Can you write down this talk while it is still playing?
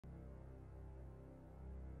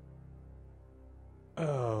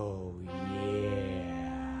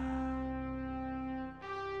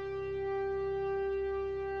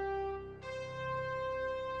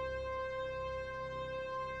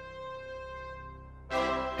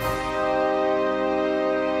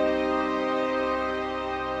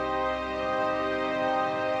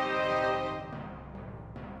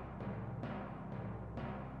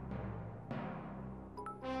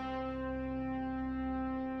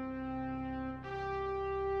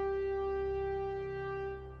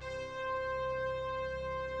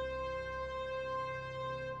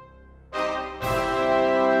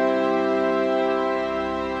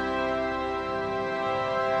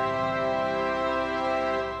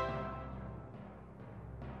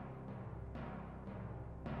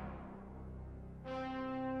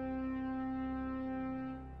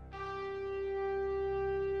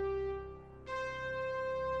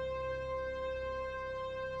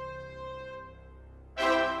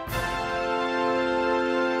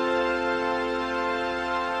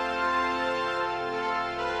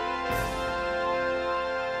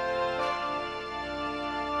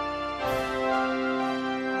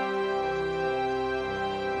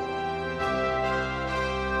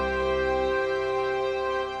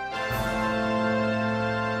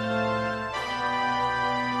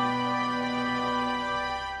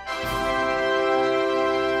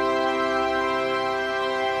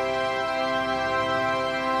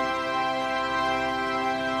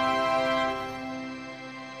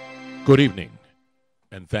Good evening,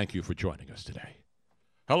 and thank you for joining us today.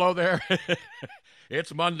 Hello there.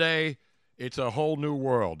 It's Monday. It's a whole new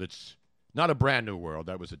world. It's not a brand new world.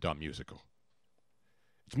 That was a dumb musical.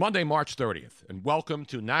 It's Monday, March 30th, and welcome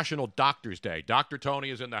to National Doctor's Day. Dr. Tony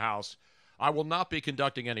is in the house. I will not be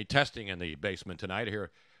conducting any testing in the basement tonight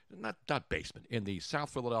here. Not basement, in the South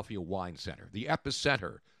Philadelphia Wine Center, the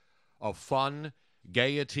epicenter of fun,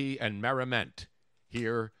 gaiety, and merriment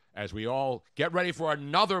here as we all get ready for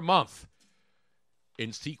another month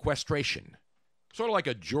in sequestration. Sort of like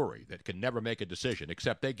a jury that can never make a decision,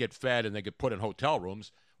 except they get fed and they get put in hotel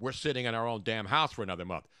rooms. We're sitting in our own damn house for another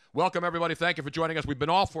month. Welcome, everybody. Thank you for joining us. We've been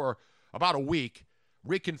off for about a week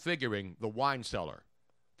reconfiguring the wine cellar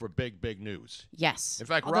for big, big news. Yes. In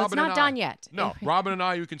fact, Although Robin it's not and done yet. No, Robin and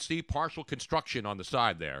I, you can see partial construction on the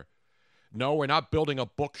side there. No, we're not building a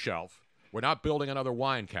bookshelf. We're not building another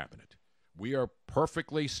wine cabinet. We are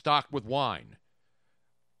perfectly stocked with wine,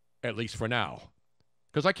 at least for now.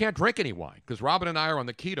 Because I can't drink any wine, because Robin and I are on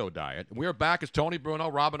the keto diet. And we are back as Tony Bruno,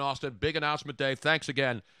 Robin Austin, big announcement day. Thanks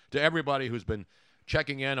again to everybody who's been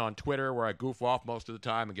checking in on Twitter, where I goof off most of the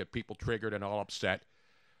time and get people triggered and all upset.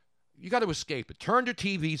 You got to escape it. Turn your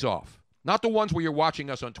TVs off. Not the ones where you're watching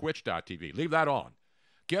us on twitch.tv. Leave that on.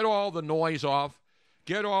 Get all the noise off.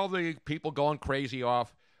 Get all the people going crazy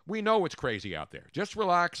off. We know it's crazy out there. Just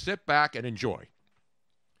relax, sit back, and enjoy.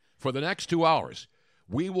 For the next 2 hours,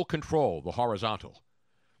 we will control the horizontal.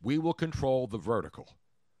 We will control the vertical.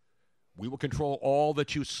 We will control all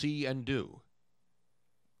that you see and do,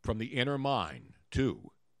 from the inner mind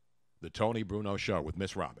to the Tony Bruno Show with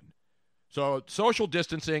Miss Robin. So social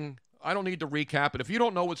distancing, I don't need to recap it. If you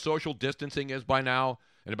don't know what social distancing is by now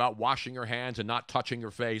and about washing your hands and not touching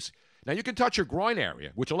your face, now you can touch your groin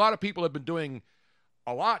area, which a lot of people have been doing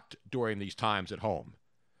a lot during these times at home.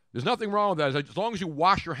 There's nothing wrong with that as long as you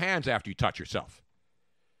wash your hands after you touch yourself.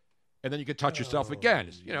 And then you can touch yourself again.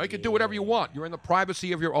 You know, you can do whatever you want. You're in the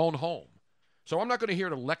privacy of your own home. So I'm not going to here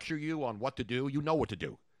to lecture you on what to do. You know what to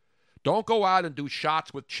do. Don't go out and do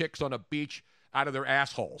shots with chicks on a beach out of their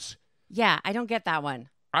assholes. Yeah, I don't get that one.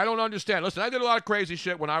 I don't understand. Listen, I did a lot of crazy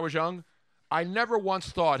shit when I was young. I never once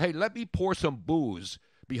thought, hey, let me pour some booze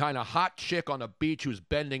behind a hot chick on a beach who's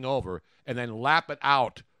bending over and then lap it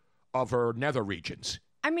out of her nether regions.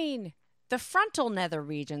 I mean, the frontal nether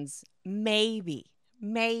regions, maybe.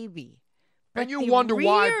 But and you wonder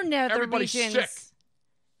why everybody's regions, sick.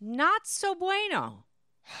 Not so bueno.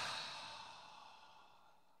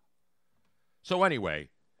 So anyway,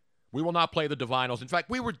 we will not play the Divinyls. In fact,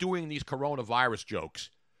 we were doing these coronavirus jokes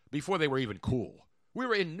before they were even cool. We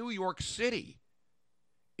were in New York City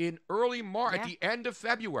in early March, at the end of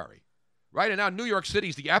February, right? And now New York City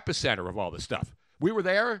is the epicenter of all this stuff. We were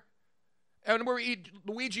there, and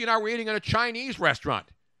Luigi and I were eating at a Chinese restaurant.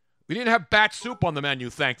 We didn't have bat soup on the menu,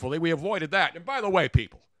 thankfully. We avoided that. And by the way,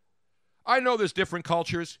 people, I know there's different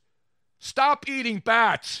cultures. Stop eating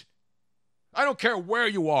bats. I don't care where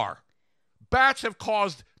you are. Bats have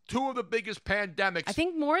caused two of the biggest pandemics. I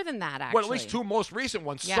think more than that, actually. Well, at least two most recent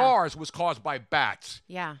ones. Yeah. SARS was caused by bats.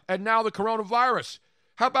 Yeah. And now the coronavirus.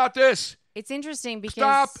 How about this? It's interesting because...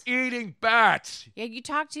 Stop eating bats. Yeah, you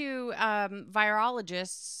talk to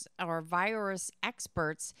virologists or virus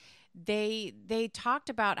experts. They talked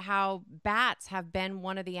about how bats have been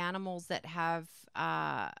one of the animals that have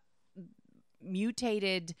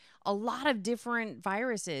mutated a lot of different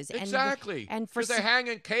viruses. Exactly. And because they hang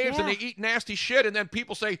in caves and they eat nasty shit, and then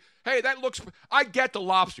people say, hey, that looks... I get the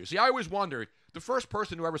lobster. See, I always wondered, the first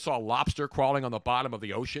person who ever saw a lobster crawling on the bottom of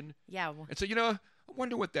the ocean, and said, I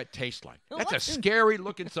wonder what that tastes like. That's a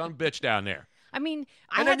scary-looking son bitch down there. I mean,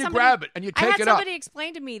 and then you grab it and you take it up. I had somebody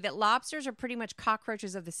explain to me that lobsters are pretty much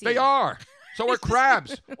cockroaches of the sea. They are. So are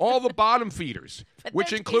crabs. All the bottom feeders,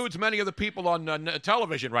 which includes many of the people on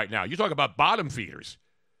television right now. You talk about bottom feeders.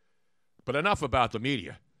 But enough about the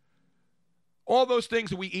media. All those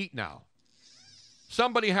things that we eat now.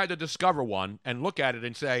 Somebody had to discover one and look at it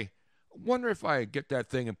and say, I wonder if I get that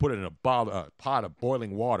thing and put it in a pot of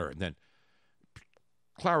boiling water and then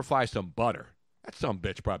clarify some butter. That some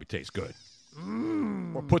bitch probably tastes good.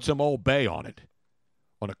 Or put some Old Bay on it,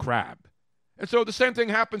 on a crab. And so the same thing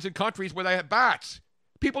happens in countries where they have bats.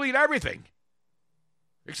 People eat everything.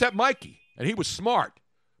 Except Mikey. And he was smart.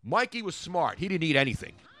 Mikey was smart. He didn't eat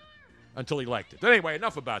anything until he liked it. But anyway,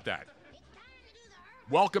 enough about that.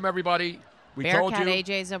 Welcome, everybody. We told you. Bearcat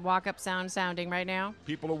AJ's a walk-up sounding right now.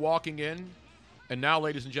 People are walking in. And now,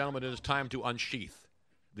 ladies and gentlemen, it is time to unsheath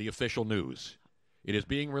the official news. It is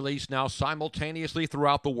being released now simultaneously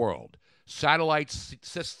throughout the world. Satellite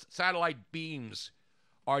beams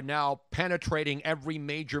are now penetrating every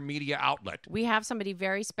major media outlet. We have somebody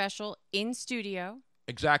very special in studio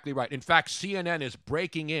Exactly right. In fact, CNN is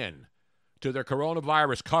breaking in to their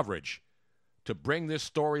coronavirus coverage to bring this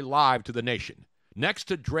story live to the nation. Next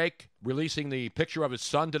to Drake releasing the picture of his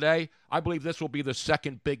son today, I believe this will be the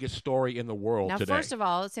second biggest story in the world now, today. First of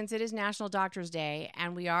all, since it is National Doctors Day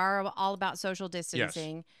and we are all about social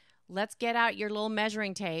distancing, let's get out your little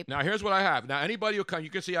measuring tape. Now, here's what I have. Now, anybody who comes, you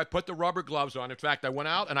can see I put the rubber gloves on. In fact, I went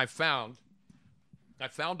out and I found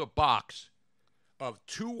a box of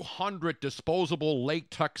 200 disposable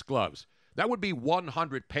latex gloves. That would be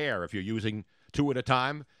 100 pair if you're using 2 at a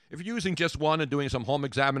time. If you're using just one and doing some home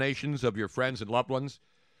examinations of your friends and loved ones,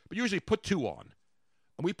 but usually put 2 on.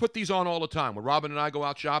 And we put these on all the time. When Robin and I go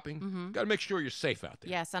out shopping, got to make sure you're safe out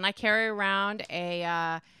there. Yes, and I carry around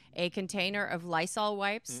a container of Lysol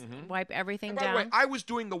wipes, wipe everything By down. the way, I was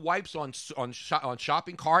doing the wipes on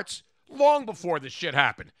shopping carts long before this shit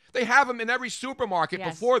happened. They have them in every supermarket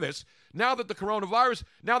before this. Now that the coronavirus,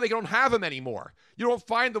 now they don't have them anymore. You don't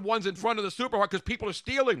find the ones in front of the supermarket because people are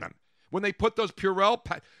stealing them. When they put those Purell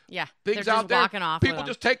things out there, people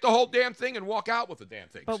just take the whole damn thing and walk out with the damn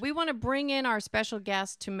things. But we want to bring in our special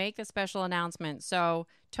guest to make the special announcement. So,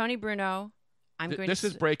 Tony Bruno, this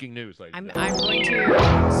is breaking news, ladies. I'm going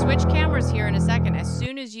to switch cameras here in a second. As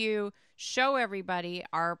soon as you show everybody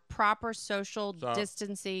our proper social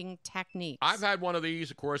distancing techniques. I've had one of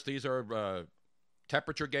these. Of course, these are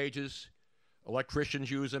temperature gauges.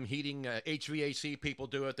 Electricians use them. Heating, HVAC people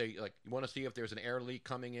do it. They you want to see if there's an air leak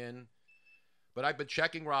coming in. But I've been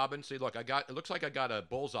checking Robin. See, look, it looks like I got a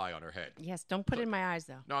bullseye on her head. Yes, don't put it in my eyes,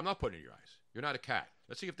 though. No, I'm not putting it in your eyes. You're not a cat.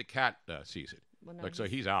 Let's see if the cat sees it. Well, no, so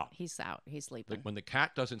he's out. He's out. He's sleeping. When the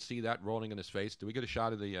cat doesn't see that rolling in his face, do we get a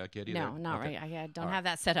shot of the kitty? No, there? not okay. right. I don't have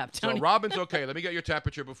that set up, Tony. So Robin's okay. Let me get your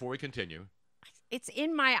temperature before we continue. It's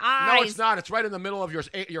in my eyes. No, it's not. It's right in the middle of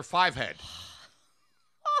your 5 head.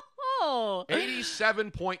 Oh.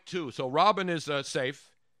 87.2. So Robin is safe.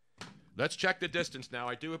 Let's check the distance now.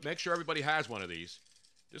 I do make sure everybody has one of these.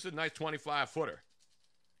 This is a nice 25-footer.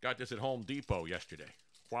 Got this at Home Depot yesterday.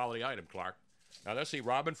 Quality item, Clark. Now, let's see,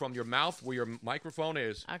 Robin, from your mouth where your microphone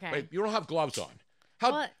is. Okay. Wait, you don't have gloves on.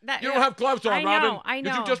 You don't have gloves on, Robin. I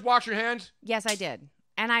know. Did you just wash your hands? Yes, I did.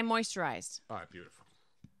 And I moisturized. All right, beautiful.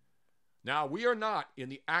 Now, we are not in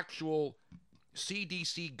the actual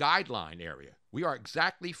CDC guideline area. We are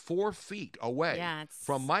exactly 4 feet away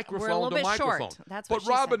from microphone to microphone. Short. That's what but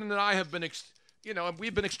Robin and I have been,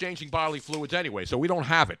 we've been exchanging bodily fluids anyway, so we don't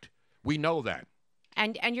have it. We know that.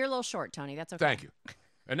 And you're a little short, Tony. That's okay. Thank you.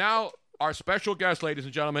 And now, our special guest, ladies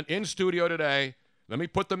and gentlemen, in studio today. Let me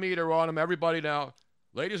put the meter on him, everybody now.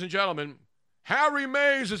 Ladies and gentlemen, Harry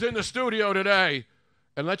Mays is in the studio today.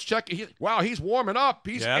 And let's check. He's warming up.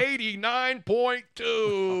 He's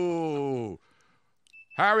 89.2.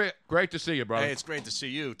 Harry, great to see you, brother. Hey, it's great to see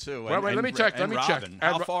you, too. Wait, let me check.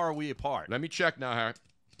 How far are we apart? Let me check now, Harry.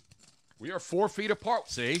 We are 4 feet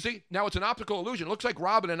apart. See? Now, it's an optical illusion. It looks like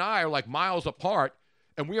Robin and I are like miles apart,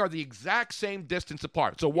 and we are the exact same distance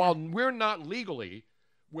apart. So while we're not legally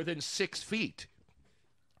within 6 feet,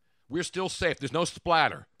 we're still safe. There's no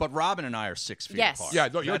splatter. But Robin and I are 6 feet apart. Yeah,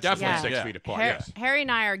 you're definitely 6 feet apart, yes. Harry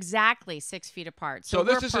and I are exactly 6 feet apart. So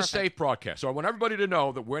this is a safe broadcast. So I want everybody to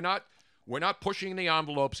know that we're not pushing the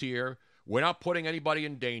envelopes here. We're not putting anybody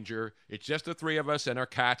in danger. It's just the 3 of us and our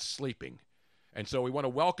cats sleeping. And so we want to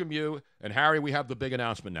welcome you. And, Harry, we have the big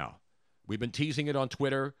announcement now. We've been teasing it on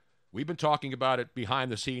Twitter. We've been talking about it behind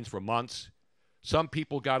the scenes for months. Some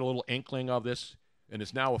people got a little inkling of this, and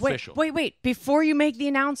it's now official. Wait. Before you make the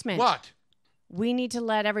announcement. What? We need to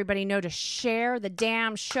let everybody know to share the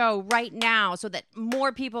damn show right now so that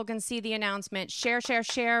more people can see the announcement. Share,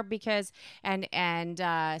 because and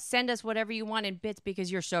send us whatever you want in bits because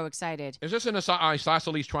you're so excited. Is this an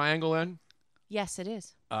isosceles triangle then? Yes, it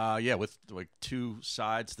is. Yeah, with like 2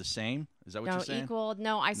 sides the same. Is that what you're saying? Equal.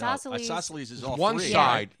 No, isosceles. No, isosceles is all one 3.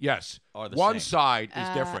 Side, yes. Are the one same. Side is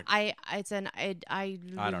different. I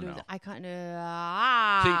don't know. I kind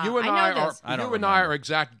of. See, you and I are remember.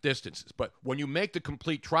 exact distances, but when you make the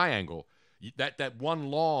complete triangle, that one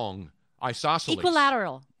long isosceles.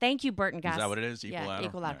 Equilateral. Thank you, Burton Gus. Is that what it is? Equilateral. Yeah,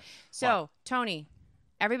 equilateral. Yeah. So, Tony,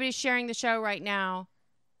 everybody's sharing the show right now.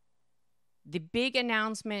 The big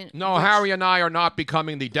announcement. No, Harry and I are not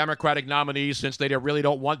becoming the Democratic nominees since they really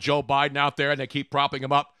don't want Joe Biden out there and they keep propping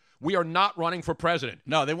him up. We are not running for president.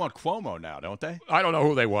 No, they want Cuomo now, don't they? I don't know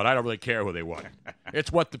who they want. I don't really care who they want.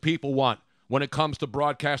 It's what the people want when it comes to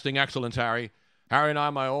broadcasting excellence, Harry. Harry and I,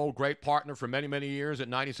 my old great partner for many, many years at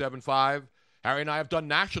 97.5. Harry and I have done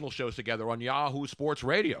national shows together on Yahoo Sports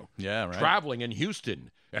Radio. Yeah, right. Traveling in Houston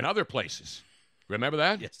and other places. Remember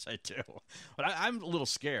that? Yes, I do. But I'm a little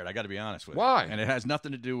scared, I got to be honest with Why? you. And it has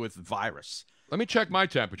nothing to do with virus. Let me check my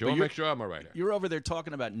temperature. But I'll make sure I'm all right. You're over there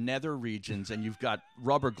talking about nether regions, and you've got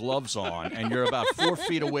rubber gloves on, and you're about 4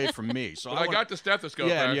 feet away from me. So I got the stethoscope.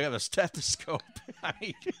 Yeah, there. and you have a stethoscope. I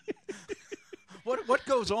mean, what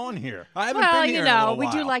goes on here? I haven't Well, been here you in a know, little we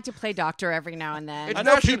do while. like to play doctor every now and then. I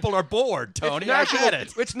know people are bored, Tony. I get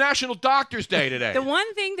it. It's National Doctors Day today. The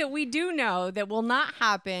one thing that we do know that will not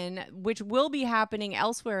happen, which will be happening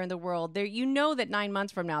elsewhere in the world, there you know that 9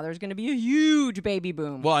 months from now there's going to be a huge baby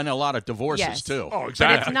boom. Well, I know a lot of divorces, Yes. too. Oh, but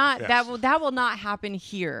exactly. it's not Yes. that will not happen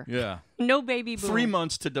here. Yeah. No baby boom. 3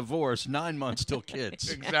 months to divorce, 9 months till kids.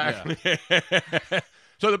 Exactly.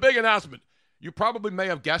 So the big announcement. You probably may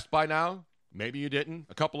have guessed by now. Maybe you didn't.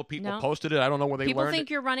 A couple of people No. posted it. I don't know where they People learned think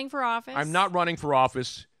it. you're running for office. I'm not running for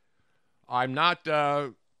office. I'm not. I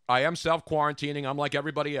am self-quarantining. I'm like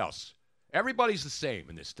everybody else. Everybody's the same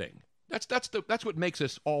in this thing. That's what makes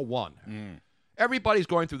us all one. Everybody's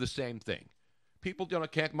going through the same thing. People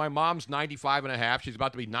can't. My mom's 95 and a half. She's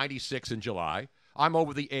about to be 96 in July. I'm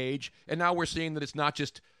over the age, and now we're seeing that it's not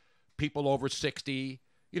just people over 60.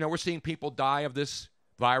 We're seeing people die of this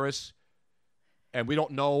virus. And we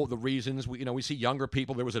don't know the reasons. We see younger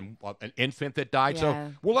people. There was an infant that died. Yeah,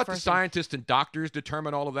 So we'll let the first scientists and doctors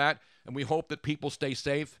determine all of that. And we hope that people stay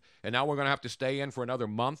safe. And now we're going to have to stay in for another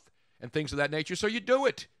month and things of that nature. So you do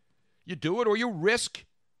it. You do it or you risk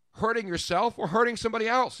hurting yourself or hurting somebody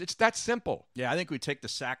else. It's that simple. Yeah, I think we take the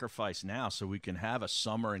sacrifice now so we can have a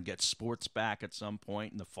summer and get sports back at some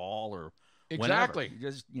point in the fall or Exactly.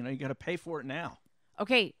 whenever. You got to pay for it now.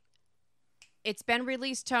 Okay. It's been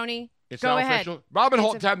released, Tony. It's Go now ahead. official. Robin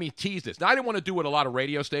Holt had me tease this. Now, I didn't want to do what a lot of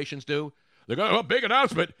radio stations do. They go, a big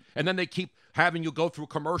announcement, and then they keep having you go through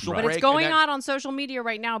commercial But break. it's going and then, on social media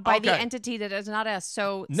right now by the Okay. entity that is not us.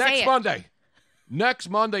 So say Next it. Monday. Next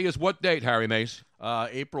Monday is what date, Harry Mace?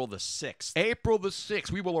 April the 6th. April the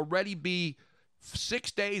 6th. We will already be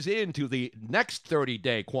 6 days into the next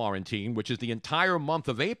 30-day quarantine, which is the entire month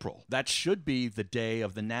of April. That should be the day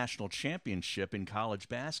of the national championship in college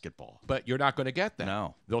basketball. But you're not going to get that.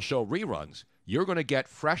 No. They'll show reruns. You're going to get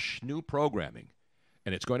fresh new programming,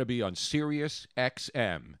 and it's going to be on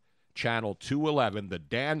SiriusXM, Channel 211, the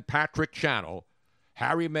Dan Patrick Channel.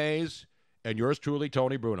 Harry Mays and yours truly,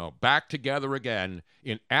 Tony Bruno, back together again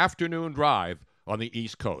in Afternoon Drive on the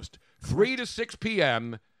East Coast. 3 to 6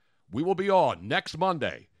 p.m., we will be on next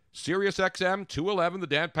Monday. SiriusXM 211, the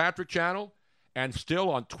Dan Patrick Channel, and still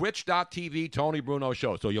on Twitch.tv, Tony Bruno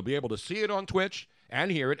Show. So you'll be able to see it on Twitch and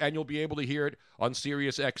hear it, and you'll be able to hear it on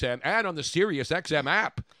SiriusXM and on the SiriusXM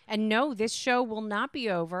app. And no, this show will not be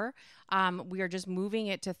over. We are just moving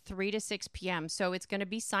it to 3 to 6 p.m. So it's going to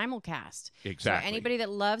be simulcast. Exactly. So anybody that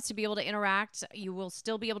loves to be able to interact, you will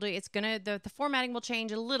still be able to. It's going to the formatting will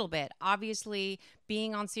change a little bit. Obviously,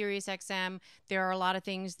 being on SiriusXM, there are a lot of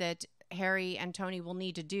things that Harry and Tony will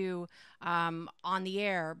need to do on the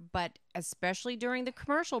air, but especially during the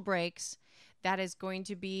commercial breaks. That is going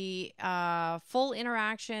to be full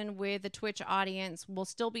interaction with the Twitch audience. We'll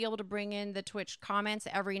still be able to bring in the Twitch comments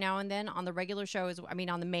every now and then on the regular show,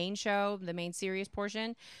 on the main show, the main Sirius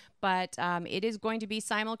portion. But it is going to be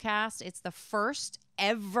simulcast. It's the first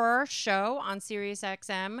ever show on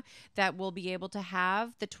SiriusXM that will be able to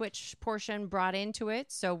have the Twitch portion brought into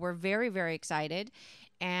it. So we're very, very excited.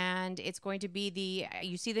 And it's going to be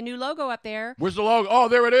you see the new logo up there. Where's the logo? Oh,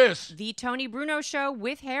 there it is. The Tony Bruno Show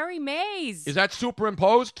with Harry Mays. Is that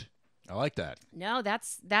superimposed? I like that. No,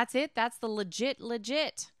 that's it. That's the legit.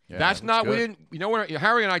 Yeah, That's not. good. We didn't. You know what?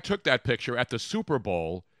 Harry and I took that picture at the Super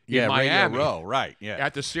Bowl in Miami. Radio Row, right? Yeah,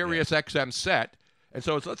 At the SiriusXM set, and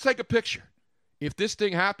so let's take a picture. If this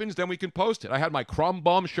thing happens, then we can post it. I had my crumb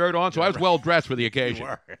bum shirt on, so I was well dressed for the occasion. You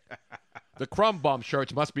were. The crumb bum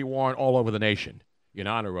shirts must be worn all over the nation in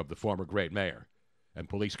honor of the former great mayor and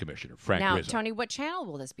police commissioner Frank Now, Rizzo. Tony, what channel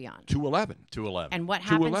will this be on? 211. 211. And what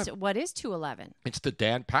happens? 211. What is 211? It's the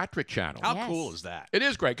Dan Patrick channel. How Yes. cool is that? It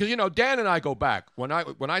is great because Dan and I go back. When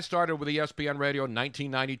I started with ESPN Radio in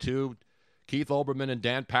 1992, Keith Olbermann and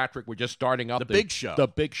Dan Patrick were just starting up The Big Show. The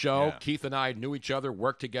Big Show. Yeah. Keith and I knew each other,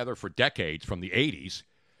 worked together for decades from the 80s,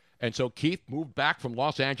 and so Keith moved back from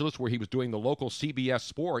Los Angeles where he was doing the local CBS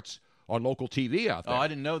Sports on local TV out there. Oh, I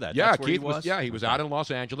didn't know that. Yeah, That's where Keith he was. he was out in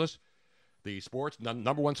Los Angeles. The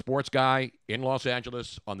number one sports guy in Los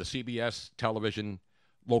Angeles on the CBS television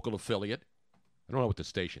local affiliate. I don't know what the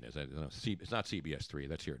station is. It's not CBS 3.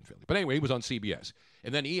 That's here in Philly. But anyway, he was on CBS.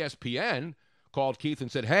 And then ESPN called Keith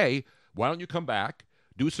and said, hey, why don't you come back,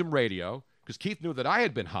 do some radio? Because Keith knew that I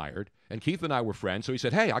had been hired, and Keith and I were friends. So he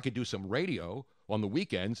said, hey, I could do some radio on the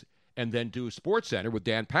weekends and then do SportsCenter with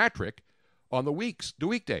Dan Patrick on the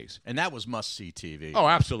weekdays. And that was must-see TV. Oh,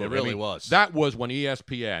 absolutely. It really was. That was when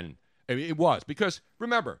ESPN, it was. Because,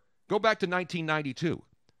 remember, go back to 1992.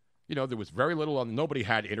 There was very little, nobody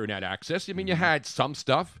had internet access. I mean, you had some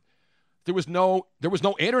stuff. There was no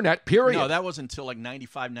internet, period. No, that was until like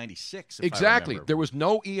 95, 96. Exactly. There was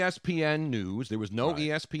no ESPN News. There was no Right.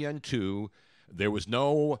 ESPN 2. There was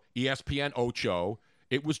no ESPN Ocho.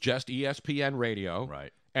 It was just ESPN Radio.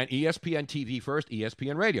 Right. And ESPN TV first,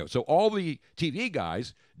 ESPN Radio. So all the TV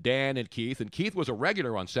guys, Dan and Keith was a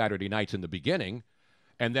regular on Saturday nights in the beginning,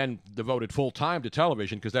 and then devoted full time to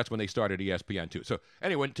television because that's when they started ESPN 2. So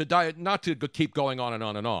anyway, not to keep going on and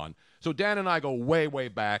on and on. So Dan and I go way, way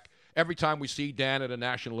back. Every time we see Dan at a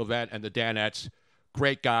national event and the Danettes,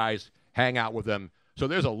 great guys, hang out with them. So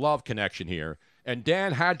there's a love connection here. And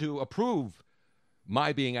Dan had to approve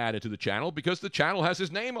my being added to the channel because the channel has his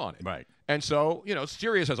name on it. Right. And so,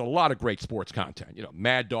 Sirius has a lot of great sports content.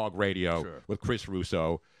 Mad Dog Radio with Chris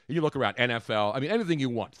Russo. You look around NFL. I mean, anything you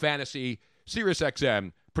want. Fantasy.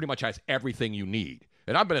 SiriusXM pretty much has everything you need.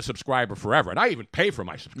 And I've been a subscriber forever. And I even pay for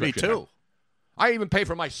my subscription. Me too. I even pay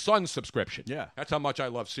for my son's subscription. Yeah. That's how much I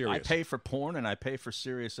love Sirius. I pay for porn and I pay for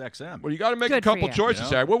SiriusXM. Well, you got to make Good a couple for you. choices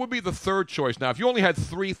there. What would be the third choice? Now, if you only had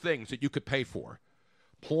three things that you could pay for,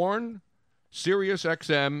 porn,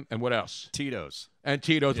 SiriusXM, and what else? Tito's. And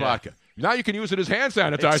Tito's Yeah. vodka. Now you can use it as hand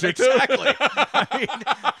sanitizer, too.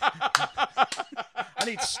 Exactly. I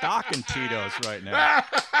need stock in Tito's right now.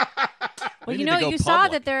 Well, They need to go you saw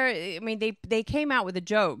public. that they came out with a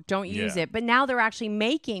joke, don't use Yeah. it, but now they're actually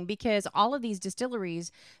making, because all of these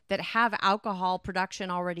distilleries that have alcohol production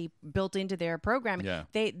already built into their programming, Yeah.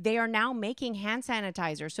 they are now making hand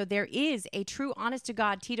sanitizer. So there is a true, honest to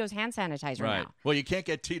God Tito's hand sanitizer Right. now. Well, you can't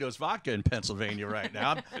get Tito's vodka in Pennsylvania right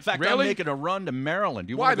now. In fact, I'm Really? making a run to Maryland.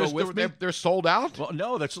 You Why? want to go with me? They're sold out? Well,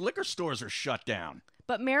 no, the liquor stores are shut down.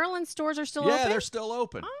 But Maryland stores are still Yeah, open? they're still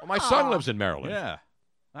open. Well, my son lives in Maryland. Yeah.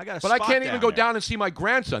 I got a But I spot can't even go there. down and see my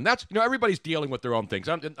grandson. That's everybody's dealing with their own things.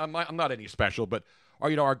 I'm not any special, but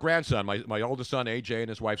our grandson, my oldest son AJ and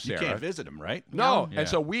his wife You Sarah. can't visit him, right? No, Yeah. and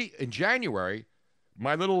so in January,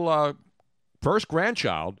 my little first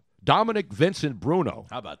grandchild, Dominic Vincent Bruno,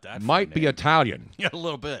 How about that? for might a be name? Italian, Yeah, a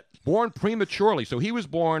little bit. born prematurely. So he was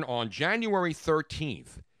born on January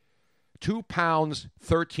 13th, 2 pounds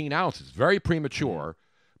 13 ounces, very premature.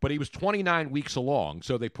 But he was 29 weeks along,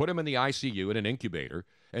 so they put him in the ICU in an incubator.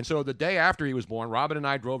 And so the day after he was born, Robin and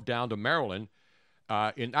I drove down to Maryland,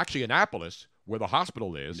 in Annapolis, where the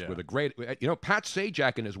hospital is, Yeah. with a great, Pat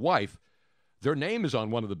Sajak and his wife, their name is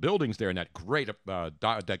on one of the buildings there in that great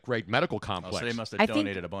medical Oh, complex. so they must I have think-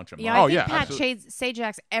 donated a bunch of money. Yeah, I Oh, think yeah, Pat absolutely.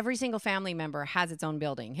 Sajak's every single family member has its own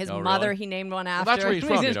building. His Oh, mother, really? he named one Well, after. that's where he's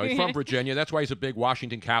from. He's from Virginia. That's why he's a big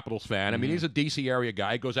Washington Capitals fan. I mean, he's a D.C. area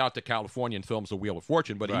guy. He goes out to California and films The Wheel of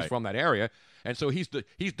Fortune, but he's Right. from that area. And so he's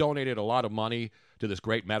donated a lot of money to this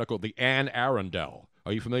great medical, the Anne Arundel.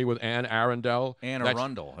 Are you familiar with Anne Arundel? Anne That's-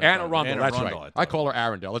 Arundel. I Anne thought- Arundel, Anne that's Arundel, right. I I thought call it her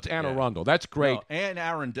Arundel. It's Anne Yeah. Arundel. That's great. No, Anne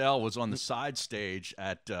Arundel was on the side stage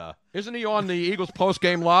at. Isn't he on the Eagles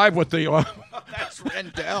post-game live with the That's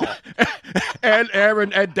Rendell. and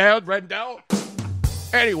Aaron and Dale Rendell?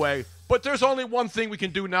 Anyway, but there's only one thing we can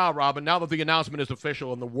do now, Robin, now that the announcement is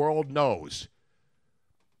official and the world knows.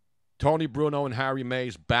 Tony Bruno and Harry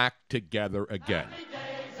Mays back together again.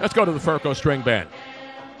 Let's go to the Furco String Band.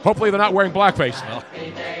 Hopefully they're not wearing blackface.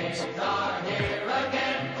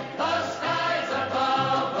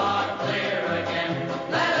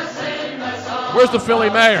 Where's the Philly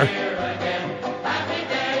mayor?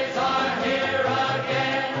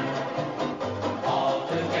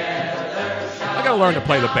 I gotta learn to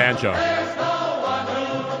play the banjo.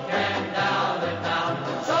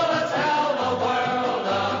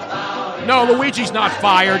 No, Luigi's not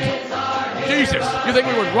fired. Jesus, you think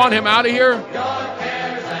we would run him out of here?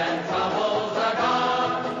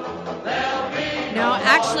 No,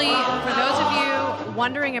 actually, for those of you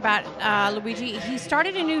wondering about Luigi, he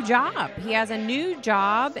started a new job. He has a new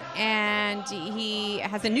job, and he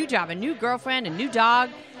has a new job, a new girlfriend, a new dog.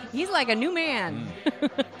 He's like a new man.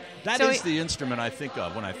 That So is the instrument I think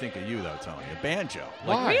of when I think of you, though, Tony. A banjo.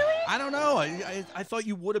 Why? Really? I don't know. I thought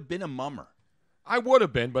you would have been a mummer. I would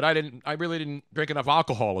have been, but I didn't. I really didn't drink enough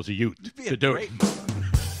alcohol as a youth Be to a do great it. mummer.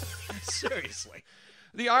 Seriously.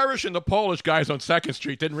 The Irish and the Polish guys on 2nd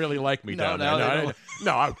Street didn't really like me down there. they I don't. didn't-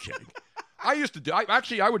 no, I'm kidding. I used to do.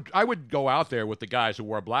 I would go out there with the guys who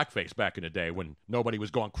wore blackface back in the day when nobody was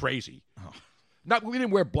going crazy. We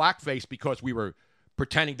didn't wear blackface because we were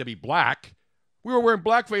pretending to be black. We were wearing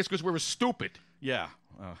blackface because we were stupid, Yeah.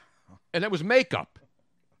 and that was makeup.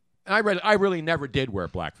 And I really never did wear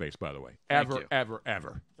blackface, by the way, Thank ever, you. ever,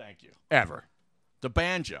 ever, Thank you. ever. The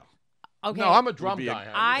banjo. Okay. No, I'm a drum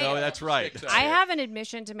guy. Oh, that's right. I have an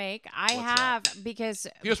admission to make. Because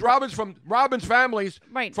Robin's family's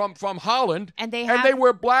Right. from Holland, And they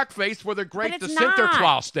wear blackface for the great but the it's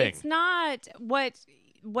Sinterklaas thing. It's not what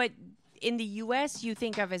in the U.S. you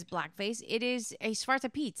think of as blackface. It is a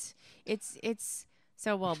Zwarte Piet. It's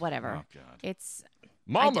so well whatever. Oh God. It's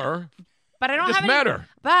Mummer. But I don't Just have met any, her.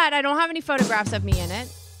 But I don't have any photographs of me in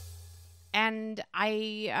it. And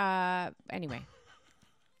anyway.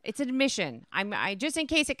 It's an admission. I just in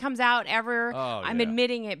case it comes out ever, I'm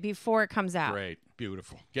admitting it before it comes out. Great.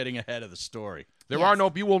 Beautiful. Getting ahead of the story.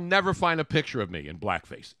 You will never find a picture of me in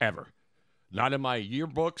blackface, ever. Not in my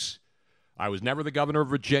yearbooks. I was never the governor of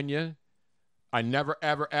Virginia. I never,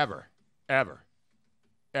 ever, ever, ever,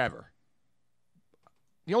 ever.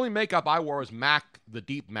 The only makeup I wore was MAC, the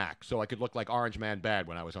deep MAC, so I could look like Orange Man Bad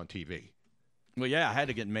when I was on TV. Well, yeah, I had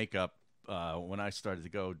to get makeup when I started to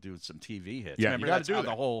go do some TV hits. Yeah, Remember, you gotta that's do how that.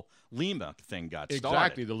 the whole Lima thing got started.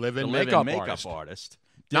 Exactly, the live-in makeup makeup artist.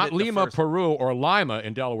 Not Lima, Peru, or Lima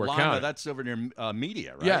in Delaware Lima, County. that's over near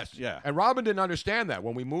Media, right? Yes. Yeah. And Robin didn't understand that.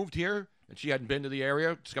 When we moved here, and she hadn't been to the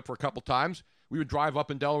area except for a couple times, we would drive up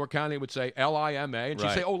in Delaware County and would say Lima, and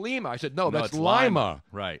she'd say, oh, Lima. I said, no, that's it's Lima.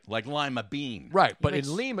 Right, like Lima bean. Right, but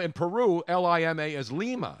in Lima, in Peru, Lima is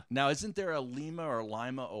Lima. Now, isn't there a Lima or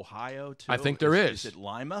Lima, Ohio, too? I think there is. Is it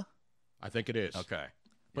Lima? I think it is. Okay.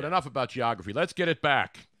 But enough about geography. Let's get it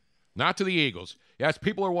back. Not to the Eagles. Yes,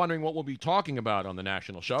 people are wondering what we'll be talking about on the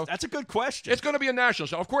national show. That's a good question. It's going to be a national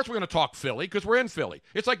show. Of course we're going to talk Philly because we're in Philly.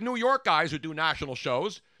 It's like New York guys who do national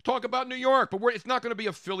shows talk about New York, but it's not going to be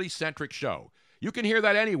a Philly-centric show. You can hear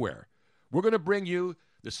that anywhere. We're going to bring you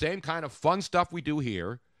the same kind of fun stuff we do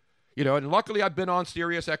here. You know, and luckily I've been on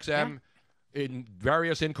SiriusXM in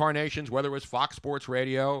various incarnations, whether it was Fox Sports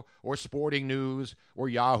Radio or Sporting News or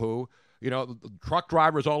Yahoo. You know, truck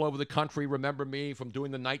drivers all over the country remember me from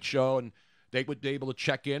doing the night show, and they would be able to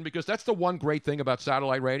check in because that's the one great thing about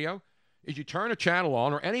satellite radio is you turn a channel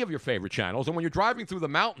on or any of your favorite channels, and when you're driving through the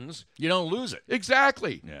mountains, you don't lose it.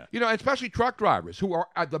 Exactly. Yeah. You know, especially truck drivers who are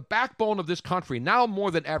at the backbone of this country. Now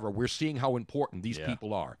more than ever, we're seeing how important these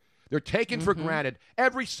people are. They're taken for granted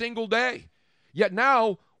every single day. Yet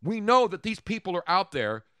now we know that these people are out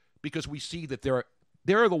there because we see that they're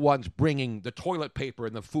the ones bringing the toilet paper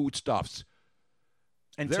and the foodstuffs.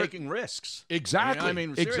 And taking risks. Exactly. I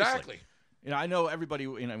mean, seriously. Exactly. You know, I know everybody,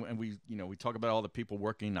 you know, and we talk about all the people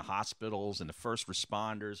working in the hospitals and the first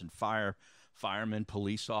responders and firemen,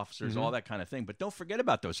 police officers, all that kind of thing. But don't forget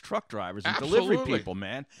about those truck drivers and delivery people,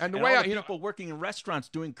 man. And the and way all the people working in restaurants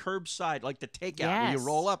doing curbside, like the takeout, where you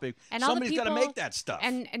roll up. And somebody's got to make that stuff.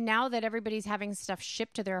 And now that everybody's having stuff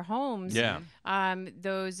shipped to their homes,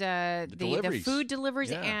 those the food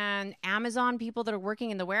deliveries and Amazon people that are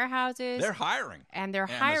working in the warehouses, they're hiring. And they're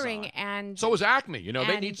hiring, and so is Acme. You know,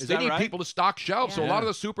 they need people to stock shelves. So a lot of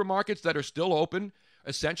the supermarkets that are still open,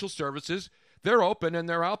 essential services, they're open and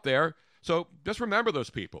they're out there. So just remember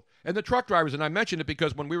those people. And the truck drivers, and I mentioned it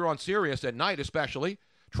because when we were on Sirius at night especially,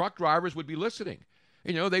 truck drivers would be listening.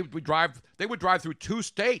 You know, they would drive through 2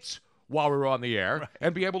 states while we were on the air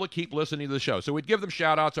and be able to keep listening to the show. So we'd give them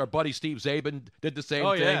shout-outs. Our buddy Steve Zabin did the same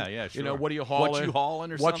thing. Yeah, sure. You know, what are you hauling? What you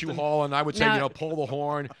hauling or what something? you hauling? I would say, pull the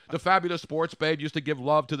horn. The Fabulous Sports Babe used to give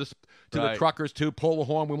love to the truckers, too. Pull the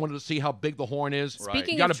horn. We wanted to see how big the horn is.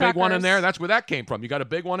 Speaking you got of a big one in truckers- there? That's where that came from. You got a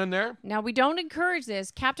big one in there? Now, we don't encourage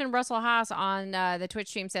this. Captain Russell Haas on the Twitch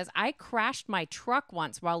stream says, I crashed my truck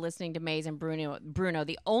once while listening to Maze and Bruno,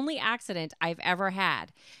 the only accident I've ever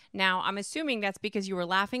had. Now, I'm assuming that's because you were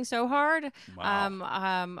laughing so hard. Wow.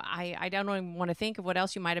 I don't even want to think of what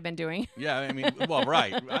else you might have been doing. Yeah, I mean, well,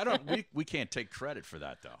 right. We can't take credit for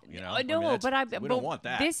that, though. You know? No, we don't want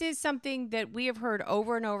that. This is something that we have heard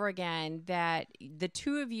over and over again, that the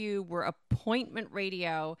two of you were appointment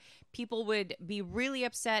radio. People would be really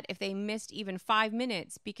upset if they missed even 5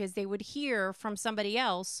 minutes because they would hear from somebody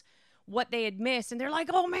else what they had missed, and they're like,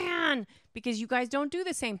 oh man, because you guys don't do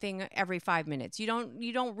the same thing every 5 minutes. You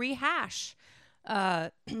don't rehash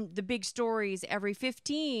the big stories every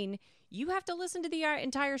 15. You have to listen to the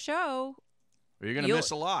entire show. You're going to miss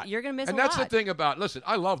a lot. You're going to miss a lot. And that's the thing about, listen,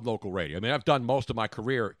 I love local radio. I mean, I've done most of my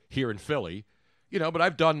career here in Philly, you know, but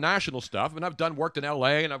I've done national stuff, and I've worked in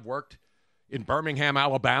L.A., and I've worked in Birmingham,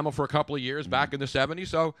 Alabama for a couple of years back in the 70s.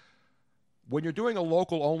 So when you're doing a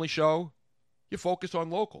local-only show, you focus on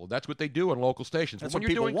local. That's what they do on local stations. That's when what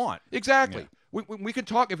you're people want. Exactly. Yeah. We can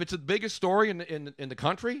talk. If it's the biggest story in the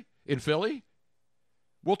country, in Philly,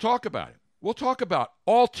 we'll talk about it. We'll talk about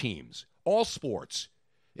all teams, all sports,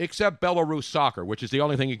 except Belarus soccer, which is the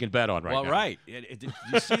only thing you can bet on right now. Well, right. Did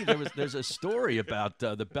you see there's a story about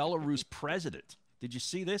the Belarus president. Did you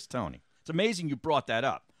see this, Tony? It's amazing you brought that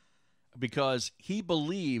up. because he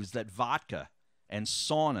believes that vodka and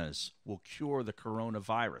saunas will cure the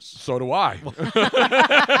coronavirus. So do I.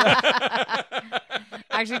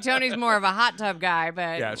 Actually, Tony's more of a hot tub guy,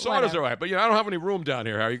 but Yeah, saunas whatever. are right. But I don't have any room down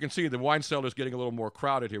here, Harry. You can see the wine cellar is getting a little more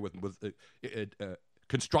crowded here with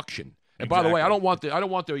construction. And by the way, I don't want the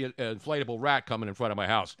inflatable rat coming in front of my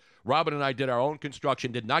house. Robin and I did our own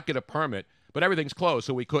construction, did not get a permit, but everything's closed,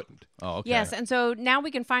 so we couldn't. Oh, okay. Yes, and so now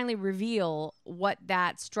we can finally reveal what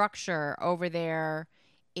that structure over there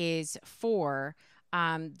is for.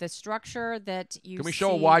 The structure that you Can we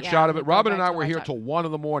show a see- wide yeah, shot of it? we'll go Robin back and I to were wide here shot. till 1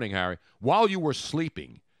 in the morning, Harry, while you were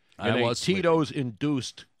sleeping in a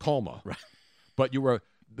Tito's-induced coma. Right. But you were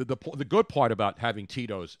the good part about having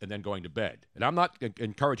Tito's and then going to bed. And I'm not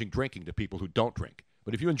encouraging drinking to people who don't drink.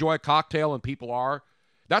 But if you enjoy a cocktail and people are,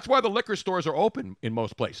 that's why the liquor stores are open in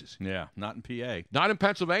most places. Yeah, not in PA. Not in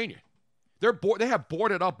Pennsylvania. They have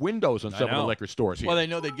boarded up windows on some of the liquor stores here. Well, they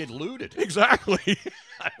know they'd get looted. Exactly.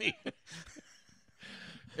 I mean,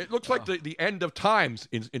 it looks like the end of times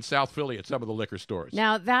in South Philly at some of the liquor stores.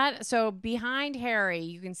 Now so behind Harry,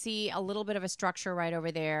 you can see a little bit of a structure right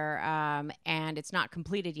over there, and it's not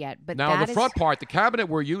completed yet. But Now, that the front part, the cabinet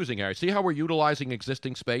we're using, Harry, see how we're utilizing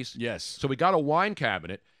existing space? yes. So we got a wine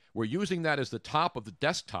cabinet. We're using that as the top of the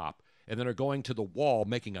desktop, and then are going to the wall,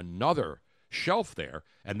 making another shelf there,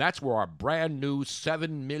 and that's where our brand new $7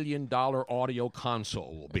 million audio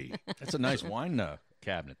console will be. That's a nice wine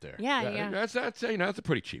cabinet there. yeah. That's a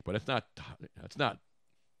pretty cheap, but it's not.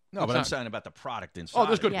 No, but I'm saying about the product inside. Oh,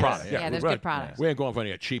 there's good Yes. product. Yeah, there's we're good product. We ain't going for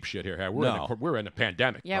any cheap shit here, Harry. We're in a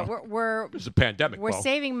pandemic. Yeah, bro. This is a pandemic. we're bro.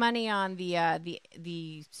 saving money on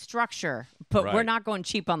the structure, but we're Right. not going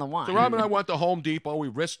cheap on the wine. So Rob and I went to Home Depot. We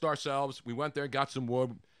risked ourselves. We went there, got some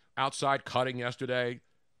wood outside, cutting yesterday,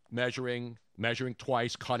 measuring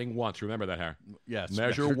twice, cutting once. Remember that, Harry? Yes.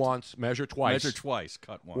 Measure once, measure twice. Measure twice,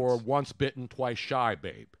 cut once. Or once bitten, twice shy,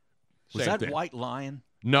 babe. was Same that thing. White Lion?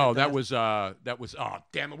 No, that was oh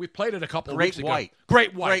damn it. We played it a couple of Great weeks ago. White.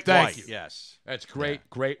 Great White. Great Thank White. you. Yes. That's great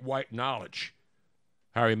white knowledge.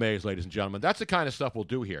 Harry Mays, ladies and gentlemen. That's the kind of stuff we'll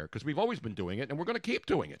do here because we've always been doing it and we're going to keep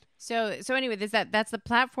doing it. So anyway, that's the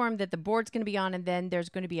platform that the board's going to be on, and then there's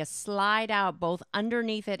going to be a slide out both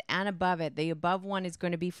underneath it and above it. The above one is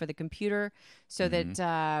going to be for the computer, so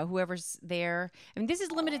that whoever's there. I mean, this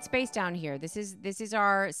is limited space down here. This is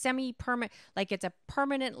our semi-permanent, like it's a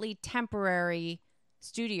permanently temporary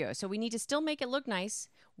studio. So we need to still make it look nice.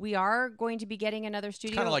 We are going to be getting another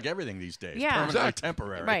studio. Kind of like everything these days. Yeah. Permanently Exactly.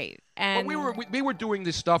 temporary. right. But And we were doing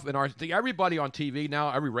this stuff in everybody on TV now,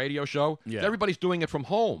 every radio show, Yeah. everybody's doing it from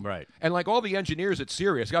home. Right. And like all the engineers at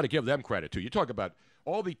Sirius, got to give them credit too. You talk about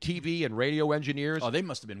all the TV and radio engineers. Oh, they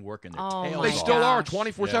must have been working their Oh, tails my off. They still are gosh.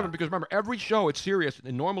 24/7 Yeah. because remember, every show at Sirius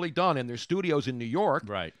and normally done in their studios in New York,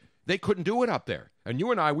 Right. they couldn't do it up there. And you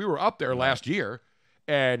and I, we were up there last year,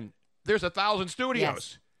 and there's 1,000 studios.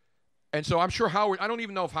 Yes. And so I'm sure Howard, I don't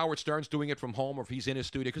even know if Howard Stern's doing it from home or if he's in his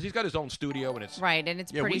studio because he's got his own studio and it's. right, and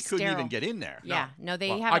it's Yeah, pretty we couldn't sterile. even get in there. Yeah, no, they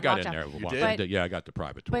Well, have I it got locked in down. there. You once. did? Yeah, I got the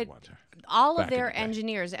private tour But once. all of Back in their the day.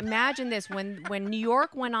 engineers, imagine this, when New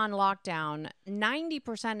York went on lockdown,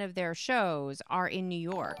 90% of their shows are in New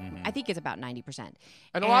York. I think it's about 90%.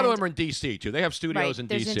 And a lot of them are in D.C. too. They have studios in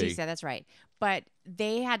there's D.C. That's right. But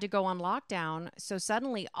they had to go on lockdown, so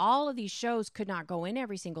suddenly all of these shows could not go in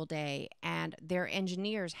every single day, and their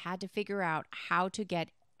engineers had to figure out how to get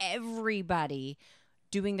everybody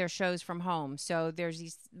doing their shows from home. So there's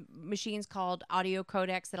these machines called audio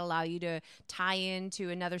codecs that allow you to tie into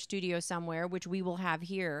another studio somewhere, which we will have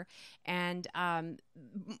here. And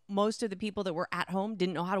most of the people that were at home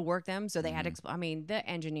didn't know how to work them, so they had to. I mean, the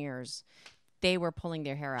engineers, they were pulling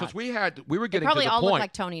their hair out. Because we were getting probably to the all point. look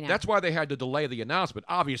like Tony now. That's why they had to delay the announcement.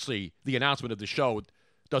 Obviously, the announcement of the show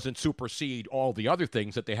doesn't supersede all the other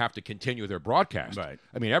things that they have to continue their broadcast. Right.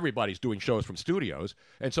 I mean, everybody's doing shows from studios,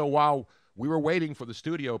 and so while we were waiting for the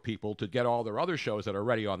studio people to get all their other shows that are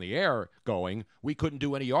already on the air going, we couldn't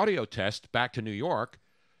do any audio tests back to New York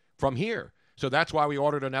from here. So that's why we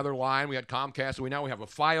ordered another line. We had Comcast, so now we have a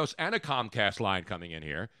Fios and a Comcast line coming in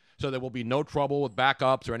here. So there will be no trouble with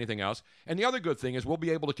backups or anything else. And the other good thing is we'll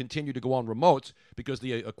be able to continue to go on remotes because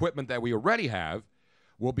the equipment that we already have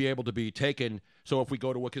will be able to be taken. So if we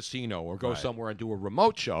go to a casino or go somewhere and do a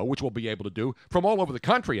remote show, which we'll be able to do from all over the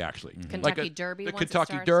country, actually. Kentucky Derby The once it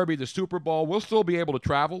Kentucky starts. Derby, the Super Bowl, we'll still be able to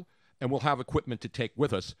travel, and we'll have equipment to take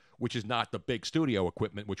with us, which is not the big studio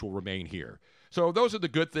equipment, which will remain here. So those are the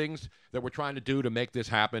good things that we're trying to do to make this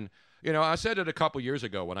happen. You know, I said it a couple years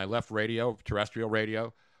ago when I left radio, terrestrial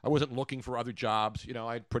radio. I wasn't looking for other jobs. You know,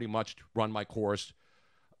 I'd pretty much run my course.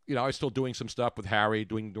 You know, I was still doing some stuff with Harry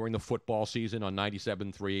during the football season on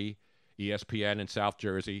 97.3, ESPN in South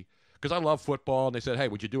Jersey. because I love football, and they said, hey,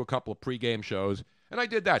 would you do a couple of pregame shows? And I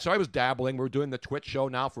did that. So I was dabbling. We're doing the Twitch show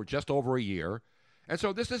now for just over a year. And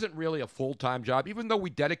so this isn't really a full-time job, even though we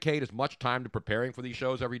dedicate as much time to preparing for these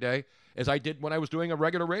shows every day as I did when I was doing a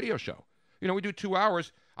regular radio show. You know, we do 2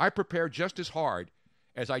 hours. I prepare just as hard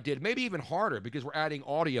as I did, maybe even harder, because we're adding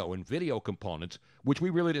audio and video components, which we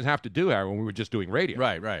really didn't have to do when we were just doing radio.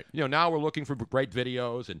 Right. You know, now we're looking for great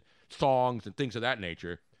videos and songs and things of that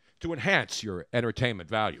nature to enhance your entertainment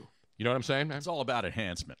value. You know what I'm saying, man? It's all about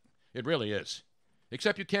enhancement. It really is.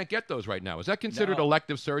 Except you can't get those right now. Is that considered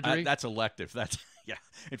elective surgery? That's elective. Yeah.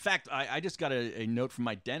 In fact, I just got a note from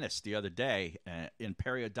my dentist the other day in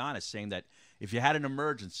periodontist saying that if you had an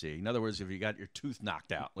emergency, in other words, if you got your tooth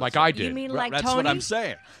knocked out. Like I did. You mean like That's Tony? what I'm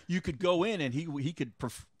saying. You could go in and he could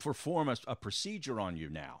perform a procedure on you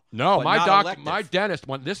now. No, my my dentist,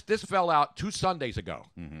 this fell out 2 Sundays ago,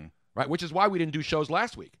 right? Which is why we didn't do shows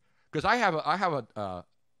last week, because I have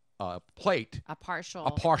a plate. A partial.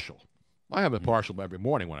 I have a partial every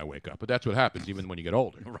morning when I wake up, but that's what happens even when you get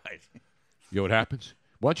older. Right. You know what happens?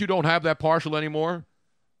 Once you don't have that partial anymore,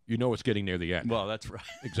 you know it's getting near the end. Well, that's right.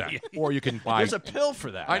 Exactly. Or you can buy. There's a pill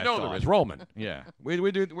for that. I know there is. Roman. Yeah.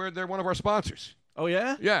 They're one of our sponsors. Oh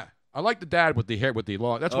yeah. Yeah. I like the dad with the hair with the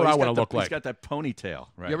long. That's what I want to look like. He's got that ponytail.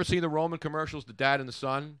 Right. You ever see the Roman commercials? The dad and the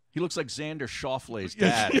son. He looks like Xander Schauffele's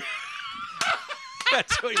dad.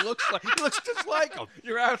 That's what he looks like. He looks just like him.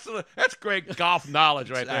 You're absolutely. That's great golf knowledge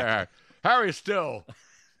right there. Harry's still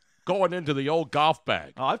going into the old golf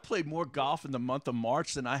bag. Oh, I've played more golf in the month of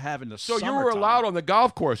March than I have in the summertime. So you were allowed on the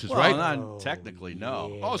golf courses, right? Not technically,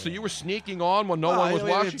 no. Oh, so you were sneaking on when no one was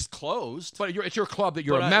watching? It's closed. But it's your club that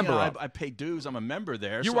you're a member of. I pay dues. I'm a member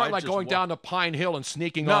there. You weren't like going down to Pine Hill and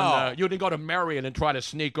sneaking No. on. You didn't go to Marion and try to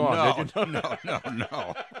sneak on, did you?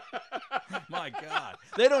 No. My God.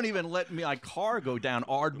 They don't even let my car go down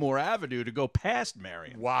Ardmore Avenue to go past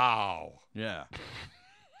Marion. Wow. Yeah.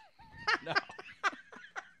 No.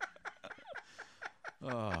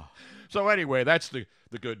 Oh. So anyway, that's the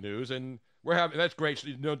good news, and that's great,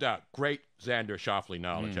 no doubt. Great Xander Schauffele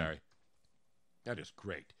knowledge, Harry. That is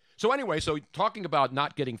great. So anyway, talking about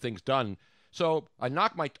not getting things done, so I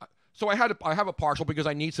have a partial because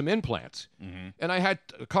I need some implants, and I had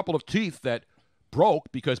a couple of teeth that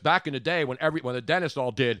broke because back in the day when the dentists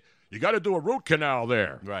all did, you got to do a root canal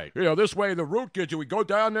there, right? You know, this way the root gets you. We go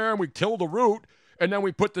down there and we till the root, and then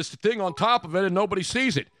we put this thing on top of it, and nobody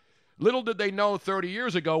sees it. Little did they know 30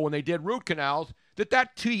 years ago when they did root canals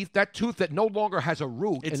that tooth that no longer has a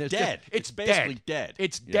root. It's dead. It's basically dead.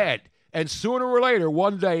 It's dead. And sooner or later,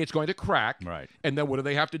 one day, it's going to crack. Right. And then what do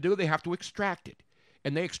they have to do? They have to extract it.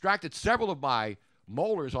 And they extracted several of my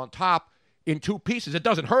molars on top in 2 pieces. It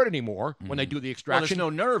doesn't hurt anymore when they do the extraction. Well,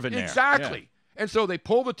 there's no nerve in there. Exactly. Yeah. And so they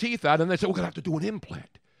pull the teeth out, and they say, we're going to have to do an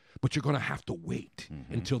implant. But you're going to have to wait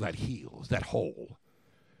until that heals, that hole.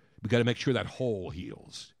 We got to make sure that hole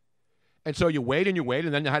heals. And so you wait, and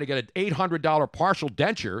then you had to get an $800 partial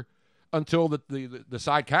denture until the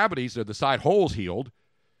side cavities or the side holes healed.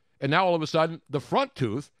 And now all of a sudden, the front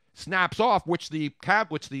tooth snaps off, which the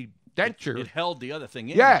denture... It held the other thing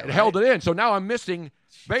in. Yeah, there, it held it in. So now I'm missing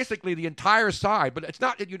basically the entire side. But it's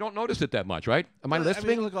not... You don't notice it that much, right? Am I listening? I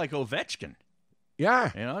mean, you look like Ovechkin.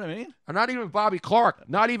 Yeah. You know what I mean? And not even Bobby Clark.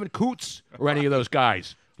 Not even Coots or any of those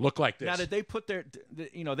guys look like this. Now, did they put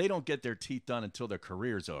they don't get their teeth done until their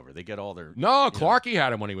career's over. They get all their... No, Clarkie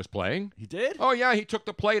had him when he was playing. He did? Oh, yeah, he took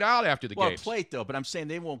the plate out after the game. Well, plate, though, but I'm saying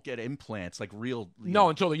they won't get implants like real...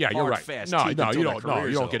 until you're right. Fast No, teeth you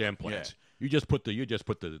until don't get implants. Yeah. You just put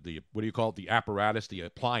the what do you call it? The apparatus, the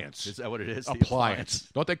appliance. Is that what it is? Appliance.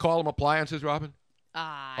 Don't they call them appliances, Robin?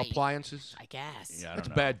 Appliances? I guess. Yeah, That's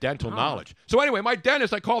bad dental knowledge. So anyway, my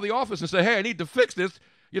dentist, I call the office and say, hey, I need to fix this.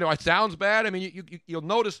 You know, it sounds bad. I mean, you'll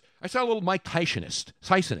notice I sound a little Mike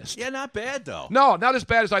Tysonist. Yeah, not bad, though. No, not as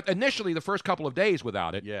bad as I initially the first couple of days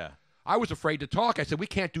without it. Yeah. I was afraid to talk. I said, we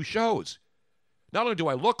can't do shows. Not only do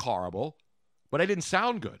I look horrible, but I didn't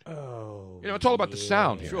sound good. Oh. You know, it's all about the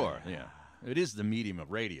sound here. Sure, yeah. It is the medium of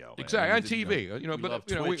radio. Exactly, and TV. We love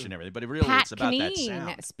Twitch and everything, but really it's about that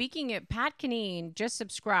sound. Speaking of Pat Canine, just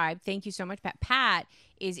subscribed. Thank you so much, Pat. Pat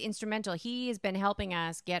is instrumental. He has been helping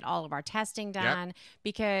us get all of our testing done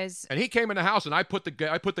because. And he came in the house, and I put the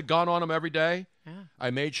gun on him every day. Yeah. I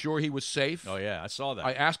made sure he was safe. Oh yeah, I saw that.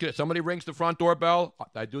 I asked it. Somebody rings the front doorbell.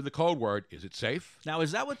 I do the code word. Is it safe? Now,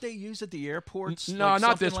 is that what they use at the airports? No, like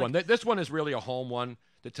not this like... one. This one is really a home one.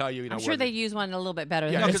 To tell you, I'm sure they use one a little bit better.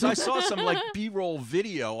 Yeah, than because I saw some like B-roll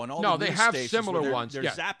video on all. No, the they have stations similar ones. They're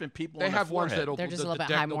zapping people. They on have the ones forehead. that'll They're just a little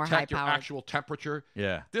bit more high your powered. actual temperature.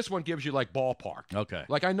 Yeah. This one gives you like ballpark. Okay.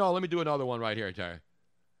 Like I know. Let me do another one right here, Terry.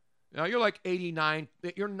 Now, you're like 89.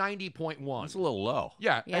 You're 90.1. It's a little low.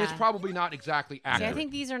 Yeah, and it's Yeah. probably not exactly See, accurate. I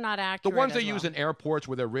think these are not the accurate. ones they as use well. in airports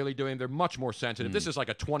where they're really they're much more sensitive. This is like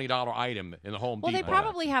a $20 item in the Home Well, Depot. they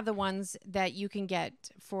probably have the ones that you can get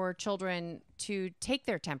for children to take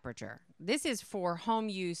their temperature. This is for home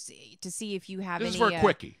use to see if you have This any. is for a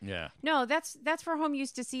quickie. Yeah. No, that's for home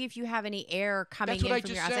use to see if you have any air coming That's what in I from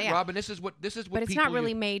just your said, outside. Robin. This is what But it's people not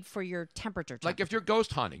really use. made for your temperature. Like if you're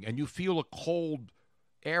ghost hunting and you feel a cold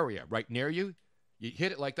area right near you, you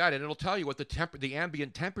hit it like that, and it'll tell you what the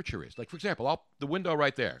ambient temperature is. Like, for example, the window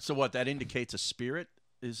right there. So what? That indicates a spirit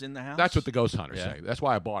is in the house? That's what the ghost hunters Yeah. say. That's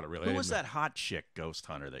why I bought it, really. Who was that hot chick ghost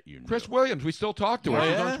hunter that you knew? Chris Williams. We still talk to her.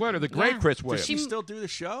 Yeah. She's on Twitter. The great Yeah. Chris Does Williams. she still do the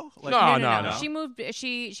show? Like, No. She moved.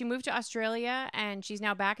 She moved to Australia, and she's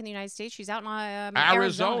now back in the United States. She's out in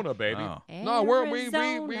Arizona, baby. Oh. No, we're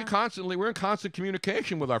Arizona. we're in constant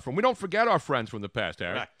communication with our friends. We don't forget our friends from the past,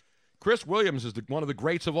 Harry. Right. Chris Williams is one of the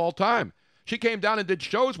greats of all time. She came down and did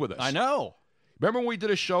shows with us. I know. Remember when we did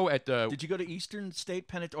a show at the? Did you go to Eastern State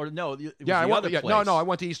Penitentiary? Or no, it was Yeah, I the went. other Yeah, place. no, I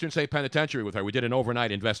went to Eastern State Penitentiary with her. We did an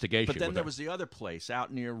overnight investigation. But then with there her. was the other place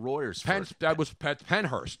out near Royersford. That was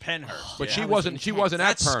Penhurst. Penhurst. But yeah. she was wasn't. intense. She wasn't at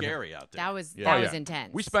That's Penhurst. scary out there. That was Yeah. that Oh, was yeah.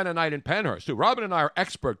 intense. We spent a night in Penhurst too. Robin and I are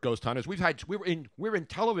expert ghost hunters. We're in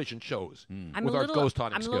television shows I'm with a our little, ghost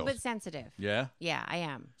hunting I'm a skills. little bit sensitive. Yeah? Yeah, I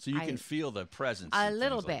am. So you can feel the presence. a and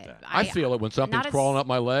little things like bit. that. I feel it when something's not as- crawling up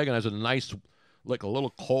my leg and has a nice, like a little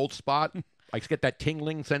cold spot. I get that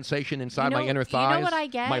tingling sensation inside my inner you thighs. know what I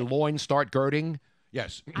get? My loins start girding.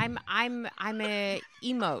 Yes. I'm a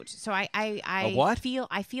emote, so I A what?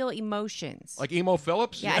 feel emotions. Like Emo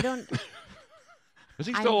Phillips? yeah, I don't Is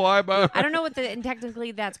he still alive? I don't know what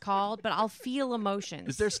technically that's called, but I'll feel emotions.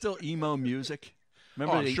 Is there still emo music?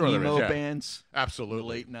 Remember I'm the sure there emo is, yeah. bands in the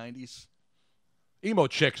Absolutely. late 90s? Emo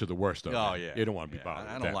chicks are the worst, though. Oh, man. yeah. You don't want to be Yeah, bothered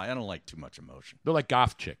I with don't that. like. I don't like too much emotion. They're like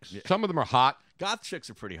goth chicks. Some of them are hot. Goth chicks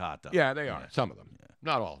are pretty hot, though. Yeah, they are. Some of them.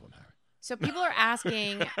 Not all of them, Harry. So people are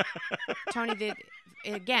asking, Tony,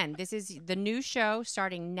 again, this is the new show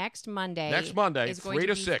starting next Monday. Next Monday, It's going 3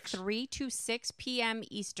 to be 6. 3 to 6 p.m.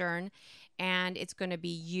 Eastern, and it's going to be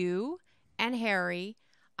you and Harry.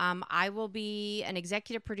 I will be an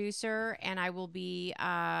executive producer, and I will be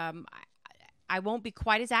I won't be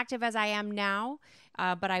quite as active as I am now,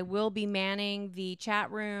 but I will be manning the chat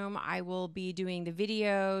room. I will be doing the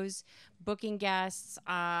videos, booking guests.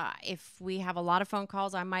 If we have a lot of phone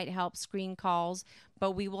calls, I might help screen calls.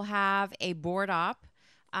 But we will have a board op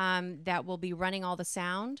that will be running all the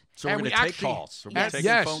sound. So And we're we going to take actually- calls. So we're Yes. taking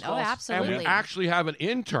Yes. phone Oh, calls. absolutely. And we actually have an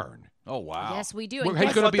intern. Oh, wow. Yes, we do. He's And going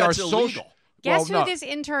guess, to thought be our that's social. illegal. guess well, who no. this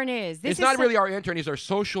intern is? This It's is not really our intern. He's our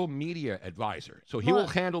social media advisor. So he will Well-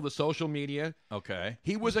 handle the social media. Okay.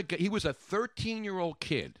 He was a 13-year-old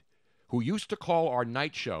kid who used to call our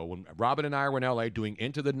night show when Robin and I were in L.A. doing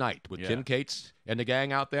Into the Night with Yeah. Tim Cates and the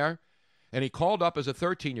gang out there. And he called up as a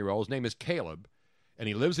 13-year-old. His name is Caleb, and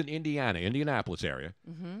he lives in Indianapolis area.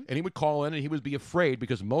 Mm-hmm. And he would call in, and he would be afraid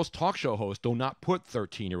because most talk show hosts do not put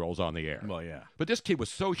 13-year-olds on the air. Well, yeah. But this kid was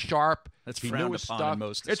so sharp. That's he frowned knew his upon stuff. in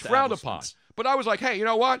most It's frowned upon. establishments. But I was like, hey, you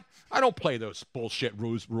know what? I don't play those bullshit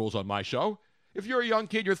rules on my show. If you're a young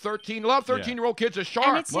kid, you're 13. A lot of 13-year-old kids are sharp.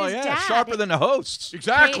 And it's Well, his yeah, dad. sharper than the hosts.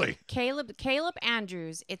 Exactly. Caleb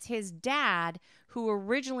Andrews. It's his dad who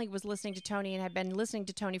originally was listening to Tony and had been listening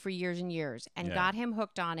to Tony for years and years and Yeah. got him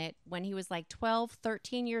hooked on it when he was like 12,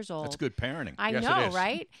 13 years old. That's good parenting. I Yes, it know, is.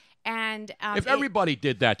 right? And If everybody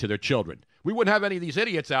did that to their children, we wouldn't have any of these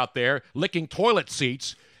idiots out there licking toilet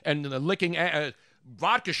seats and licking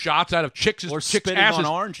vodka shots out of chicks' Or chicks' spitting asses. on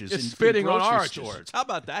oranges It's in spitting on grocery oranges. stores. How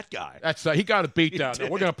about that guy? That's he got a beat down.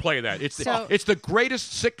 We're going to play that. It's So- it's the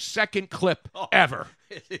greatest 6-second clip ever.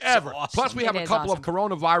 It's Ever. awesome. Plus, we have It a is couple awesome. of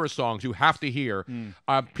coronavirus songs you have to hear.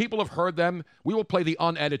 People have heard them. We will play the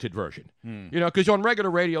unedited version. You know, because on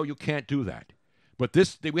regular radio you can't do that. But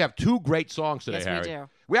we have 2 great songs today, Yes, we Harry. do.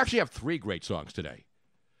 We actually have 3 great songs today.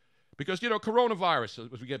 Because, you know,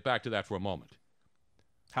 coronavirus, as we get back to that for a moment.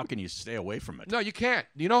 How can you stay away from it? No, you can't.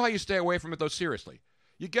 You know how you stay away from it, though? Seriously.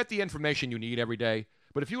 You get the information you need every day,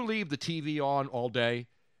 but if you leave the TV on all day,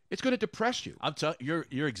 it's going to depress you. I'm telling you're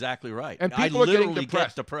exactly right. And I people are getting literally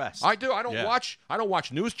depressed. get depressed. I do. I don't Yeah.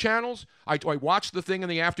 watch news channels. I watch the thing in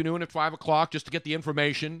the afternoon at 5 o'clock just to get the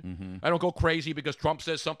information. Mm-hmm. I don't go crazy because Trump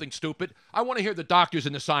says something stupid. I want to hear the doctors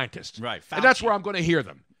and the scientists. Right, And that's Fauci. where I'm going to hear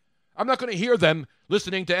them. I'm not going to hear them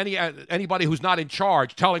listening to anybody who's not in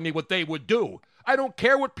charge telling me what they would do. I don't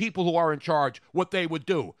care what people who are in charge, what they would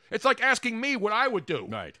do. It's like asking me what I would do.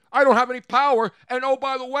 Right. I don't have any power, and oh,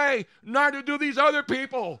 by the way, neither do these other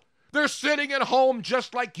people. They're sitting at home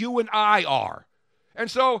just like you and I are. And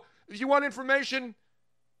so, if you want information,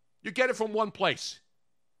 you get it from one place.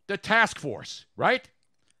 the task force, right?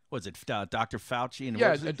 Was it Dr. Fauci and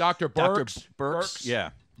Dr. Birx. Dr. Birx. Yeah.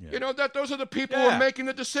 You know, those are the people who are making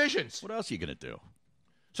the decisions. What else are you going to do?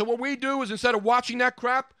 So what we do is instead of watching that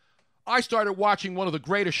crap, I started watching one of the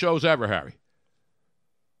greatest shows ever, Harry.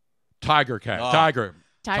 Tiger King.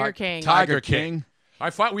 Tiger King.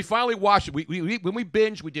 We finally watched it. When we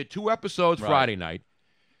binged, we did 2 episodes Friday night,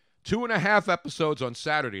 2.5 episodes on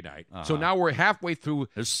Saturday night. So now we're halfway through.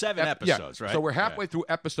 There's 7 episodes, right? So we're halfway through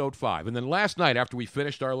episode 5. And then last night, after we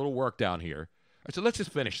finished our little work down here, I said, let's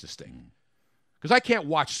just finish this thing. Because I can't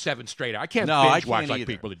watch 7 straight. I can't binge watch like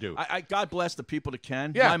people that do. God bless the people that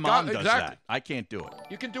can. Yeah, my mom does that. I can't do it.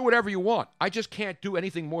 You can do whatever you want. I just can't do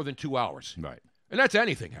anything more than 2 hours. Right. And that's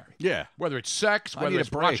anything, Harry. Yeah. Whether it's sex, whether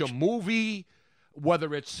it's watch a movie,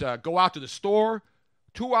 whether it's go out to the store,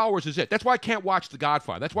 2 hours is it. That's why I can't watch The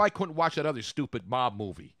Godfather. That's why I couldn't watch that other stupid mob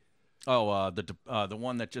movie. Oh, the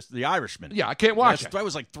one that just The Irishman. Yeah, I can't watch it. That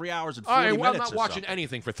was like 3 hours and 40 minutes. I'm not watching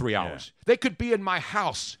anything for 3 hours. They could be in my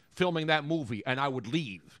house filming that movie, and I would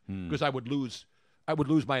leave because I would lose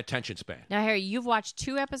my attention span. Now, Harry, you've watched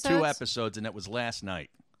 2 episodes? 2 episodes, and that was last night.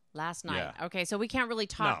 Last night. Yeah. Okay, so we can't really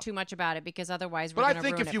talk too much about it because otherwise we're But going to I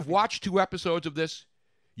think ruin if it you've for watched 2 episodes of this,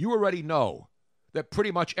 you already know that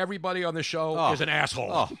pretty much everybody on the show is an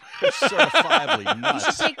asshole. Oh, certifiably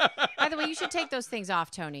nuts. By the way, you should take those things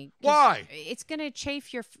off, Tony. Why? It's going to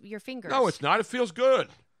chafe your fingers. No, it's not. It feels good.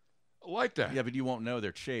 I like that. Yeah, but you won't know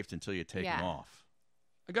they're chafed until you take them off.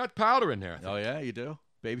 I got powder in there. Oh, yeah? You do?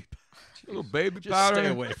 Baby a little baby Just powder. stay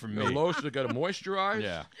away from me. A lotion that got to moisturize.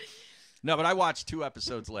 Yeah. No, but I watched 2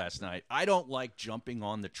 episodes last night. I don't like jumping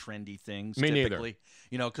on the trendy things. Me typically. neither.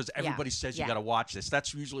 You know, because everybody says you got to watch this.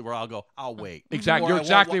 That's usually where I'll go, I'll wait. Exactly. You're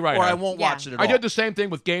exactly right. Or I won't watch it at all. I did the same thing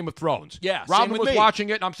with Game of Thrones. Yeah, Robin was watching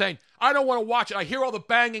it, and I'm saying, I don't want to watch it. I hear all the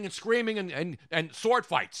banging and screaming and sword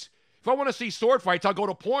fights. If I want to see sword fights, I'll go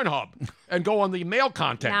to Pornhub and go on the male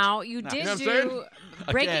content. Now, you did do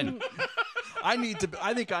breaking... I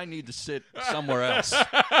think I need to sit somewhere else.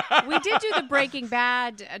 We did do the Breaking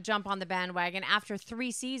Bad jump on the bandwagon after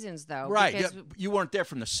 3 seasons, though. Right. Yeah, you weren't there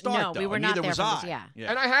from the start, no, though. We were Neither not there was from I. Yeah.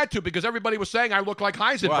 And I had to because everybody was saying I look like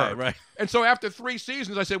Heisenberg. Right. And so after 3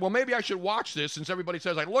 seasons, I said, well, maybe I should watch this since everybody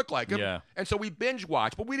says I look like him. Yeah. And so we binge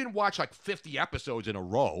watched, but we didn't watch like 50 episodes in a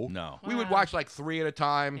row. No. We would watch like 3 at a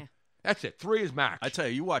time. Yeah. That's it. 3 is max. I tell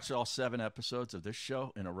you watch all 7 episodes of this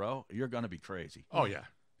show in a row, you're going to be crazy. Oh, yeah.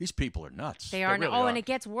 These people are nuts. They are. Really are. And it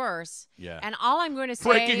gets worse. Yeah. And all I'm going to say...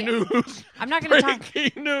 Breaking news. I'm not going to talk...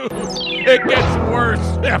 Breaking news. It gets worse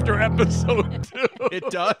after episode 2. It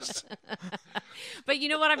does. But you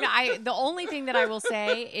know what? The only thing that I will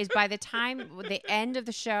say is by the time the end of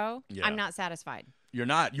the show, I'm not satisfied. You're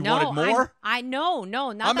not? You wanted more? No,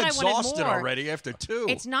 not that I wanted more. I'm exhausted already after 2.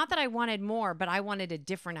 It's not that I wanted more, but I wanted a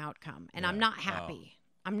different outcome. And I'm not happy.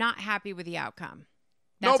 I'm not happy with the outcome.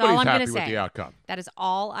 That's Nobody's all I'm happy going to say. with the outcome. That is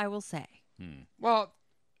all I will say. Well,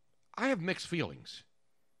 I have mixed feelings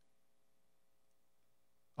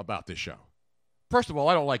about this show. First of all,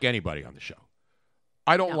 I don't like anybody on the show.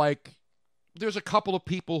 I don't like... There's a couple of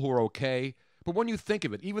people who are okay, but when you think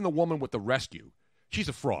of it, even the woman with the rescue, she's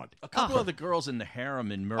a fraud. A couple of the girls in the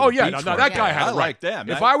harem in Myrtle Beach. No, that guy had it right. I like them.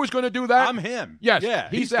 If I was going to do that... I'm him. Yes. Yeah,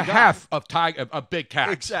 he's the half of Big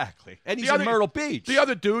Cat. Exactly. And he's in Myrtle Beach. The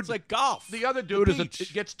other dude... It's like golf. The other dude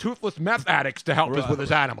gets toothless meth addicts to help us with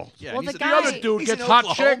his animals. Yeah, well, the other dude gets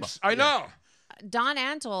hot chicks. I know. Don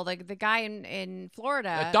Antle, the guy in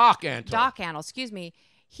Florida. Doc Antle. Doc Antle, excuse me.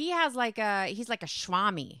 He's like a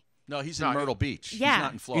schwami. No, he's in Myrtle Beach. Yeah. He's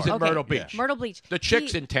not in Florida. He's in Myrtle Beach. Myrtle Beach. The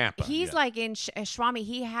chick's in Tampa. He's like in Swami.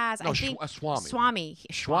 He has, I think... Swami.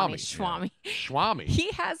 Swami.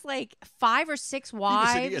 He has like 5 or 6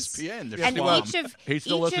 wives. He was at ESPN. And he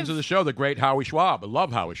still listens to the show, the great Howie Schwab. I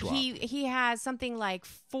love Howie Schwab. He has something like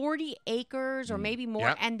 40 acres or maybe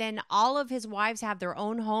more. And then all of his wives have their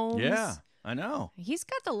own homes. Yeah, I know. He's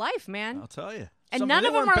got the life, man. I'll tell you. And none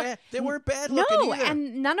of them are bad. They weren't bad looking either.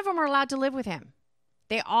 And none of them are allowed to live with him.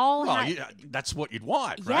 They all that's what you'd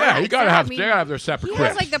want, right? Yeah, you gotta have their separate He cribs.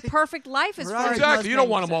 has like the perfect life as far as exactly. You don't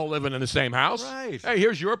want them all living in the same house. Right. Hey,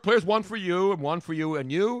 here's one for you and one for you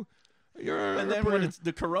and you. And then when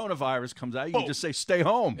the coronavirus comes out, you can just say, stay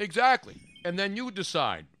home. Exactly. And then you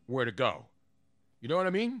decide where to go. You know what I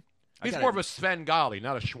mean? He's more of a Svengali,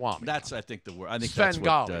 not a Schwami. That's, I think, the word. I think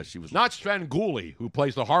Svengali. That's what she was. Not Sven Gulli, who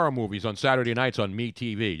plays the horror movies on Saturday nights on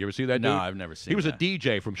MeTV. You ever see that dude? No, I've never seen He was that. a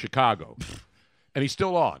DJ from Chicago. And he's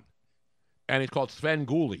still on. And he's called Sven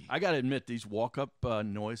Gulli. I got to admit, these walk-up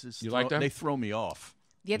noises, like that? They throw me off.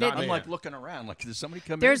 Yeah, I'm like looking around, like, did somebody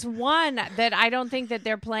come There's in? one that I don't think that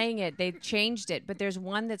they're playing it. They changed it, but there's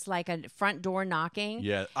one that's like a front door knocking.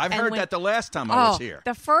 Yeah, I've heard that the last time I was here.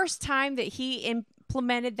 The first time that he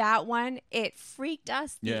implemented that one, it freaked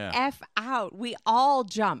us the F out. We all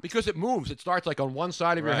jumped. Because it moves. It starts like on one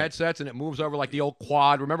side of your headsets, and it moves over like the old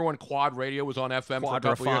quad. Remember when quad radio was on FM for a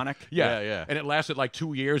couple of years? Yeah. And it lasted like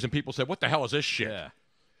 2 years, and people said, what the hell is this shit? Yeah.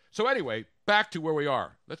 So anyway, back to where we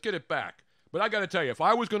are. Let's get it back. But I got to tell you, if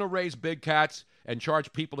I was going to raise big cats and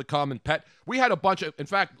charge people to come and pet, we had a bunch of, in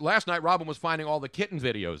fact, last night Robin was finding all the kitten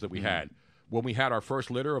videos that we had when we had our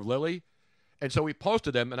first litter of Lily. And so we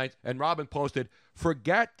posted them, and Robin posted,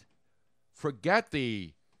 forget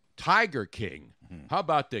the Tiger King. How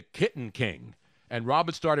about the Kitten King? And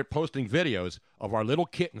Robin started posting videos of our little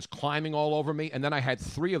kittens climbing all over me, and then I had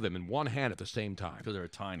 3 of them in one hand at the same time. Because they were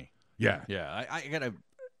tiny. Yeah. Yeah, I got to...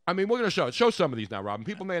 I mean, we're going to show some of these now, Robin.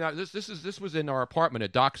 People may not. This was in our apartment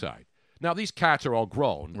at Dockside. Now these cats are all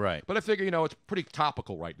grown, right? But I figure it's pretty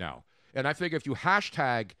topical right now, and I figure if you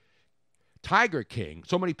hashtag Tiger King,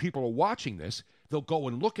 so many people are watching this, they'll go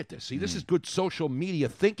and look at this. See, this is good social media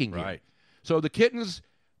thinking, right? Here. So the kittens,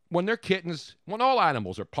 when they're kittens, when all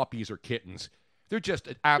animals are puppies or kittens, they're just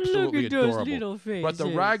absolutely adorable. But the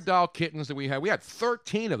ragdoll kittens that we had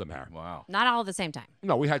 13 of them, Harry. Wow. Not all at the same time.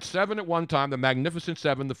 No, we had 7 at one time, the Magnificent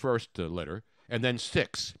 7, the first litter, and then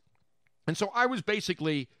 6. And so I was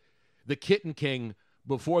basically the kitten king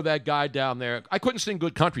before that guy down there. I couldn't sing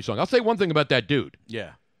good country songs. I'll say one thing about that dude.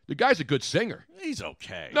 Yeah. The guy's a good singer. He's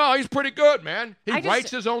okay. No, he's pretty good, man. He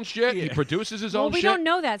writes his own shit. Yeah. He produces his own shit. Well, we don't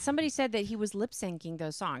know that. Somebody said that he was lip-syncing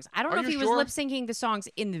those songs. I don't know if he was lip-syncing the songs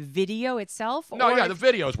in the video itself. No, the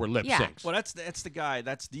videos were lip-syncs. Well, that's the guy.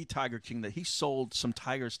 That's the Tiger King that he sold some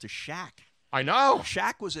tigers to Shaq. I know.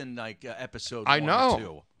 Shaq was in like episode 1 I know. or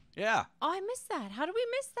 2. Yeah. Oh, I missed that. How did we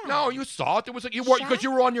miss that? No, you saw it. It was because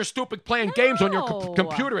you were on your stupid playing games on your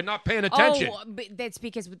computer and not paying attention. Oh, but that's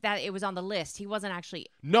because it was on the list. He wasn't actually.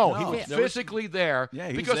 No, he was physically there. Yeah,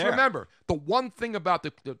 he because was there. Remember, the one thing about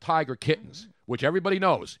the tiger kittens, which everybody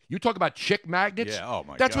knows, you talk about chick magnets. Yeah. Oh my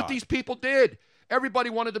God. That's what these people did. Everybody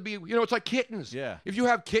wanted to be, it's like kittens. Yeah. If you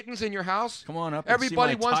have kittens in your house, come on up.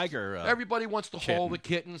 Everybody and see my wants tiger. Everybody wants to hold the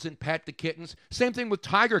kittens and pet the kittens. Same thing with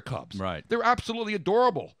tiger cubs. Right. They're absolutely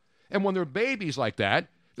adorable. And when they're babies like that,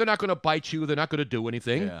 they're not going to bite you. They're not going to do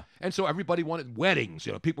anything. Yeah. And so everybody wanted weddings.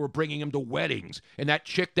 People were bringing them to weddings. And that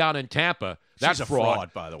chick down in Tampa, that's She's a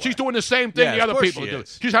fraud, by the way. She's doing the same thing the other people do.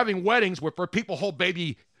 Is. She's having weddings where people hold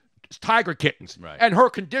baby tiger kittens. Right. And her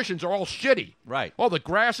conditions are all shitty. Right. All the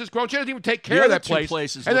grass is grown. She doesn't even take care of that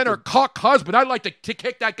place. And then her cock husband, I'd like to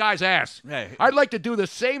kick that guy's ass. Hey. I'd like to do the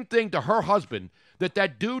same thing to her husband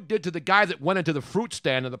that dude did to the guy that went into the fruit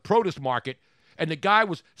stand in the produce market, and the guy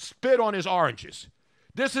was spit on his oranges.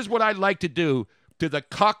 This is what I'd like to do to the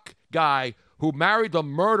cuck guy who married the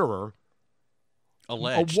murderer.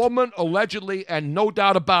 Alleged. A woman allegedly, and no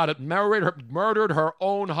doubt about it, murdered her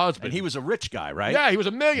own husband. And he was a rich guy, right? Yeah, he was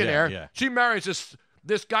a millionaire. Yeah. She marries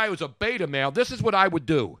this guy who's a beta male. This is what I would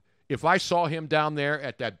do if I saw him down there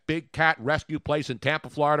at that big cat rescue place in Tampa,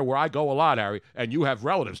 Florida, where I go a lot, Harry, and you have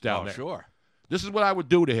relatives down there. Oh, sure. This is what I would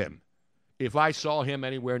do to him if I saw him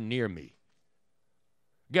anywhere near me.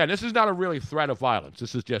 Again, this is not a really threat of violence.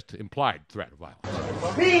 This is just implied threat of violence.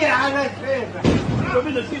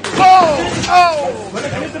 Oh!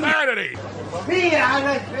 Humanity!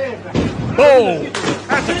 Boom!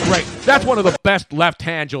 That's one of the best left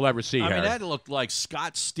hands you'll ever see, I Harry. mean, that looked like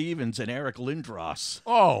Scott Stevens and Eric Lindros.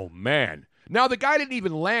 Oh, man. Now, the guy didn't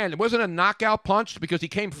even land. It wasn't a knockout punch because he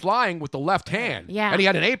came flying with the left hand. Yeah. And he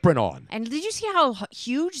had an apron on. And did you see how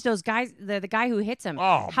huge those guys, the guy who hits him,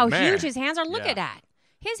 how huge his hands are? Look at that.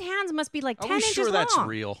 His hands must be like 10 inches long. Are we sure that's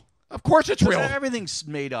real? Of course it's real. Everything's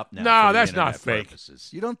made up now. No, for that's internet not fake. Purposes.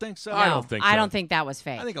 You don't think so? I don't think so. I don't think that was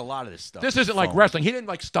fake. I think a lot of this stuff. This isn't like wrestling. He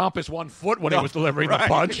didn't stomp his one foot when he was delivering the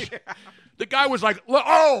punch. Yeah. The guy was like,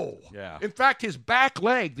 oh! Yeah. In fact, his back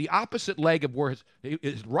leg, the opposite leg of where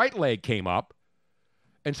his right leg came up,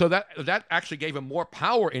 and so that actually gave him more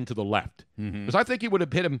power into the left. Because I think he would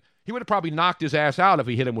have hit him. He would have probably knocked his ass out if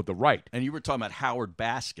he hit him with the right. And you were talking about Howard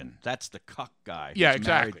Baskin. That's the cuck guy. Yeah, who's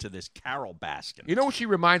exactly. Married to this Carol Baskin. You know what she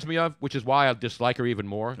reminds me of, which is why I dislike her even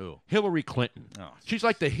more? Who? Hillary Clinton. Oh. She's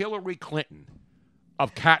like the Hillary Clinton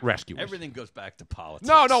of cat rescuers. Everything goes back to politics.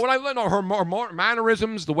 No. When I know her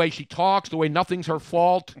mannerisms, the way she talks, the way nothing's her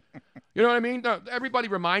fault. You know what I mean? No, everybody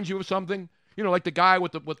reminds you of something. Like the guy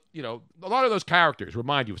with a lot of those characters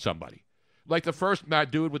remind you of somebody. Like the first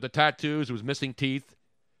dude with the tattoos who was missing teeth.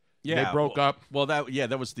 Yeah, They broke up. Well,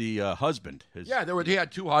 that was the husband. Yeah, he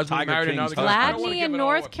had two husbands, Tiger married King's another guy. Gladney in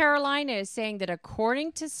North Carolina is saying that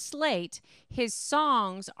according to Slate, his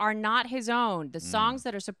songs are not his own. The songs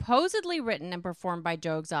that are supposedly written and performed by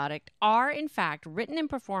Joe Exotic are, in fact, written and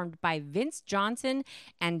performed by Vince Johnson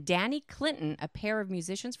and Danny Clinton, a pair of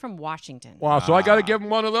musicians from Washington. Wow, so I got to give him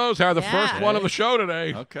one of those. Had the first one of the show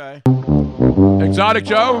today. Okay. Exotic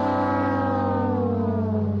Joe,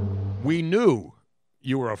 we knew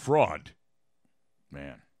you were a fraud.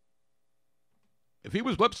 Man. If he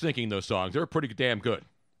was lip syncing those songs, they were pretty damn good.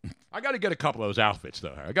 I got to get a couple of those outfits,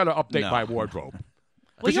 though. I got to update my wardrobe.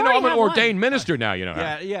 Because, Well, I'm an ordained minister now, you know.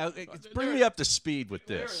 Yeah. Bring me up to speed with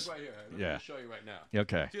this. There it is right here. Let me show you right now.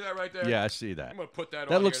 Okay. See that right there? Yeah, I see that. I'm going to put that on.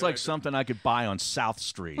 That looks here like something I could buy on South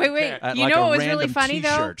Street. Wait. At You like know a what was really random funny,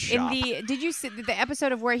 though? t-shirt shop. Did you see the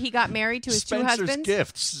episode of where he got married to his two Spencer's husbands?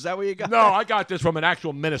 Gifts. Is that what you got? No, I got this from an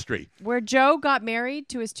actual ministry. Where Joe got married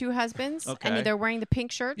to his two husbands, Okay. and they're wearing the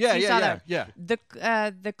pink shirts. Yeah, You yeah, saw yeah, that.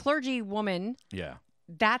 yeah. The clergy woman. Yeah.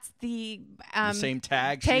 That's the same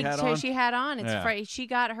tag she had on? She had on. It's Yeah. she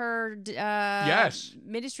got her Yes.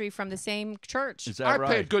 ministry from the same church. Is that I right?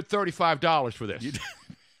 paid good $35 for this.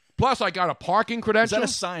 Plus, I got a parking credential.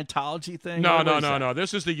 Is that a Scientology thing? No. What is that?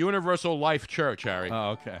 This is the Universal Life Church, Harry. Oh,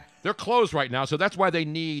 okay. They're closed right now, so that's why they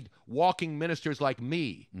need walking ministers like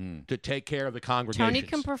me to take care of the congregation. Tony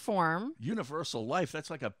can perform. Universal Life. That's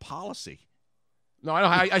like a policy. No,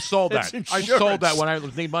 I sold that. It's I insurance. sold that when I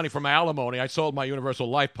need money from my alimony. I sold my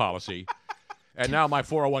Universal Life policy, and now my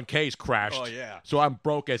 401k's crashed. Oh, yeah. So I'm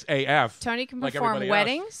broke as AF. Tony can like perform everybody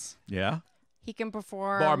weddings. Yeah. He can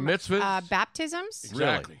perform Bar mitzvahs. baptisms.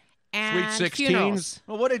 Exactly. And Sweet 16s. funerals.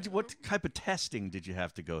 Well, what type of testing did you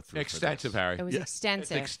have to go through? Extensive, for this? Harry. It was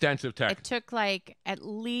extensive. It's extensive tech. It took like at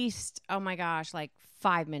least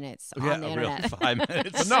 5 minutes Yeah, on the really, internet. 5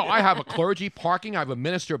 minutes. But no, I have a clergy parking. I have a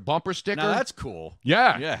minister bumper sticker. Now that's cool.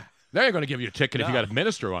 Yeah. Yeah. They ain't going to give you a ticket if you No. got a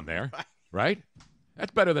minister on there, right?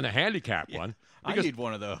 That's better than a handicap one. I Because need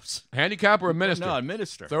one of those. handicap or a minister? No, a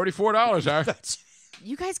minister. $34, Harry.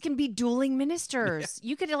 You guys can be dueling ministers.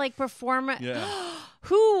 You could perform. Yeah.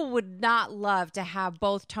 Who would not love to have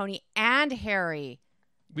both Tony and Harry?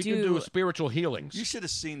 We can do spiritual healings. You should have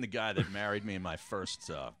seen the guy that married me in my first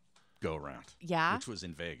go-around. Yeah? Which was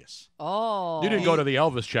in Vegas. Oh. You didn't go to the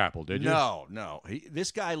Elvis Chapel, did you? No.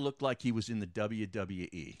 This guy looked like he was in the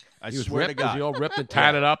WWE. I He was swear ripped. to God. Was he all ripped and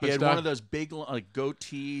tatted up He and had stuff? one of those big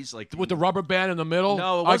goatees, with the rubber band in the middle?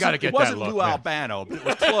 No, I got to get it wasn't that look. Lou man. Albano, but it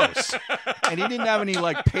was close. And he didn't have any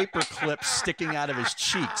paper clips sticking out of his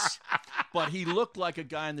cheeks. But he looked like a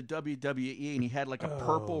guy in the WWE, and he had a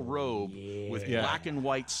purple robe with black and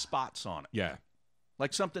white spots on it. Yeah.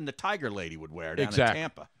 Like something the Tiger Lady would wear down in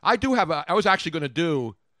Tampa. I do have I was actually going to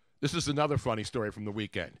do, this is another funny story from the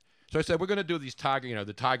weekend. So I said, we're going to do these Tiger,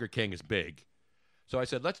 the Tiger King is big. So I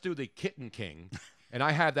said, let's do the Kitten King. And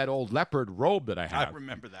I had that old leopard robe that I have. I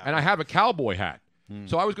remember that. And I have a cowboy hat.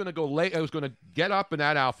 So I was going to go I was going to get up in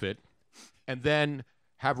that outfit and then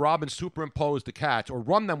have Robin superimpose the cats or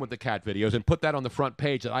run them with the cat videos and put that on the front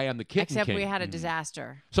page that I am the Kitten Except King. we had a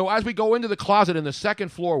disaster. So as we go into the closet in the second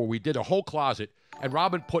floor where we did a whole closet, and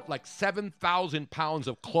Robin put 7,000 pounds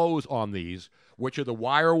of clothes on these, which are the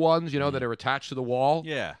wire ones, that are attached to the wall.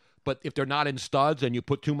 Yeah. But if they're not in studs and you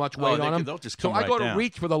put too much weight on them, they'll just so come I right go to down.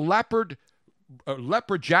 reach for the leopard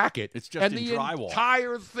jacket, It's just and in the drywall.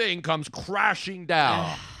 entire thing comes crashing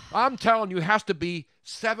down. I'm telling you, it has to be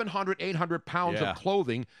 700, 800 pounds Yeah. of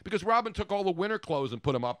clothing because Robin took all the winter clothes and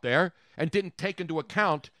put them up there and didn't take into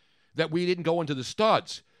account that we didn't go into the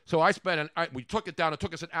studs. So I spent we took it down. It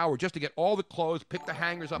took us an hour just to get all the clothes, pick the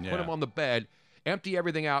hangers up, put them on the bed, empty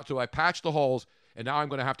everything out. So I patched the holes, and now I'm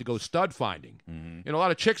going to have to go stud finding. A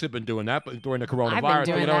lot of chicks have been doing that during the coronavirus. I've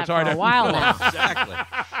been doing that it's hard for a to- while now. Exactly.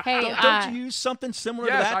 Hey, Don't you use something similar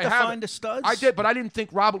to that I to have find it. the studs? I did, but I didn't think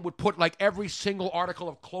Robin would put every single article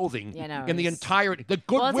of clothing in the entire. The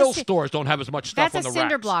Goodwill stores don't have as much stuff That's on a the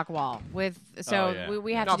cinder racks. block wall we have to do but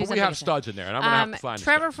we something. have studs in there, and I'm going to have to find.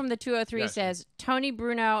 Trevor from the 203 Yes. says Tony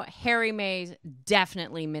Bruno, Harry Mays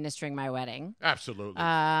definitely ministering my wedding. Absolutely.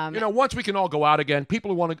 Once we can all go out again, people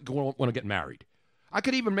who want to get married. I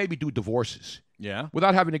could even maybe do divorces. Yeah.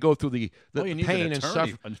 Without having to go through the you need pain an and attorney-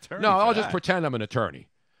 stuff. an attorney No, for I'll just that. pretend I'm an attorney.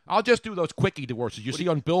 I'll just do those quickie divorces you see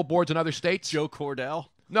on billboards in other states. Joe Cordell?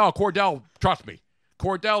 No, Cordell, trust me.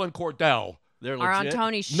 Cordell and Cordell. They're Are on legit?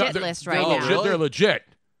 Tony's shit they're- list they're right legit, now. They're legit.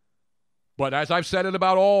 But as I've said it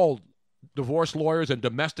about all divorce lawyers and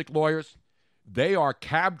domestic lawyers, they are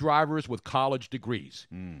cab drivers with college degrees.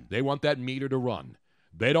 They want that meter to run.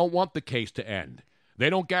 They don't want the case to end. They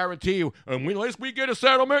don't guarantee you, unless we get a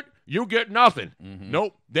settlement, you get nothing.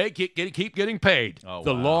 Nope. They keep getting paid. Oh,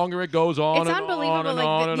 the wow. longer it goes on It's and unbelievable. on and Like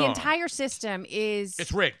on and the on. entire system is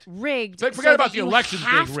It's rigged. Forget Forget about the elections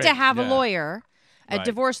being You have rigged. to have a Yeah. lawyer, a Right.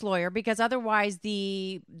 divorce lawyer, because otherwise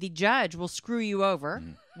the judge will screw you over,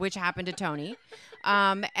 which happened to Tony.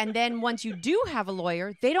 And then once you do have a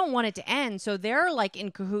lawyer, they don't want it to end, so they're like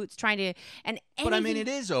in cahoots trying to. But I mean, it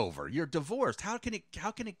is over. You're divorced. How can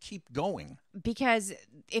it keep going? because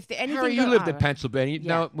if anything, Harry, you lived in Pennsylvania. Yeah.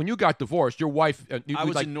 Now, when you got divorced, your wife. I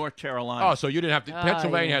was like, in North Carolina. Oh, so you didn't have to.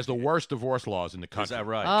 Pennsylvania yeah. has the worst divorce laws in the Is country. that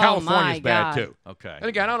right? Oh, California's my bad God. too. Okay. And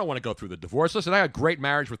again, I don't want to go through the divorce. Listen, I had a great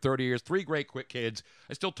marriage for 30 years, 3 great quick kids.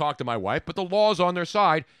 I still talk to my wife, but the law's on their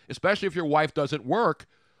side, especially if your wife doesn't work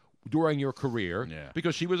during your career. Yeah.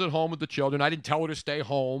 Because she was at home with the children. I didn't tell her to stay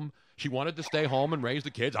home. She wanted to stay home and raise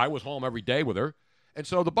the kids. I was home every day with her. And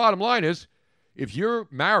so the bottom line is, if you're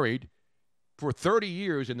married for 30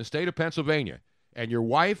 years in the state of Pennsylvania and your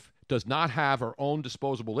wife does not have her own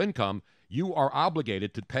disposable income, you are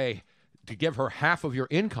obligated to give her half of your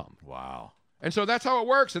income. Wow. And so that's how it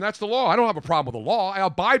works, and that's the law. I don't have a problem with the law. I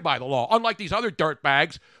abide by the law, unlike these other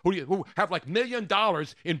dirtbags who have like $1 million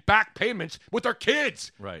in back payments with their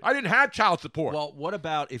kids. Right. I didn't have child support. Well, what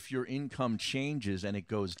about if your income changes and it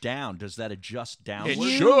goes down? Does that adjust downward?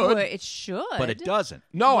 It should. It should. But it doesn't.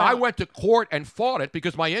 No, I Well- went to court and fought it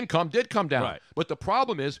because my income did come down. Right. But the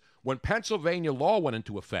problem is, when Pennsylvania law went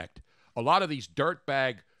into effect, a lot of these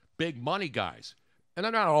dirtbag big money guys, and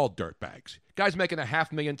they're not all dirtbags, guys making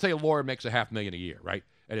 $500,000, say a lawyer makes $500,000 a year, right?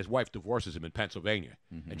 And his wife divorces him in Pennsylvania,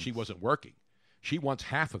 and she wasn't working. She wants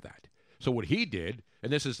half of that. So what he did,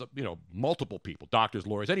 and this is, multiple people, doctors,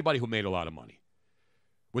 lawyers, anybody who made a lot of money,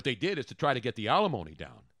 what they did is to try to get the alimony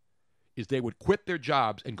down, is they would quit their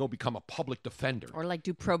jobs and go become a public defender. or like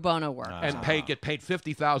do pro bono work. And get paid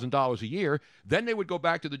 $50,000 a year. Then they would go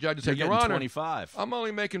back to the judge and say, You're Your getting Honor, 25. I'm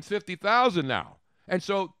only making $50,000 now. And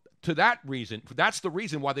so to that reason, that's the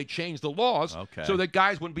reason why they changed the laws, Okay. so that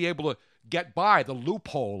guys wouldn't be able to get by the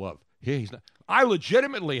loophole of, he's not. I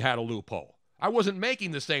legitimately had a loophole. I wasn't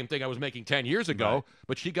making the same thing I was making 10 years ago, Right.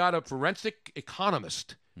 but she got a forensic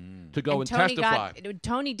economist to go and Tony testify.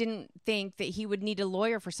 Tony didn't think that he would need a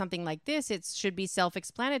lawyer for something like this. It should be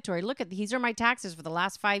self-explanatory. Look these are my taxes for the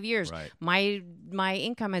last 5 years. Right. My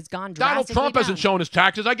income has gone Donald drastically Trump down. hasn't shown his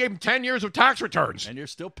taxes. I gave him 10 years of tax returns. And you're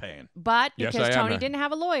still paying. But Yes, because I am. Tony didn't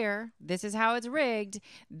have a lawyer, this is how it's rigged.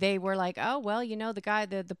 They were like, oh well,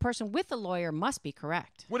 the person with the lawyer must be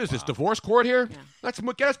correct. What is this, divorce court here? Yeah.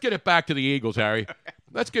 Let's get it back to the Eagles, Harry.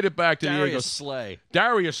 Let's get it back to the Darius Eagles. Slay.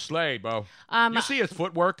 Darius Slay, bro. You see his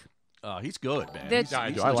footwork? He's good, man. The- He's- Yeah, I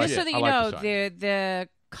he's do. I like Just it. so that I you like know, the sign. the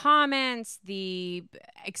comments, the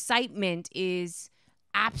excitement is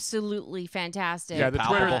absolutely fantastic. Yeah, the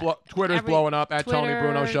Palpable. Twitter's Every- blowing up at Tony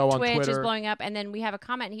Bruno Show on Twitch Twitter. is blowing up, and then we have a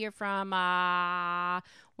comment here from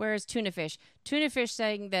where's Tuna Fish? Tuna Fish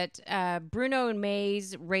saying that Bruno and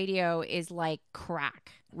May's radio is like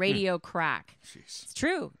crack, radio crack. Jeez. It's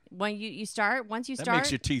true. When you start, once you That start,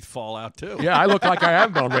 makes your teeth fall out, too. Yeah, I look like I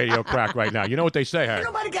am on radio crack right now. You know what they say, Harry?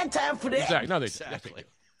 Nobody got time for that. Exactly. No, they Exactly.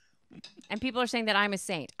 and people are saying that I'm a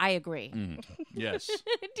saint. I agree. Yes.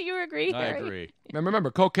 Do you agree? I Harry? agree. And remember,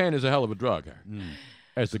 cocaine is a hell of a drug, Harry.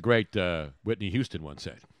 As the great Whitney Houston once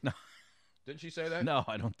said. No. Didn't she say that? No,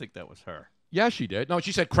 I don't think that was her. Yeah, she did. No,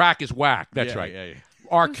 she said crack is whack. That's Yeah, right. yeah, yeah.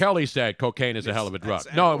 R. Kelly said cocaine is a hell of a drug.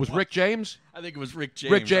 That's No, it was Rick James. I think it was Rick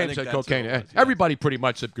James. Rick I James think said that's who cocaine. it was, yeah. Everybody pretty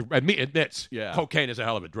much admits Yeah. cocaine is a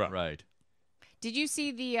hell of a drug. Right. Did you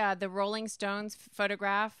see the Rolling Stones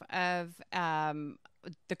photograph of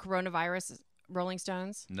the coronavirus Rolling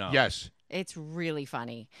Stones? No. Yes. It's really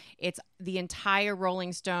funny. It's the entire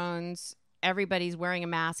Rolling Stones. Everybody's wearing a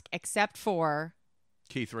mask except for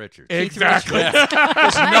Keith Richards. Exactly.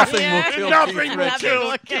 Because nothing will kill Nothing Keith will Richards.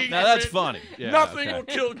 kill Keith. Now that's funny. Yeah, Nothing okay. will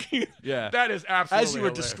kill Keith. Yeah. That is absolutely As you were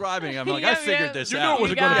hilarious. describing, I'm like, Yeah, I figured yeah. this You knew out. it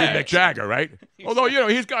wasn't You going to be got Mick Jagger, right? Although,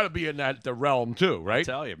 he's got to be in the realm too, I right?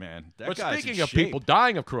 tell you, man. That But guy's speaking in of shape. people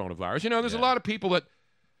dying of coronavirus, there's a Yeah. lot of people that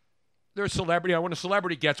they're a celebrity. When a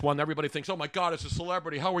celebrity gets one, everybody thinks, oh, my God, it's a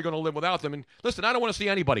celebrity. How are we going to live without them? And listen, I don't want to see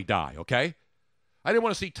anybody die, okay? I didn't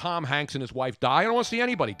want to see Tom Hanks and his wife die. I don't want to see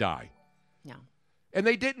anybody die. no. And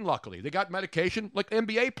they didn't, luckily. They got medication, like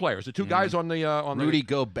NBA players, the two guys on the Rudy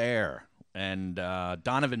Gobert and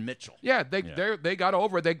Donovan Mitchell. Yeah, they got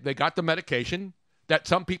over it. They got the medication that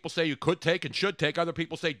some people say you could take and should take. Other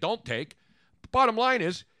people say don't take. Bottom line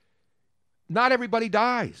is, not everybody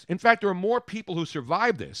dies. In fact, there are more people who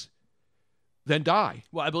survive this than die.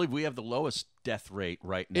 Well, I believe we have the lowest death rate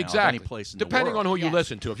right now Exactly. of any place in Depending the world. on who you Yes.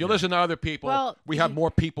 listen to. If you listen to other people, we have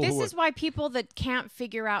more people This who is why people that can't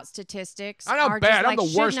figure out statistics I know, are bad. just I'm like, the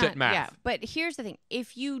should worst not- at math. Yeah, but here's the thing.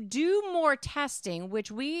 If you do more testing, which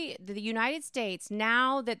the United States,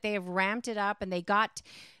 now that they have ramped it up and they got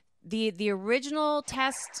the original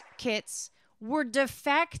test kits were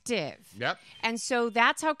defective. Yep. And so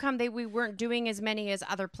that's how come we weren't doing as many as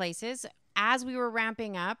other places. As we were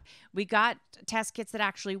ramping up, we got test kits that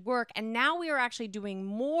actually work. And now we are actually doing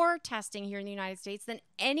more testing here in the United States than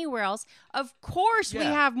anywhere else. Of course, we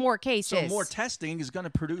Yeah. have more cases. So more testing is going to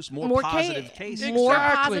produce more positive cases. More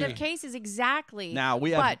Exactly. positive cases, exactly. Now,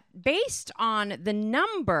 we have- But based on the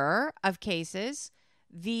number of cases,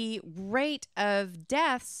 the rate of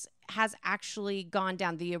deaths has actually gone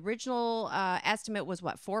down. The original estimate was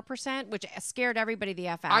 4%, which scared everybody the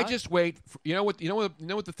F out. I just wait. You know what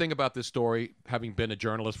the thing about this story, having been a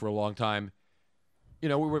journalist for a long time, we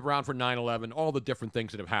were around for 9/11, all the different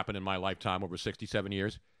things that have happened in my lifetime over 67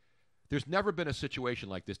 years. There's never been a situation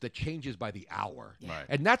like this that changes by the hour. Yeah. Right.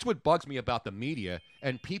 And that's what bugs me about the media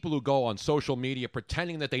and people who go on social media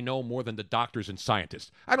pretending that they know more than the doctors and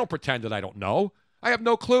scientists. I don't pretend that I don't know. I have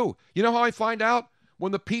no clue. You know how I find out?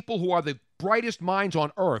 When the people who are the brightest minds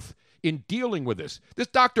on earth in dealing with this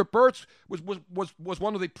Dr. Birx was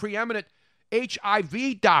one of the preeminent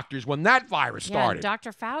HIV doctors when that virus started.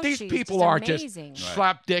 Dr. Fauci. These people are amazing. just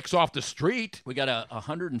slap dicks off the street. We got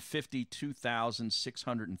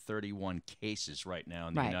 152,631 cases right now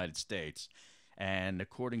in the United States. And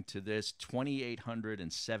according to this,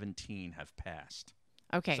 2,817 have passed.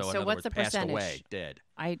 Okay, So, in so other what's words, the passed percentage? away, dead.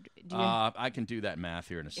 I can do that math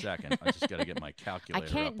here in a second. I just got to get my calculator. I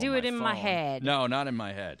can't up do on it in my phone. head. No, not in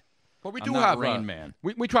my head. But we I'm do not have Rain Man.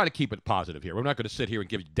 We try to keep it positive here. We're not going to sit here and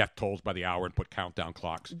give you death tolls by the hour and put countdown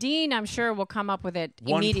clocks. Dean, I'm sure, will come up with it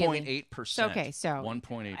immediately. 1.8%. Okay, so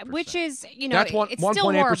 1.8%. which is, That's it's still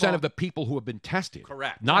 1.8% horrible. of the people who have been tested.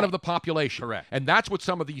 Correct. Not of the population. Correct. And that's what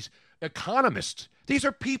some of these economists, these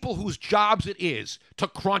are people whose jobs it is to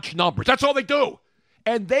crunch numbers. That's all they do.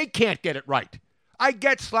 And they can't get it right. I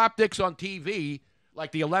get slapdicks on TV,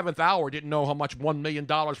 like the 11th hour didn't know how much $1 million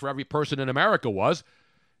for every person in America was.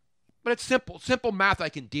 But it's simple math I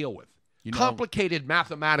can deal with. Complicated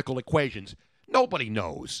mathematical equations, nobody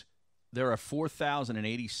knows. There are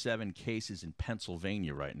 4,087 cases in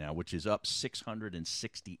Pennsylvania right now, which is up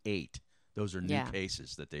 668. Those are new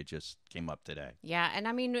cases that they just came up today. Yeah, and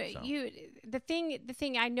I mean, the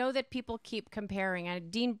thing. I know that people keep comparing, and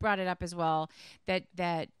Dean brought it up as well.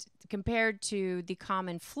 That compared to the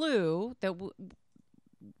common flu, the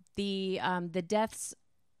deaths.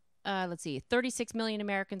 Let's see, 36 million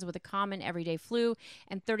Americans with a common everyday flu,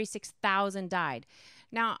 and 36,000 died.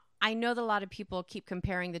 Now, I know that a lot of people keep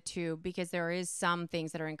comparing the two because there is some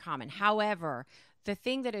things that are in common. However, the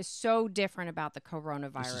thing that is so different about the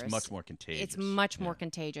coronavirus, this is much more contagious. It's much more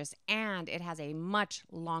contagious, and it has a much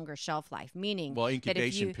longer shelf life, meaning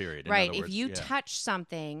incubation period. Right. In other words, if you touch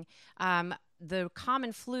something, the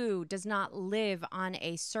common flu does not live on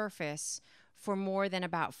a surface for more than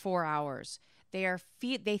about 4 hours.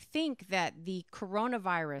 They think that the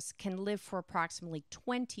coronavirus can live for approximately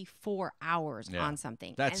 24 hours on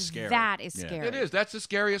something. That's scary. That is scary. It is. That's the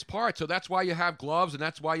scariest part. So that's why you have gloves, and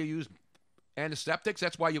that's why you use antiseptics.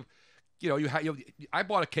 That's why I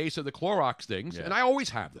bought a case of the Clorox things, and I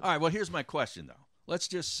always have them. All right, well, here's my question, though. Let's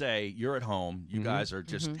just say you're at home. You guys are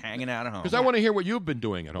just hanging out at home. Because I want to hear what you've been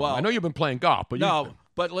doing at home. Well, I know you've been playing golf. But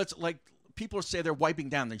but people say they're wiping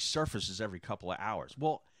down these surfaces every couple of hours.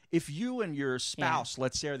 Well, if you and your spouse,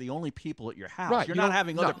 let's say, are the only people at your house, you're not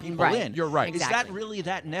having other people in. You're right. Is that really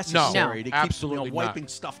that necessary to keep absolutely wiping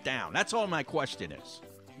stuff down? That's all my question is.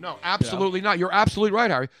 No, absolutely not. You're absolutely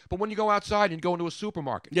right, Harry. But when you go outside and go into a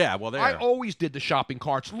supermarket. Yeah, well, there. I always did the shopping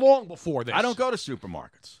carts long before this. I don't go to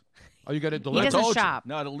supermarkets. Oh, you got to He deliver? doesn't shop.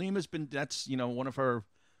 No, Lima's been, that's, one of her.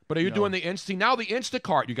 But are you doing the now the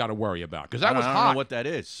Instacart you got to worry about because that was hot. I don't know what that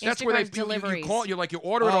is. That's where deliveries. you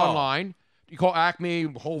order it online. You call Acme,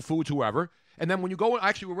 Whole Foods, whoever. And then when you go,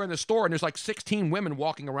 actually, we're in the store, and there's like 16 women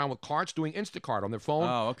walking around with carts doing Instacart on their phone.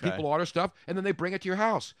 Oh, okay. People order stuff, and then they bring it to your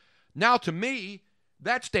house. Now, to me,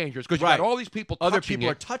 that's dangerous because you got all these people touching it. Other people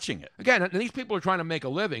are touching it. Again, and these people are trying to make a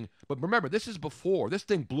living. But remember, this is before. This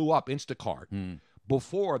thing blew up, Instacart,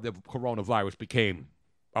 before the coronavirus became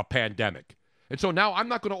a pandemic. And so now I'm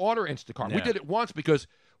not going to order Instacart. Yeah. We did it once because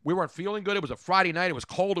we weren't feeling good. It was a Friday night. It was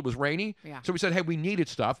cold. It was rainy. Yeah. So we said, hey, we needed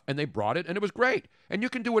stuff, and they brought it, and it was great. And you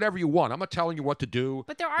can do whatever you want. I'm not telling you what to do.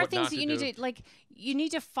 But there are things that you need to, like, you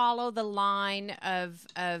need to follow the line of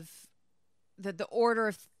the order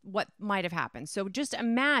of what might have happened. So just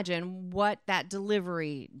imagine what that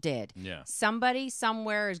delivery did. Yeah. Somebody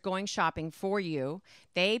somewhere is going shopping for you.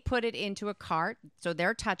 They put it into a cart, so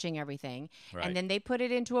they're touching everything. Right. And then they put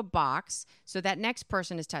it into a box, so that next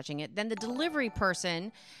person is touching it. Then the delivery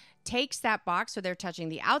person takes that box, so they're touching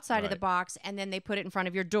the outside of the box, and then they put it in front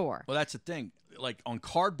of your door. Well, that's the thing. Like on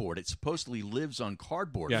cardboard, it supposedly lives on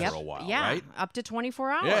cardboard for a while, right? Up to 24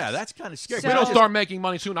 hours. Yeah, that's kind of scary. If we don't start making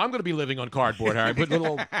money soon, I'm going to be living on cardboard, Harry.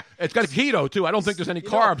 It's got keto, too. I don't think there's any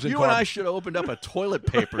carbs in cardboard. You and I should have opened up a toilet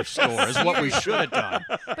paper store is what we should have done.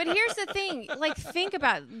 But here's the thing. Like, think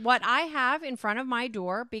about what I have in front of my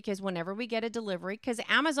door, because whenever we get a delivery, because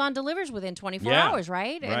Amazon delivers within 24 hours,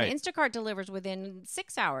 right? And Instacart delivers within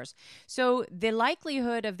 6 hours. So the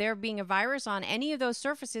likelihood of there being a virus on any of those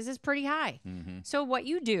surfaces is pretty high. Mm-hmm. So what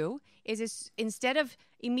you do is instead of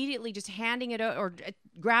immediately just handing it or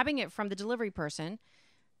grabbing it from the delivery person,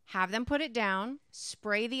 have them put it down,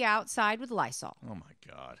 spray the outside with Lysol. Oh my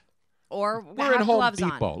God. Or we're have at Home gloves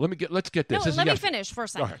Depot. on. Let's get this. No, let me finish for a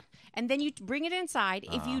second. Go ahead. And then you bring it inside.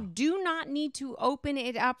 If you do not need to open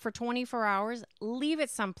it up for 24 hours, leave it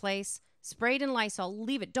someplace, spray it in Lysol,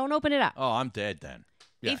 leave it. Don't open it up. Oh, I'm dead then.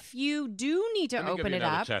 Yeah. If you do need to open it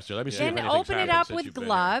up, then open it up with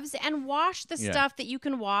gloves and wash the stuff that you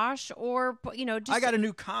can wash, or just. I got a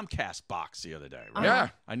new Comcast box the other day. Right? Yeah,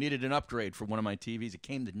 I needed an upgrade for one of my TVs. It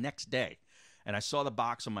came the next day, and I saw the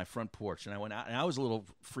box on my front porch, and I went out, and I was a little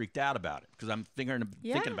freaked out about it because I'm thinking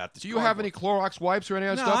about this. Do you have any Clorox wipes or any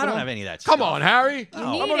of that stuff? No, I don't have any of that stuff. Come on, Harry.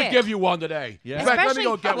 I'm going to give you one today. Yeah. In fact, let me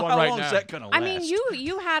go get one right now. How long is that going to last? I mean,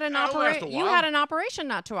 you had an operation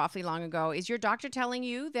not too awfully long ago. Is your doctor telling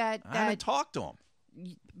you that? I haven't talked to him.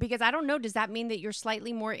 Because I don't know. Does that mean that you're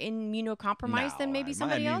slightly more immunocompromised than maybe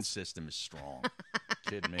somebody else? My immune else? system is strong.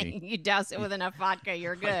 Kidding me? You douse it with enough vodka,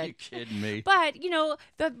 you're good. Are you kidding me? But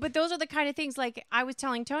but those are the kind of things. Like I was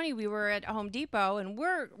telling Tony, we were at Home Depot and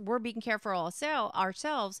we're being careful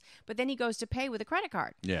ourselves. But then he goes to pay with a credit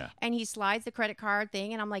card. Yeah. And he slides the credit card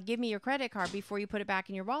thing, and I'm like, "Give me your credit card before you put it back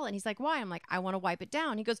in your wallet." And he's like, "Why?" I'm like, "I want to wipe it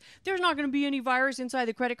down." He goes, "There's not going to be any virus inside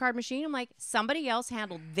the credit card machine." I'm like, "Somebody else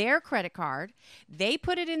handled their credit card. They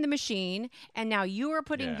put it in the machine, and now you are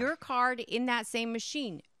putting your card in that same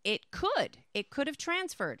machine. It could have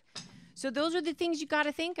transferred." So those are the things you got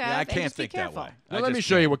to think of. Yeah, I can't just think be that careful. way. Well, let me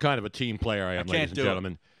show you what kind of a team player I am, ladies and do it.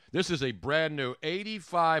 gentlemen. This is a brand new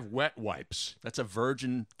 85 wet wipes. That's a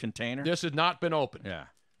virgin container? This has not been opened. Yeah.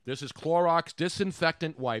 This is Clorox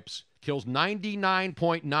disinfectant wipes. Kills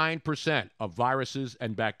 99.9% of viruses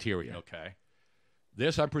and bacteria. Okay.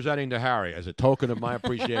 This I'm presenting to Harry as a token of my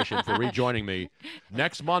appreciation for rejoining me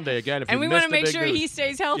next Monday again. And we want to make sure he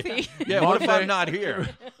stays healthy. Yeah, what if I'm not here?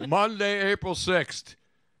 Monday, April 6th.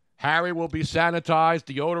 Harry will be sanitized,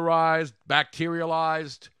 deodorized,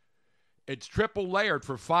 bacterialized. It's triple layered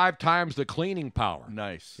for 5 times the cleaning power.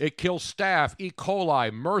 Nice. It kills staph, E.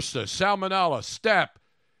 coli, MRSA, Salmonella, Step,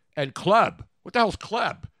 and Kleb. What the hell's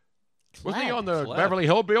Kleb? Wasn't he on the Beverly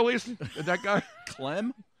Hillbillies? That guy?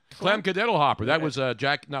 Clem Caddiddlehopper. That was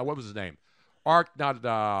Jack. No, what was his name?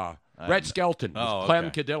 Red Skelton. Oh, Clem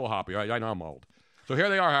okay. Caddiddlehopper. I know I'm old. So here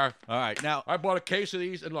they are, Harry. All right, now I bought a case of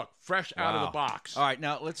these, and look, fresh out of the box. All right,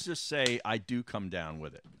 now let's just say I do come down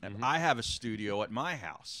with it. And I have a studio at my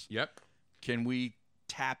house. Yep. Can we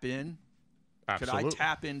tap in? Absolutely. Could I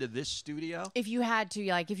tap into this studio? If you had to,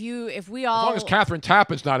 like, if we all, As long as Catherine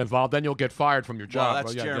Tappan's not involved, then you'll get fired from your job.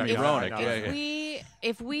 Well, that's Jeremy Roenick.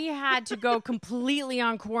 If we had to go completely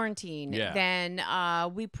on quarantine, then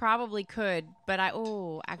we probably could. But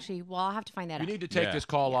I'll have to find that out. You need to take this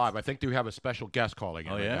call live. I think we have a special guest calling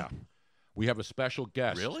in right now. We have a special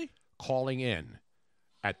guest calling in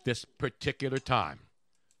at this particular time.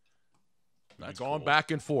 That's going cool. back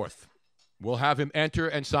and forth. We'll have him enter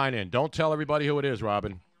and sign in. Don't tell everybody who it is,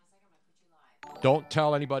 Robin. Don't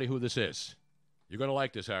tell anybody who this is. You're going to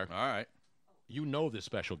like this, Harry. All right. You know this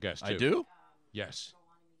special guest, too. I do? Yes.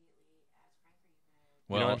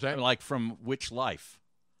 Well, you know what I'm saying? Like from which life?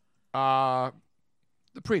 The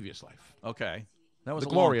previous life. Okay. That was the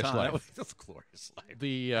a glorious long time. life. That was the glorious life.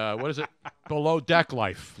 The, what is it? Below Deck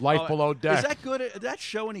life. Life Below Deck. Is that good? Is that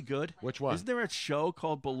show any good? Which one? Isn't there a show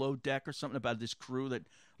called Below Deck or something about this crew that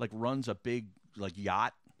like runs a big like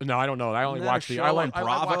yacht? No, I don't know. I only watch I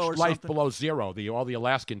watched Life Below Zero, all the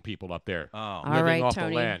Alaskan people up there. Oh. All living right, off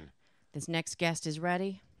Tony. the land. This next guest is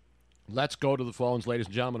ready. Let's go to the phones, ladies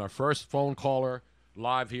and gentlemen. Our first phone caller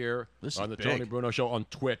live here on the big. Tony Bruno Show on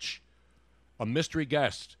Twitch. A mystery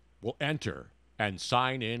guest will enter and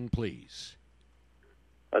sign in, please.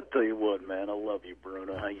 I tell you what, man, I love you,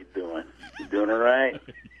 Bruno. How you doing? You doing all right?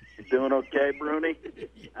 You doing okay, Bruni?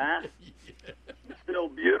 Huh? still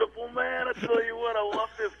beautiful, man. I tell you what, I love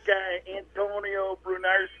this guy, Antonio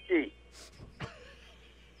Brunarski.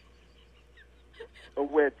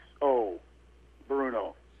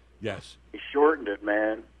 Bruno. Yes. He shortened it,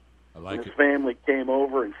 man. I like His it. family came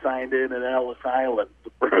over and signed in at Ellis Island. The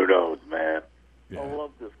Brunos, man. Yeah. I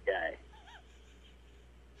love this guy.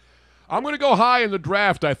 I'm going to go high in the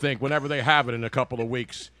draft, I think, whenever they have it in a couple of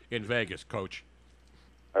weeks in Vegas, Coach.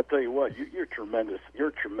 I'll tell you what, you're tremendous. You're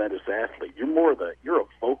a tremendous athlete. You're a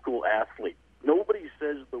vocal athlete. Nobody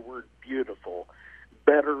says the word beautiful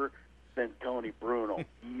better than Tony Bruno.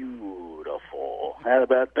 Beautiful. How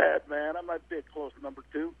about that, man? I might be a close number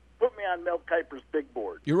 2. Put me on Mel Kiper's big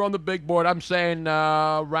board. You're on the big board. I'm saying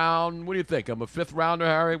round, what do you think? I'm a 5th rounder,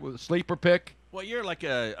 Harry, with a sleeper pick? Well, you're like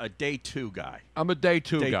a day 2 guy. I'm a day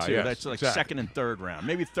 2 Day guy, 2. yes, That's like exactly. 2nd and 3rd round,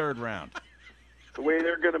 maybe 3rd round. The way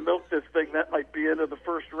they're going to milk this thing, that might be into the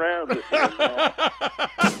first round this year, man.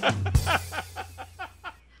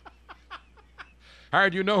 Harry,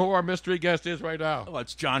 do you know who our mystery guest is right now? Oh,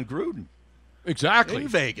 it's John Gruden. Exactly. In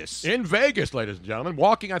Vegas. In Vegas, ladies and gentlemen.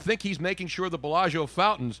 Walking, I think he's making sure the Bellagio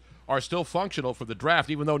fountains are still functional for the draft,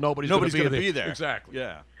 even though nobody's going to be there. Exactly.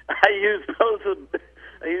 Yeah. I use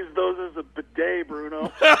those as a bidet,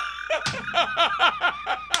 Bruno.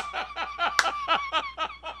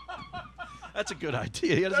 That's a good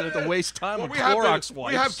idea. He doesn't have to waste time Well, on we Clorox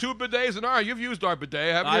wipes. We have 2 bidets in our. You've used our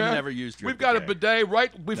bidet, haven't you? I've never used your We've got a bidet. bidet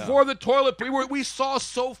right before the toilet. We saw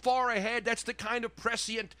so far ahead. That's the kind of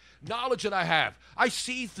prescient knowledge that I have. I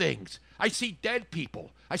see things. I see dead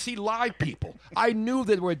people. I see live people. I knew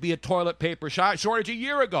there would be a toilet paper shortage a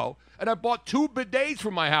year ago, and I bought 2 bidets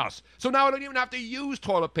for my house. So now I don't even have to use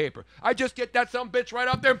toilet paper. I just get that sumbitch right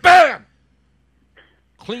up there, bam!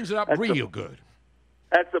 Cleans it up real good.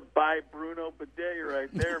 That's a by Bruno bidet right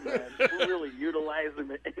there, man. We're really utilizing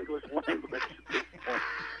the English language.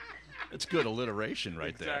 That's good alliteration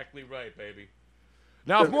right there. Exactly right, baby.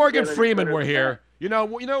 Now, if Morgan Freeman were here, you know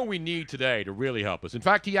what we need today to really help us. In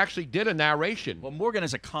fact, he actually did a narration. Well, Morgan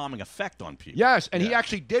has a calming effect on people. Yes, and he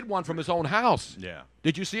actually did one from his own house. Yeah.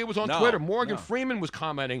 Did you see it was on No, Twitter? Morgan no. Freeman was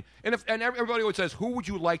commenting, and everybody always says, who would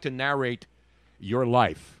you like to narrate your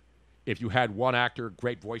life if you had one actor,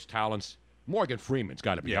 great voice talents? Morgan Freeman's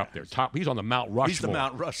got to be up there. Top. He's on the Mount Rushmore. He's the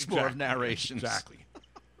Mount Rushmore of narrations. Exactly.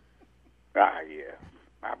 Yeah.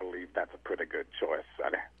 I believe that's a pretty good choice,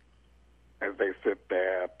 Sonny. As they sit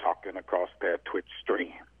there talking across their Twitch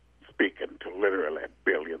stream, speaking to literally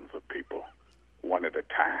billions of people, one at a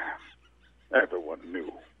time, everyone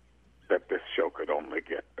knew that this show could only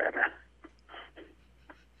get better.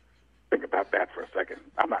 Think about that for a second.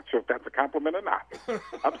 I'm not sure if that's a compliment or not.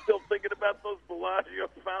 I'm still thinking about those Bellagio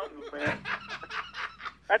fountains, man.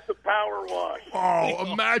 That's a power wash.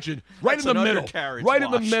 Oh, imagine. Right That's in the an middle. undercarriage Right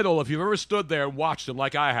in wash. the middle, if you've ever stood there and watched them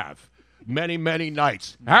like I have. Many, many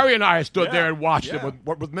nights. Harry and I stood there and watched it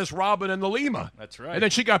with Miss Robin and the Lima. That's right. And then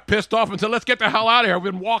she got pissed off and said, let's get the hell out of here.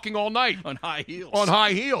 We've been walking all night. On high heels. On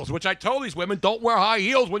high heels, which I told these women, don't wear high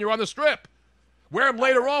heels when you're on the strip. Wear them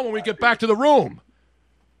later on when we get back to the room.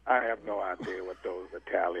 I have no idea what those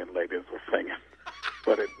Italian ladies were singing,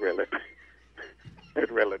 but it really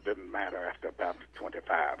didn't matter after about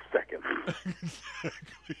 25 seconds.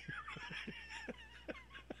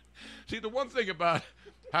 See, the one thing about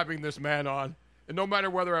having this man on, and no matter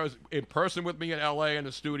whether I was in person with me in L.A. in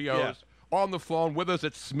the studios, on the phone with us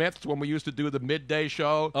at Smith's when we used to do the midday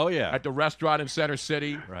show. Oh, yeah. At the restaurant in Center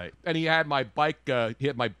City. Right. And he had my bike. He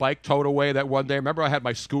had my bike towed away that one day. Remember, I had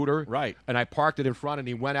my scooter. Right. And I parked it in front, and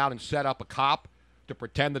he went out and set up a cop to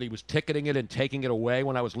pretend that he was ticketing it and taking it away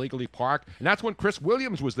when I was legally parked. And that's when Chris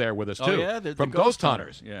Williams was there with us too. Oh, yeah, the from Ghost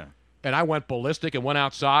Hunters. Yeah. And I went ballistic and went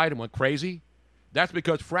outside and went crazy. That's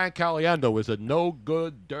because Frank Caliendo is a no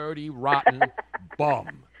good, dirty, rotten bum.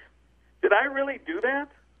 Did I really do that?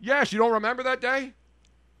 Yes, you don't remember that day?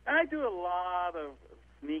 I do a lot of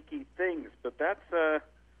sneaky things, but that's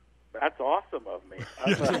awesome of me.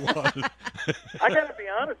 I got to be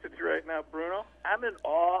honest with you right now, Bruno. I'm in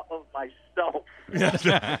awe of myself.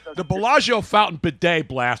 The Bellagio fountain bidet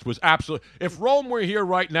blast was absolute. If Rome were here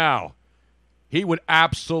right now, he would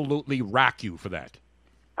absolutely rack you for that.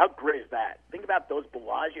 How great is that? Think about those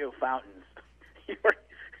Bellagio fountains.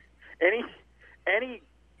 Any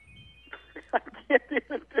I can't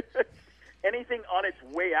even do it. Anything on its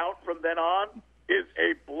way out from then on is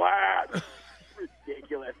a blast.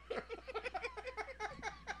 Ridiculous.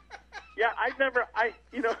 Yeah,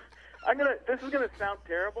 this is gonna sound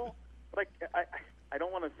terrible, but I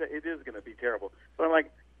don't want to say it is gonna be terrible. But I'm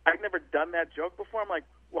like, I've never done that joke before. I'm like,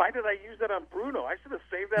 why did I use that on Bruno? I should have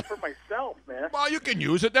saved that for myself, man. Well, you can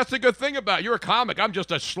use it. That's the good thing about it. You're a comic. I'm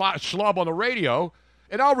just a schlub on the radio.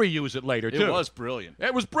 And I'll reuse it later, too. It was brilliant.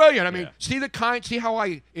 It was brilliant. I mean, see how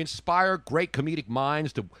I inspire great comedic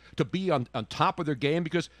minds to be on top of their game?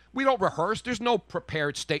 Because we don't rehearse. There's no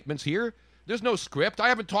prepared statements here. There's no script. I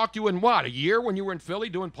haven't talked to you in, a year when you were in Philly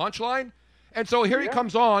doing Punchline? And so here he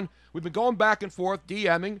comes on. We've been going back and forth,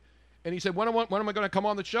 DMing. And he said, when am I going to come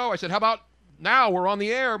on the show? I said, how about now we're on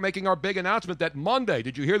the air making our big announcement that Monday.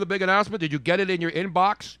 Did you hear the big announcement? Did you get it in your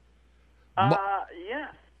inbox? Yes.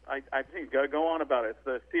 I think go on about it. It's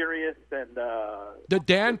the Sirius and the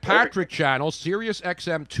Dan Patrick channel,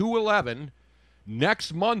 SiriusXM 211.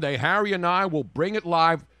 Next Monday, Harry and I will bring it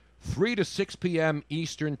live 3 to 6 p.m.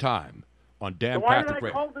 Eastern Time on Dan Patrick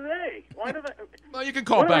Radio. Why did I call today? Why did I? Well, you can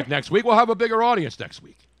call back next week. We'll have a bigger audience next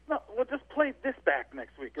week. No, we'll just play this back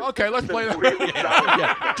next week. Okay, let's play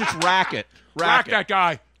that. Just rack it. Rack that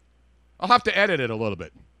guy. I'll have to edit it a little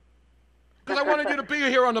bit. Because I wanted you to be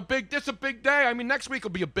here on this is a big day. I mean, next week will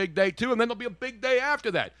be a big day, too, and then there'll be a big day after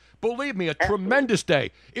that. Believe me, a tremendous day.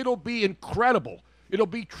 It'll be incredible. It'll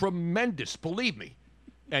be tremendous, believe me.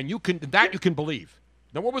 And you can believe.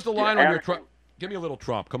 Now, what was the line on your Trump? Give me a little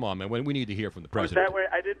Trump. Come on, man. We need to hear from the president. That way,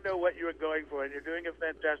 I didn't know what you were going for, and you're doing a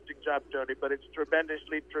fantastic job, Tony, but it's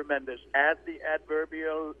tremendously tremendous. Add the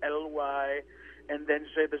adverbial ly, and then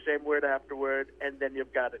say the same word afterward, and then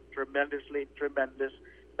you've got it. Tremendously tremendous.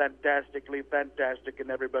 Fantastically fantastic, and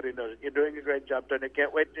everybody knows it. You're doing a great job, Tony. I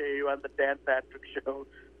can't wait to hear you on the Dan Patrick Show,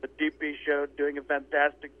 the DP Show, doing a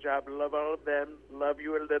fantastic job. Love all of them. Love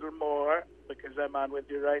you a little more because I'm on with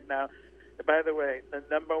you right now. By the way, the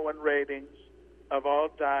 #1 ratings of all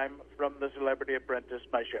time from The Celebrity Apprentice,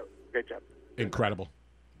 my show. Great job. Incredible.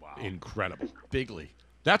 Wow. Incredible. Bigly.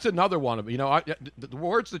 That's another one of the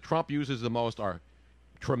words that Trump uses the most are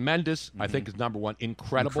tremendous, I think, is #1.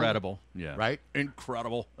 Incredible. Yeah. Right?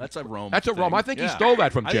 Incredible. That's a Rome. That's a Rome. I think he stole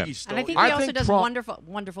that from Jim. And I think he also does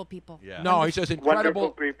wonderful people. Yeah. No, he says incredible.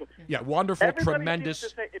 Wonderful people. Yeah, wonderful, Everybody tremendous.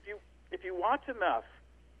 seems to say, if you watch enough,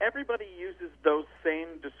 everybody uses those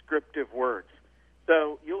same descriptive words.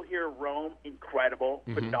 So you'll hear Rome, incredible,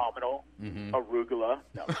 phenomenal, arugula.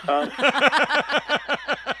 No.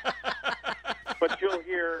 But you'll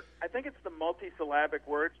hear, I think it's the multisyllabic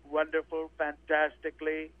words, wonderful,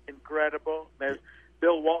 fantastically, incredible. There's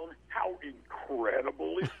Bill Walton, how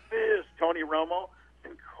incredible is this? Tony Romo,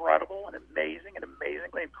 incredible and amazing and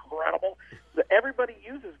amazingly incredible. So everybody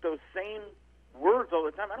uses those same words all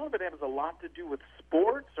the time. I don't know if it has a lot to do with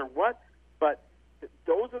sports or what, but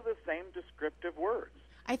those are the same descriptive words.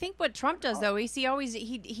 I think what Trump does, though, is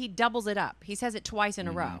he doubles it up. He says it twice in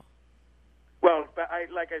a row. Well,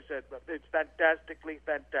 like I said, it's fantastically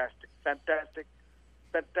fantastic, fantastically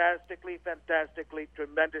fantastically,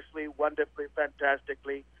 tremendously, wonderfully,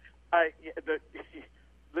 fantastically.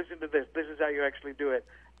 Listen to this. This is how you actually do it.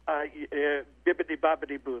 Bibbidi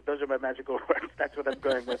bobbidi boo. Those are my magical words. That's what I'm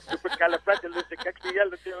going with.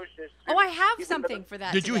 Supercalifragilisticexpialidocious. Oh, I have something for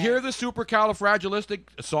that. Did you hear the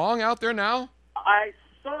supercalifragilistic song out there now? I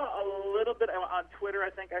saw a little bit on Twitter.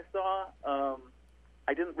 I think I saw.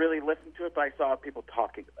 I didn't really listen to it, but I saw people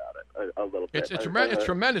talking about it a little bit. It's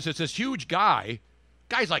tremendous. It's this huge guy.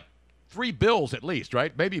 Guy's like 3 bills at least,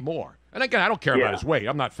 right? Maybe more. And again, I don't care about his weight.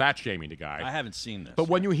 I'm not fat shaming the guy. I haven't seen this. But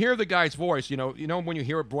when you hear the guy's voice, you know when you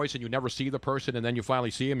hear a voice and you never see the person, and then you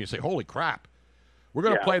finally see him, you say, "Holy crap!" We're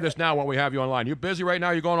going to play this now while we have you online. You're busy right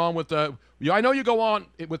now. You're going on with I know you go on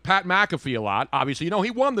with Pat McAfee a lot. Obviously,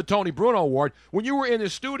 he won the Tony Bruno Award when you were in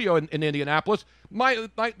his studio in Indianapolis.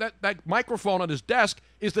 That microphone on his desk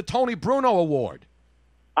is the Tony Bruno Award.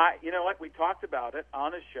 You know what? We talked about it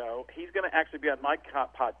on his show. He's going to actually be on my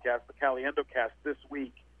podcast, the Caliendo Cast, this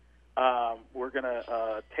week. We're going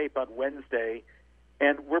to tape on Wednesday.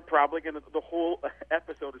 And we're probably going to, the whole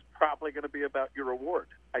episode is probably going to be about your award.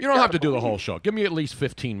 You don't have to do the whole show. Give me at least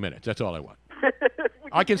 15 minutes. That's all I want.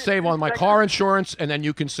 I can save on my car insurance, and then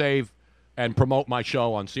you can save and promote my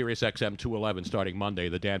show on SiriusXM 211 starting Monday,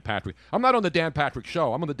 the Dan Patrick. I'm not on the Dan Patrick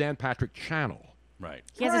Show. I'm on the Dan Patrick channel. Right.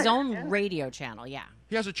 He has his own radio channel, yeah.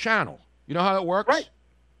 He has a channel. You know how it works? Right.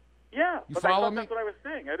 Yeah. You follow me? That's what I was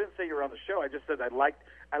saying. I didn't say you were on the show. I just said I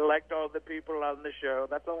liked all the people on the show.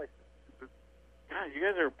 That's all I said. God, you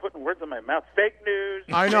guys are putting words in my mouth. Fake news.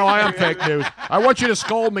 I know I am fake news. I want you to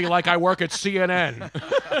scold me like I work at CNN.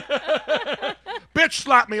 Bitch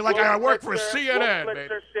slap me like I work for CNN. Wolf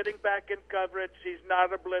Blitzer sitting back in coverage. He's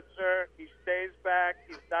not a blitzer. He stays back.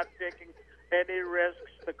 He's not taking any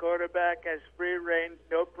risks. The quarterback has free reign,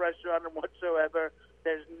 no pressure on him whatsoever.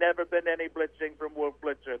 There's never been any blitzing from Wolf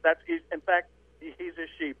Blitzer. In fact, he's a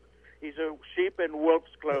sheep. He's a sheep in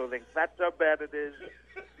wolf's clothing. That's how bad it is.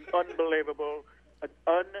 Unbelievable.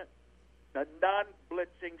 A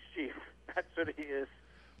non-blitzing sheep. That's what he is.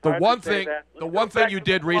 The Hard one to say thing, that. the Let's one go thing back you to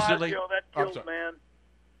did recently. Blasio, that I'm kills, sorry. man.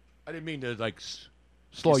 I didn't mean to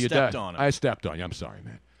slow you stepped down. on him. I stepped on you. I'm sorry,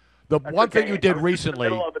 man. The That's one okay. thing you did I was just recently.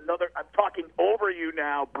 In the middle of another, I'm talking over you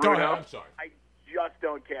now, Go Bruno. ahead, I'm sorry. I just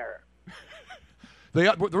don't care.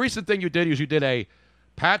 The recent thing you did is you did a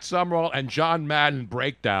Pat Summerall and John Madden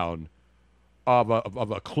breakdown of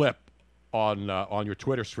a clip on your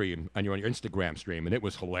Twitter stream and on your Instagram stream, and it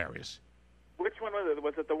was hilarious. Which one was it?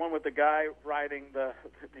 Was it the one with the guy riding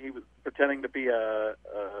he was pretending to be a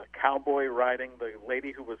cowboy riding the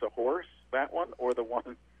lady who was a horse? That one, or the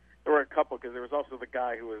one? There were a couple, because there was also the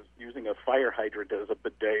guy who was using a fire hydrant as a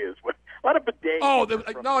bidet as well. A lot of bidets. Oh,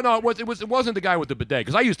 no, it wasn't the guy with the bidet,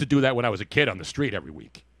 because I used to do that when I was a kid on the street every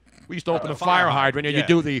week. We used to open a fire hydrant, and you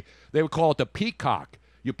do they would call it the peacock.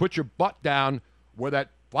 You put your butt down where that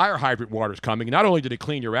fire hydrant water is coming. Not only did it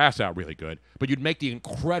clean your ass out really good, but you'd make the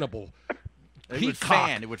incredible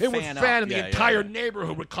peacock. It would fan, and the entire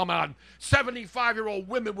neighborhood would come out. 75-year-old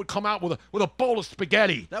women would come out with a bowl of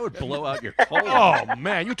spaghetti. That would blow out your colon. Oh,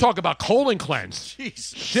 man, you talk about colon cleanse.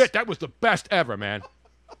 Jesus. Shit, that was the best ever, man.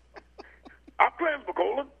 I cleanse my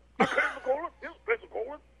colon. I cleanse my colon. Yes, cleanse my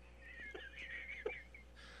colon.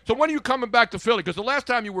 So when are you coming back to Philly? Because the last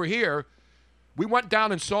time you were here, we went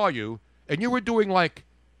down and saw you, and you were doing, like,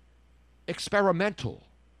 experimental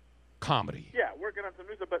comedy. Yeah, working on some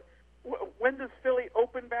new stuff. But when does Philly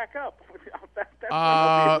open back up? That's when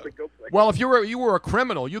I'll be able to go play. Well, if you were a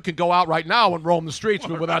criminal, you can go out right now and roam the streets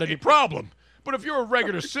without any problem. But if you're a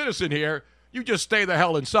regular citizen here, you just stay the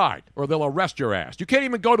hell inside, or they'll arrest your ass. You can't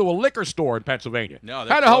even go to a liquor store in Pennsylvania. No,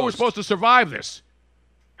 how the hell are we supposed to survive this?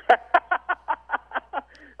 How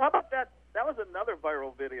about that? That was another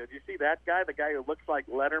viral video. Did you see that guy? The guy who looks like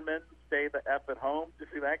Letterman, stay the F at home. Did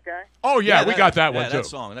you see that guy? Oh, yeah, we got that one, too. That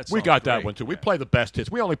song We got that great. one, too. We play the best hits.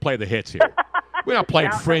 We only play the hits here. We're not playing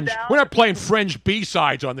fringe. We're not playing fringe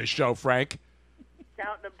B-sides on this show, Frank.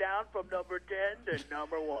 Counting them down from number 10 to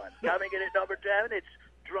number 1. Coming in at number 10, it's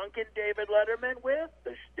Drunken David Letterman with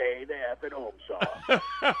the Stay the F at Home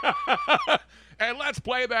song. And let's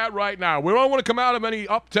play that right now. We don't want to come out of any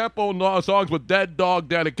up-tempo songs with dead dog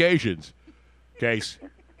dedications. Case,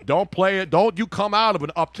 don't play it. Don't you come out of an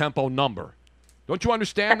up-tempo number. Don't you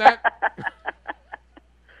understand that?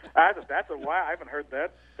 That's a while. I haven't heard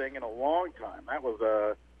that thing in a long time. That was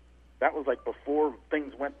like before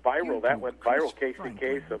things went viral. That went viral case to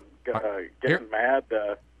case. I'm getting mad.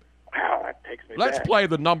 Wow, that takes me Let's back. play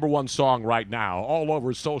the number one song right now, all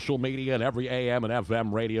over social media and every AM and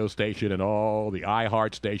FM radio station and all the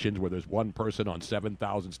iHeart stations where there's one person on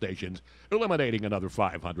 7,000 stations, eliminating another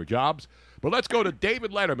 500 jobs. But let's go to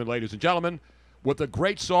David Letterman, ladies and gentlemen, with a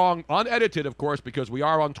great song, unedited, of course, because we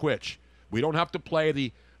are on Twitch. We don't have to play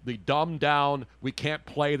the dumbed down, we can't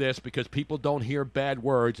play this because people don't hear bad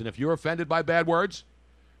words. And if you're offended by bad words,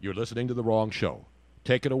 you're listening to the wrong show.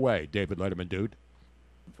 Take it away, David Letterman, dude.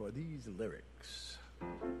 For these lyrics.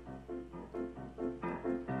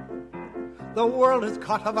 The world has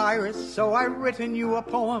caught a virus, so I've written you a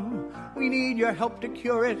poem. We need your help to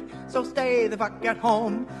cure it, so stay the fuck at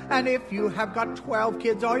home. And if you have got 12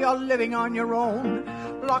 kids or you're living on your own,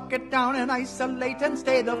 lock it down and isolate and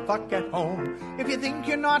stay the fuck at home. If you think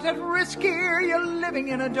you're not at risk here, you're living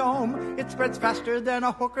in a dome. It spreads faster than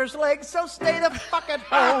a hooker's leg, so stay the fuck at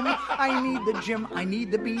home. I need the gym, I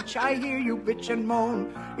need the beach, I hear you bitch and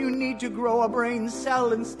moan. You need to grow a brain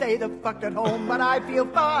cell and stay the fuck at home. But I feel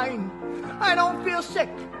fine, I don't feel sick.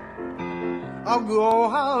 I'll go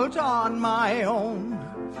out on my own.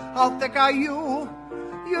 How thick are you,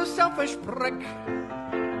 you selfish prick?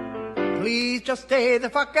 Please just stay the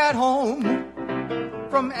fuck at home.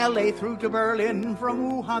 From LA through to Berlin,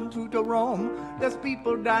 from Wuhan to Rome, there's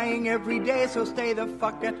people dying every day, so stay the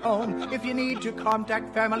fuck at home. If you need to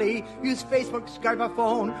contact family, use Facebook, Skype, or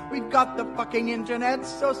phone. We've got the fucking internet,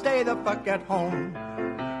 so stay the fuck at home.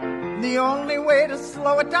 The only way to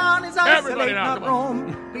slow it down is isolate, not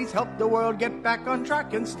roam. Please help the world get back on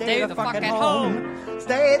track and stay the fuck at home.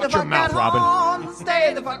 Stay the fuck at home.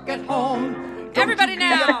 Stay the fuck at home. Everybody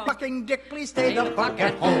now. Fucking dick, please stay the fuck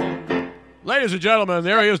at home. Ladies and gentlemen,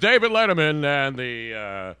 there he is, David Letterman, and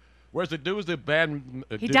the where's the dude? The band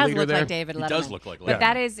He does leader look there? like David Letterman. He does look like Letterman. But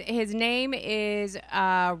that is, his name is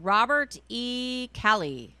Robert E.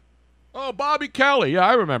 Kelly. Oh, Bobby Kelly. Yeah,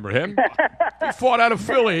 I remember him. He fought out of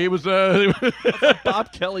Philly. He was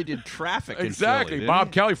Bob Kelly did traffic exactly. in Philly, Bob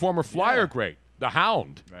didn't Kelly, former Flyer great, the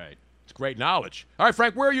Hound. he? Right. It's great knowledge. All right,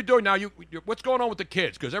 Frank, where are you doing now? What's going on with the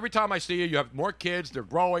kids? Because every time I see you, you have more kids. They're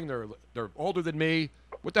growing. They're older than me.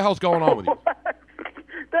 What the hell's going on with you?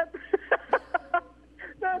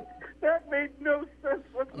 that made no sense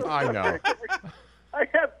whatsoever. I know. I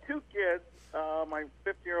have 2 kids. My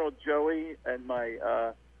 50-year-old Joey and my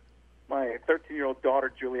 13-year-old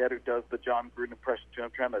daughter Juliet, who does the John Gruden impression too.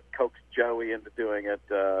 I'm trying to coax Joey into doing it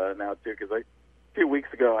now too, because a few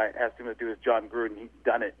weeks ago I asked him to do his John Gruden. He'd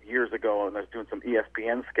done it years ago, and I was doing some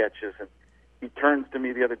ESPN sketches, and he turns to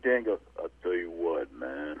me the other day and goes, "I'll tell you what,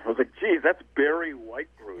 man." I was like, "Geez, that's Barry White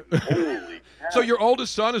Gruden." Holy cow. So your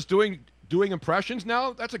oldest son is doing impressions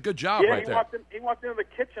now? That's a good job right there. He walked into the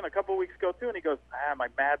kitchen a couple of weeks ago too, and he goes, "My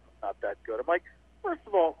Madden's not that good." I'm like, first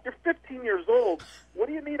of all, you're 15 years old. What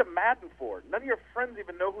do you need a Madden for? None of your friends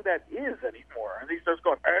even know who that is anymore. And he starts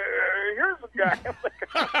going, "Hey, here's a guy." I'm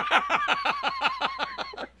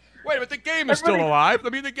like, wait, but the game is still alive.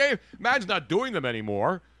 I mean, the game, Madden's not doing them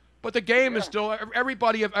anymore, but the game is still,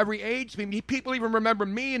 everybody of every age. I mean, people even remember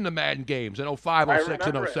me in the Madden games in 05, 06,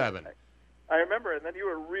 and 07. I remember, and then you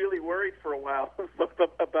were really worried for a while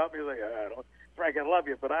about me. Like, Frank, I love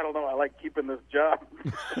you, but I don't know. I like keeping this job.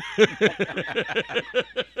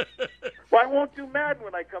 Well, I won't do Madden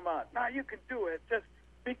when I come on. Nah, you can do it. Just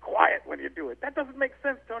be quiet when you do it. That doesn't make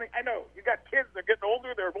sense, Tony. I know. You got kids. They're getting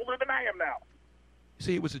older. They're older than I am now.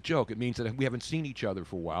 See, it was a joke. It means that we haven't seen each other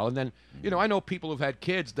for a while. And then, I know people who've had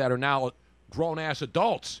kids that are now grown-ass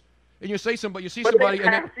adults. And you see somebody, They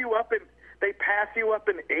pass you up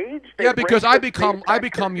in age? Yeah, because I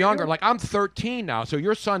become younger. Like, I'm 13 now, so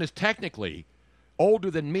your son is technically older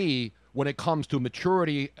than me when it comes to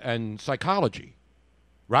maturity and psychology,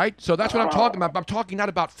 right? So that's what I'm talking about. I'm talking not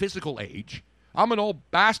about physical age. I'm an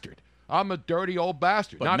old bastard. I'm a dirty old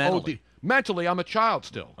bastard. But not mentally. OD. Mentally, I'm a child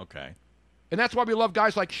still. Okay. And that's why we love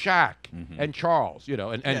guys like Shaq and Charles,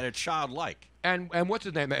 and they're childlike. And what's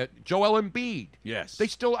his name? Joel Embiid. Yes. They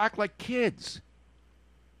still act like kids.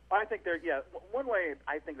 I think one way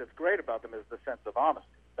I think that's great about them is the sense of honesty.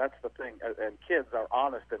 That's the thing. And kids are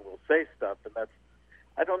honest and will say stuff. And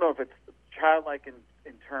I don't know if it's childlike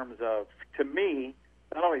in terms of, to me,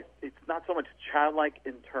 it's not so much childlike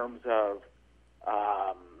in terms of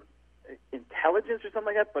intelligence or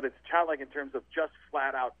something like that, but it's childlike in terms of just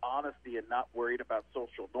flat-out honesty and not worried about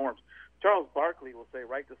social norms. Charles Barkley will say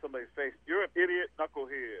right to somebody's face, "You're an idiot,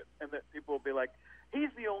 knucklehead," and that people will be like,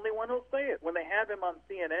 he's the only one who'll say it. When they have him on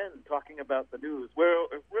CNN talking about the news, well,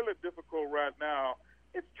 it's really difficult right now.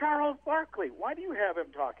 It's Charles Barkley. Why do you have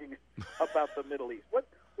him talking about the Middle East?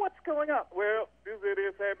 What's going on? Well, these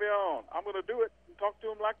idiots have me on. I'm going to do it and talk to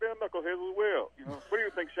them like they're knuckleheads as well. What do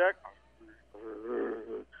you think, Shaq?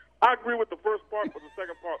 I agree with the first part, but the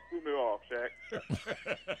second part threw me off, Shaq.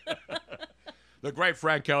 The great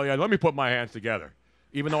Frank Caliendo. Let me put my hands together,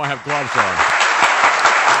 even though I have gloves on.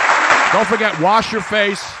 Don't forget, wash your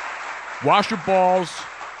face, wash your balls,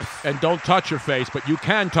 and don't touch your face, but you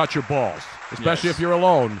can touch your balls, especially if you're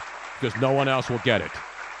alone, because no one else will get it.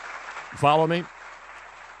 You follow me?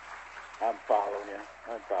 I'm following you.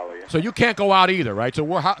 So you can't go out either, right? So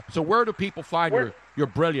where do people find your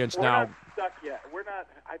brilliance we're now? Not stuck yet. We're not.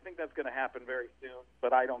 I think that's going to happen very soon,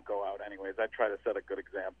 but I don't go out anyways. I try to set a good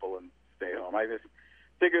example and stay home. I just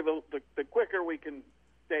figure the quicker we can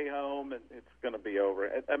stay home, and it's going to be over.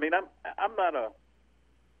 I mean, I'm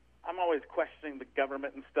always questioning the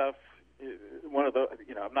government and stuff. One of the,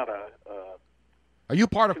 I'm not a. Are you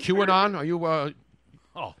part of QAnon? Are you? Are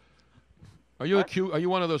you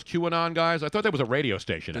one of those QAnon guys? I thought that was a radio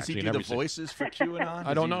station. Does actually. he do the voices for QAnon?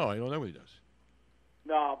 I don't know. I don't know what he does.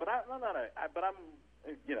 No, but I'm not I'm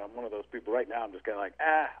one of those people right now. I'm just kind of like,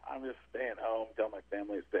 I'm just staying home, tell my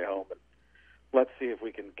family to stay home, and let's see if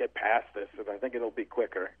we can get past this. And I think it'll be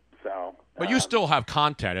quicker. So, but you still have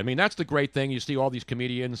content. I mean, that's the great thing. You see all these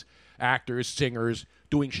comedians, actors, singers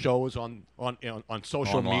doing shows on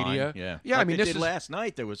social Online, media. Yeah. Like I mean, this last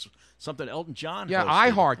night there was something Elton John. Yeah,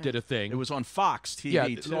 hosted. iHeart did a thing. It was on Fox TV. Yeah,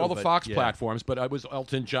 too, all the Fox platforms. But it was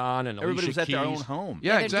Elton John and everybody Alicia was at Keys. their own home.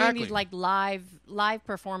 Yeah, they're exactly. doing these like live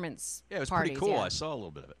performance. Yeah, it was parties, pretty cool. yeah. I saw a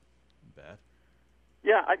little bit of it. Bad.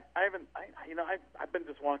 Yeah, I've been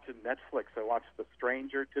just watching Netflix. I watched The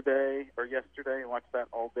Stranger yesterday. I watched that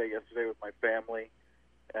all day yesterday with my family,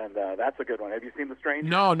 and that's a good one. Have you seen The Stranger?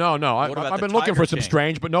 No. I've been looking for some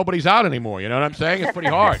Strange, but nobody's out anymore. You know what I'm saying? It's pretty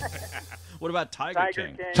hard. What about Tiger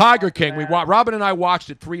King? Tiger King. Robin and I watched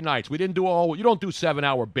it 3 nights. We didn't do all. You don't do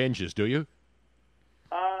 7-hour binges, do you?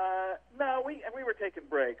 No, we were taking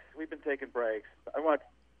breaks. We've been taking breaks. I watched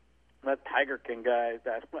that Tiger King guy.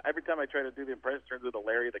 That every time I try to do the impression, it turns into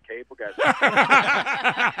Larry the Cable Guy.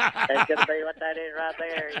 It's gonna be what that is right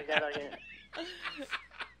there. You gotta get.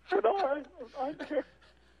 No, I'm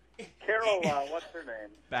Carol. What's her name?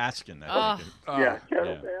 Baskin.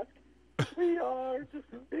 Carol Baskin. We are just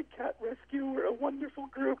a big cat rescue. We're a wonderful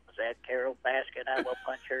group. Is that Carol Baskin? I will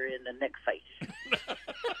punch her in the neck face.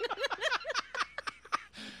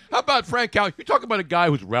 How about Frank Caliendo? You're talking about a guy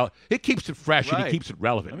who's he keeps it fresh and Right. he keeps it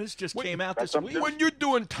relevant. I mean, this just came out this week. When you're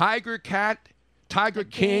doing Tiger King, Tiger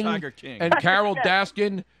King. and Carol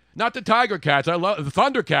Daskin, not the Tiger Cats. I love the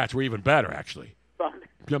Thundercats were even better, actually. You know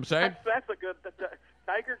what I'm saying? That's a good.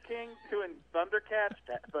 Tiger King doing Thundercats.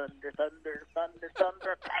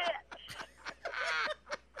 Thunder.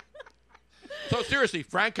 So seriously,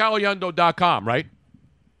 FrankCaliendo.com, right?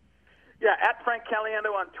 Yeah, at Frank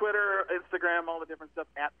Caliendo on Twitter, Instagram, all the different stuff.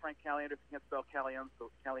 At Frank Caliendo. If you can't spell Caliendo,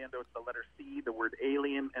 so Caliendo, it's the letter C, the word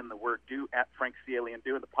alien, and the word do. At Frank C. Alien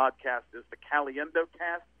Do. And the podcast is the Caliendo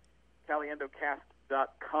Cast.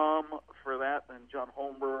 CaliendoCast.com for that. And John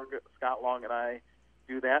Holmberg, Scott Long, and I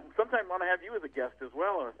do that. And sometimes I want to have you as a guest as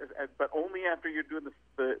well, but only after you're doing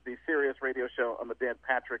the Sirius radio show on the Dan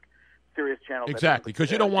Patrick Sirius channel. Exactly,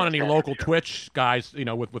 because you don't want any local Twitch guys,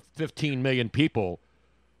 with 15 million people,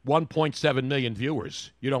 1.7 million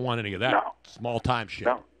viewers. You don't want any of that small time shit.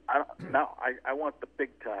 No, I want the big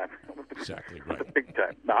time. Exactly right. The big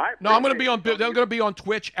time. I'm going to be on. I'm going to be on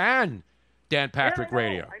Twitch and Dan Patrick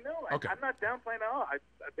Radio. I know. Okay. I'm not downplaying at all.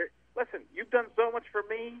 Listen, you've done so much for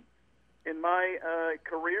me in my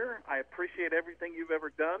career. I appreciate everything you've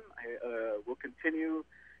ever done. I will continue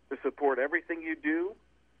to support everything you do.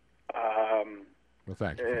 Well,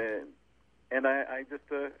 thanks. And I just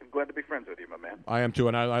am glad to be friends with you, my man. I am too,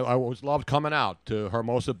 and I always loved coming out to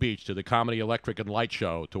Hermosa Beach to the Comedy Electric and Light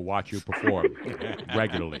Show to watch you perform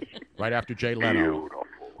regularly, right after Jay Leno. Beautiful.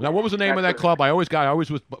 Now, what was the name of that club? I always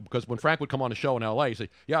was, because when Frank would come on the show in L.A., he'd say,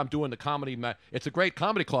 yeah, I'm doing the comedy. It's a great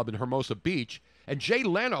comedy club in Hermosa Beach. And Jay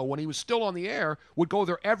Leno, when he was still on the air, would go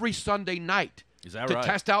there every Sunday night to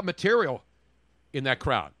test out material in that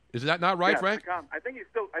crowd. Is that not right, Frank? I think he's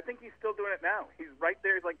still doing it now. He's right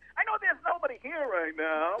there. He's like, I know there's nobody here right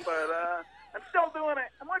now, but I'm still doing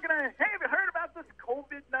it. I'm looking at, hey, have you heard about this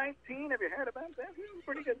COVID-19? Have you heard about that?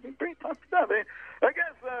 Pretty good, pretty tough stuff. I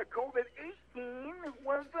guess COVID-18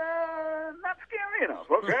 was not scary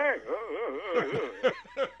enough. Okay.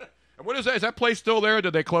 And what is that? Is that place still there, or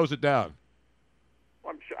did they close it down?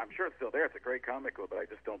 Well, I'm sure it's still there. It's a great comic club, but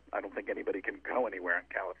I don't think anybody can go anywhere in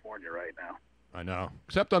California right now. I know.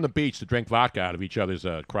 Except on the beach to drink vodka out of each other's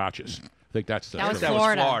crotches. I think that's that was that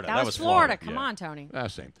Florida. was Florida. That was Florida. Come on, Tony.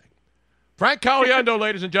 Same thing. Frank Caliendo,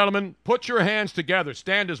 ladies and gentlemen, put your hands together.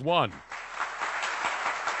 Stand as one.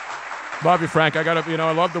 Love you, Frank. I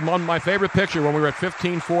love my favorite picture when we were at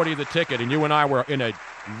 1540 the ticket, and you and I were in a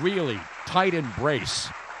really tight embrace,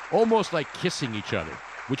 almost like kissing each other,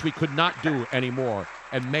 which we could not do anymore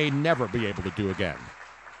and may never be able to do again.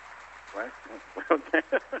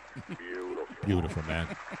 Beautiful, man.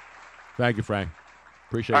 Thank you, Frank.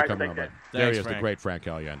 Appreciate you coming on, man. There he is, the great Frank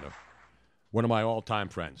Caliendo. One of my all-time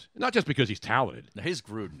friends. Not just because he's talented. Now, his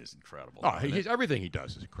Gruden is incredible. Everything he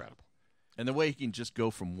does is incredible. And the way he can just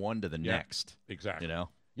go from one to the next. Exactly. You Is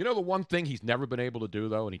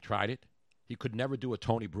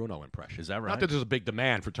that right? Not that there's a big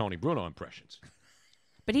demand for Tony Bruno impressions.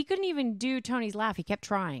 But he couldn't even do Tony's laugh. He kept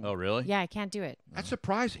trying. Oh, really? Yeah, I can't do it. That's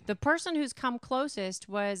surprising. The person who's come closest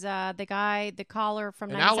was the caller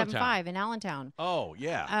from 97.5 in Allentown. Oh,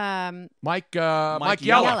 yeah. Mike Yellick. Mike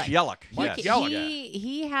Yes. Yellick.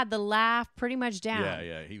 He had the laugh pretty much down.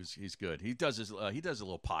 Yeah. He's good. He does a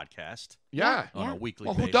little podcast. Yeah. On a weekly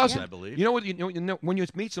basis, who doesn't? I believe. You know what? When you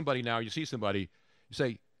meet somebody now, you see somebody, you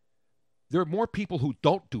say, there are more people who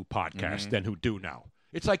don't do podcasts than who do now.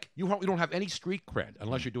 It's like you don't have any street cred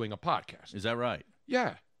unless you're doing a podcast. Is that right? Yeah.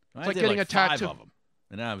 It's I like did getting a tattoo. 5 of them,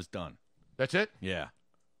 and then I was done. That's it? Yeah.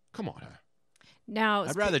 Come on. Now,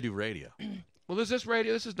 I'd rather do radio. Well, is this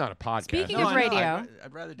radio? This is not a podcast. Speaking of radio,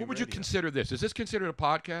 I'd rather do what would radio. you consider this? Is this considered a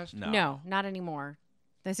podcast? No, not anymore.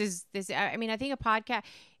 This. I mean, I think a podcast.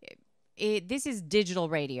 This is digital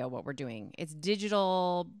radio. What we're doing, it's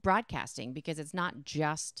digital broadcasting because it's not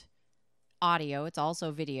just audio; it's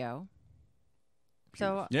also video.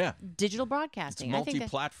 So digital broadcasting. It's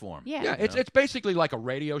multi-platform. Yeah, it's basically like a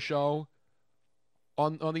radio show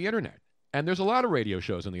on the internet. And there's a lot of radio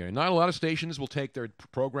shows on the internet. Not a lot of stations will take their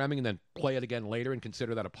programming and then play it again later and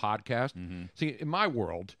consider that a podcast. Mm-hmm. See, in my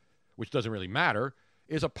world, which doesn't really matter,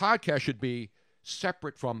 is a podcast should be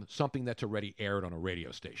separate from something that's already aired on a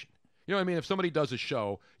radio station. You know what I mean? If somebody does a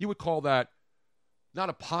show, you would call that not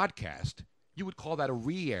a podcast. You would call that a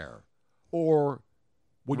re-air. Or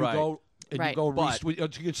when you go... And you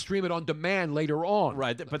can stream it on demand later on.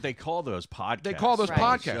 Right, but they call those podcasts. They call those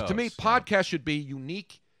podcasts. Shows, to me, podcasts should be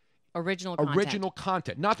unique, original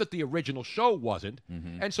content. Not that the original show wasn't.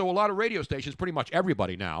 Mm-hmm. And so a lot of radio stations, pretty much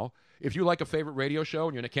everybody now, if you like a favorite radio show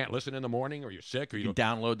and you can't listen in the morning or you're sick or you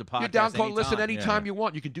download the podcast. You download, listen anytime you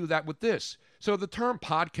want. You can do that with this. So the term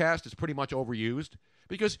podcast is pretty much overused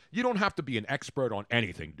Because you don't have to be an expert on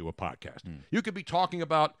anything to do a podcast. You could be talking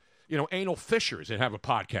about, anal fissures and have a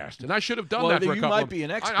podcast. And I should have done that for a couple of... You might be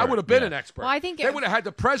an expert. I would have been an expert. Well, I think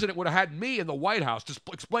the president would have had me in the White House just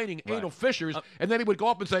explaining anal fissures, and then he would go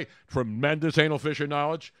up and say, tremendous anal fissure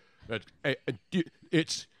knowledge.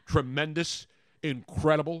 It's tremendous,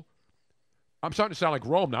 incredible. I'm starting to sound like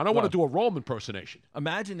Rome now. I don't want to do a Rome impersonation.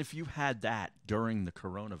 Imagine if you had that during the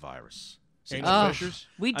coronavirus. Anal fissures?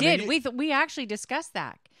 We did. We actually discussed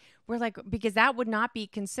that. We're like, because that would not be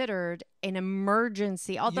considered an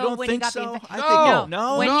emergency. Although you don't when think he got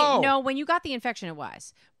so? when you got the infection, it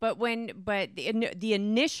was. But the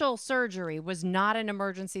initial surgery was not an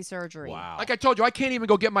emergency surgery. Wow. Like I told you, I can't even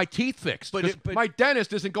go get my teeth fixed. But my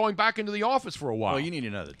dentist isn't going back into the office for a while. Well, you need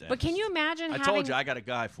another dentist. But can you imagine? I told you, I got a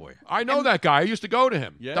guy for you. I know that guy. I used to go to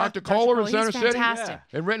him. Yeah? Dr. Kohler in Center City. Fantastic.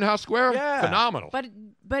 In Rittenhouse Square. Yeah. Phenomenal.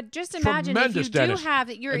 But just imagine Tremendous if you dentist. do have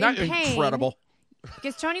that you're And in that- pain. Incredible.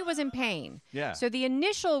 Because Tony was in pain. Yeah. So the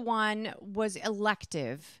initial one was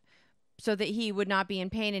elective so that he would not be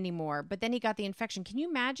in pain anymore. But then he got the infection. Can you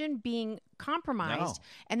imagine being compromised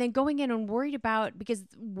and then going in and worried about, because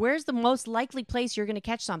where's the most likely place you're going to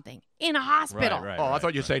catch something? In a hospital. I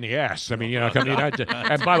thought you were saying the ass. I mean,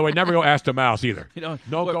 and by the way, never go ass to mouth either.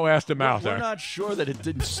 Go ass to mouth. We're not sure that it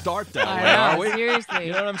didn't start that way, are we? Seriously.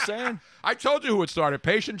 You know what I'm saying? I told you who it started.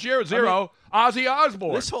 Patient Zero, Ozzy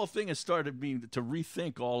Osbourne. This whole thing has started me to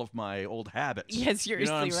rethink all of my old habits. Yeah, seriously, you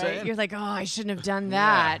know what I'm right? saying? You're like, oh, I shouldn't have done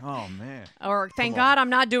that. Yeah. Oh, man. Or thank God I'm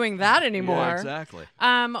not doing that anymore. Yeah, exactly.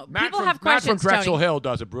 People have questions, Matt from Drexel Tony. Hill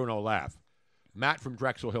does a Bruno laugh. Matt from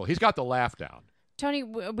Drexel Hill. He's got the laugh down. Tony,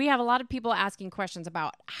 we have a lot of people asking questions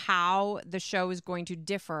about how the show is going to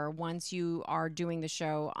differ once you are doing the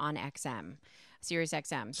show on XM,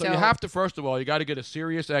 SiriusXM. So you have to, first of all, you got to get a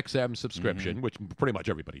SiriusXM subscription, which pretty much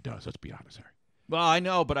everybody does. Let's be honest here. Well, I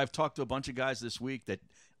know, but I've talked to a bunch of guys this week that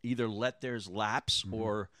either let theirs lapse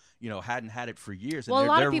or hadn't had it for years. And well, a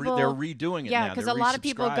lot of people they're redoing it now. Yeah, because a lot of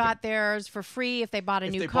people got theirs for free if they bought a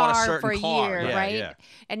new bought a car certain for a car. year, Yeah, right? yeah.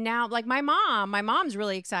 And now, like my mom's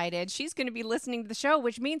really excited. She's going to be listening to the show,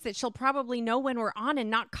 which means that she'll probably know when we're on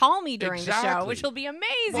and not call me during the show, which will be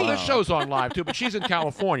amazing. Well, this show's on live too, but she's in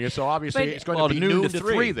California, so obviously it's going to be noon to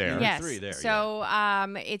 3 there. Yes. 3 there, so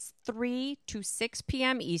it's 3 to 6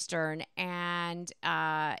 p.m. Eastern, and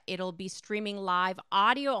it'll be streaming live,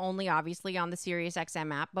 audio only, obviously, on the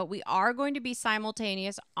SiriusXM app, but we are going to be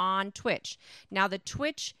simultaneous on Twitch. Now, the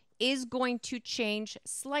Twitch is going to change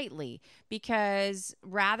slightly because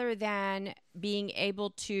rather than being able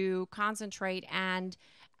to concentrate and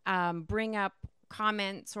bring up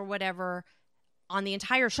comments or whatever on the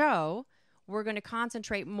entire show, we're going to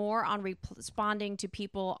concentrate more on responding to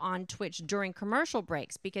people on Twitch during commercial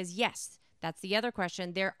breaks because, yes, that's the other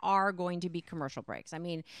question. There are going to be commercial breaks. I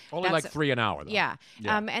mean, only like 3 an hour, though. Yeah.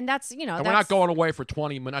 And that's, and we're not going away for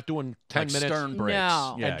 20 minutes. We're not doing 10 like minutes. Stern breaks.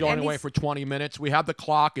 No. And going away for 20 minutes. We have the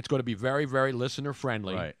clock. It's going to be very, very listener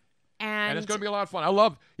friendly. Right. And it's going to be a lot of fun. I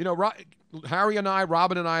love, Harry and I,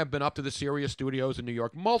 Robin and I have been up to the Sirius studios in New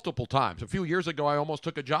York multiple times. A few years ago, I almost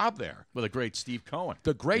took a job there. With the great Steve Cohen.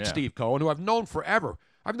 The great Steve Cohen, who I've known forever.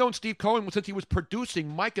 I've known Steve Cohen since he was producing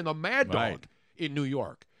Mike and the Mad Dog in New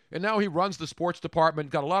York. And now he runs the sports department.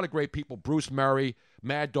 Got a lot of great people. Bruce Murray,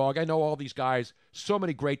 Mad Dog. I know all these guys. So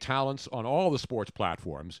many great talents on all the sports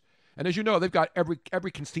platforms. And as you know, they've got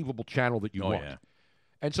every conceivable channel that you want. Yeah.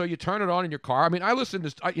 And so you turn it on in your car. I mean, I listen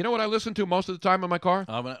to, you know what I listen to most of the time in my car?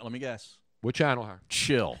 Let me guess. What channel?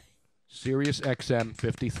 Chill. Sirius XM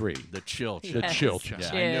 53. The Chill. The Chill channel.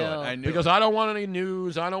 Yeah, I knew it. Because I don't want any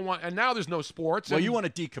news. And now there's no sports. Well, you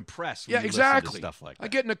want to decompress when you exactly. listen to stuff like that. I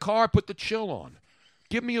get in the car, put the Chill on.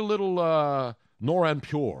 Give me a little Nora and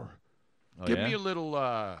Pure. Give me a little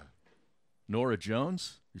Nora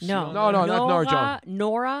Jones? No, not Nora Jones.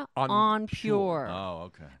 Nora on Pure. Oh,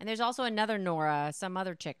 okay. And there's also another Nora, some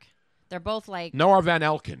other chick. They're both like Nora Van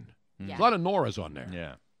Elkin. Yeah. A lot of Noras on there.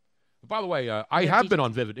 Yeah. By the way, I have been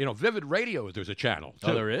on Vivid. Vivid Radio. There's a channel.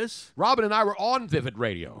 Oh, there is? Robin and I were on Vivid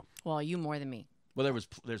Radio. Well, you more than me. Well,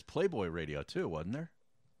 there's Playboy Radio too, wasn't there?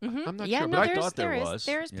 Mm-hmm. I'm not sure, but I thought there was.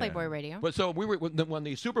 There is Playboy Radio. But so we were when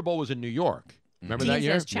the Super Bowl was in New York. Remember that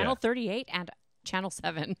year? Channel 38 and Channel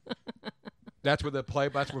 7. That's where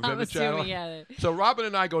Vivid Channel. Yeah. So Robin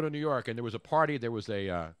and I go to New York, and there was a party. There was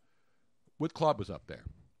what club was up there?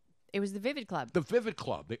 It was the Vivid Club. The Vivid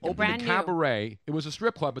Club. They opened a cabaret. It was a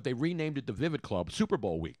strip club, but they renamed it the Vivid Club Super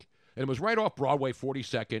Bowl week. And it was right off Broadway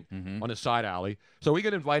 42nd on a side alley. So we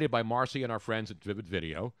get invited by Marcy and our friends at Vivid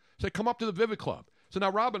Video. Said, come up to the Vivid Club. So now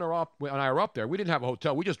Robin and I are up there. We didn't have a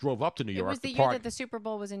hotel. We just drove up to New York. It was the year that the Super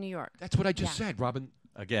Bowl was in New York. That's what I just said, Robin.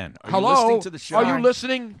 Again, are Hello? you listening to the show? Are you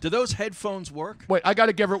listening? Do those headphones work? Wait, I got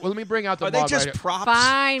to give her. Well, let me bring out the Are they mug just right here. props?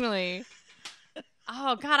 Finally.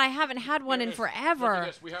 Oh, God, I haven't had one Here in it is. forever. Look at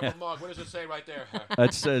this. We have a mug. What does it say right there?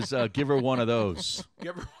 That says, give her one of those.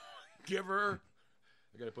 Give her.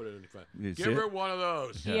 I got to put it in the front. You see Give it? her one of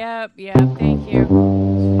those. Yep, thank you.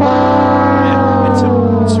 Yeah, it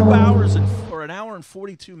took 2 hours or an hour and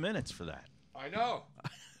 42 minutes for that. I know.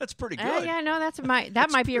 That's pretty good. Yeah, no, that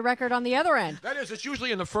might be a record on the other end. That is, it's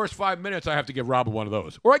usually in the first 5 minutes I have to give Robin one of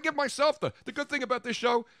those. Or I give myself the good thing about this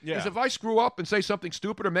show is if I screw up and say something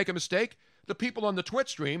stupid or make a mistake, the people on the Twitch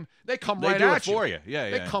stream, they come right do at it for you. Yeah,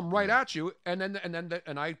 They come right at you,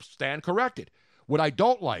 and I stand corrected. What I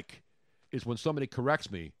don't like is when somebody corrects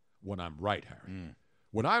me when I'm right, Harry.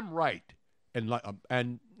 When I'm right,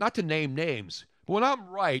 and not to name names, but when I'm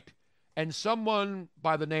right, and someone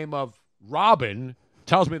by the name of Robin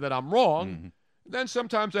tells me that I'm wrong, then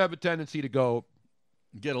sometimes I have a tendency to go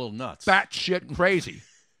get a little nuts, batshit crazy,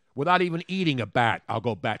 without even eating a bat. I'll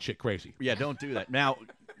go batshit crazy. Yeah, don't do that. Now,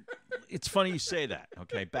 it's funny you say that.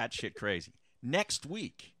 Okay, batshit crazy. Next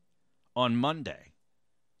week, on Monday,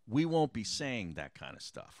 we won't be saying that kind of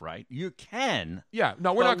stuff, right? You can. Yeah,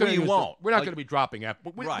 no, we're not going to. We're not Like, going to be dropping f.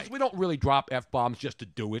 Right. We don't really drop f-bombs just to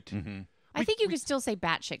do it. I think you could still say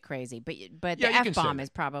batshit crazy, but Yeah, the you can say F-bomb that. is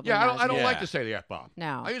probably Yeah, not I don't Yeah. like to say the f-bomb.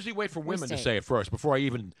 No. I usually wait for women to say say it first before I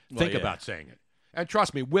even think yeah. about saying it. And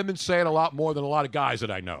trust me, women say it a lot more than a lot of guys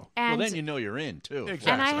that I know. And, well, then you know you're in, too.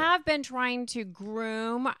 Exactly. and I have been trying to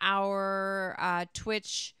groom our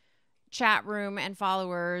Twitch chat room and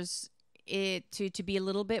followers to be a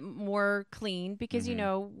little bit more clean because, you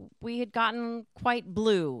know, we had gotten quite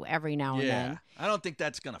blue every now and then. I don't think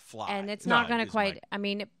that's going to fly. And it's not going to is quite. my I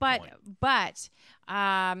mean, but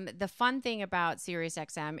point. the fun thing about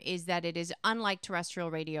SiriusXM is that it is unlike terrestrial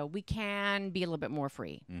radio. We can be a little bit more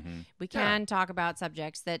free. We can talk about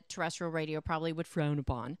subjects that terrestrial radio probably would frown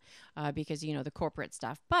upon because the corporate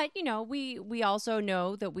stuff. But we also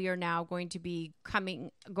know that we are now going to be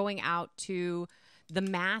going out to the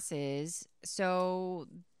masses, so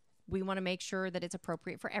we want to make sure that it's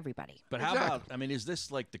appropriate for everybody. But how about, I mean, is this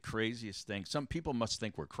like the craziest thing? Some people must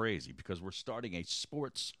think we're crazy because we're starting a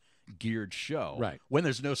sports-geared show when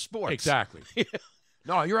there's no sports. Exactly.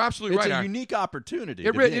 No, you're absolutely It's right. a Aaron. unique opportunity.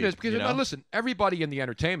 It is because now listen, everybody in the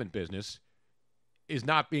entertainment business is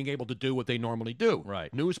not being able to do what they normally do.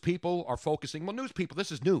 Right. News people are focusing. Well, news people,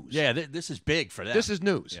 this is news. Yeah, this is big for them. This is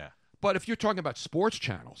news. Yeah. But if you're talking about sports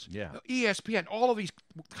channels, ESPN, all of these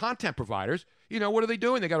content providers, what are they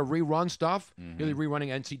doing? They got to rerun stuff. They're rerunning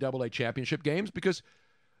NCAA championship games because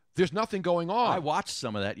there's nothing going on. I watched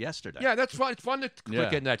some of that yesterday. Yeah, that's fun. It's fun to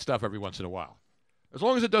click in that stuff every once in a while, as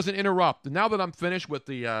long as it doesn't interrupt. And now that I'm finished with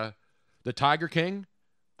the Tiger King,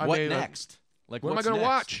 What next? Like, what am I going to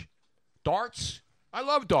watch? Darts. I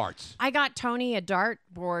love darts. I got Tony a dart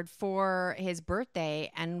board for his birthday,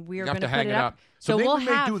 and we're going to put it hang up. So maybe we'll we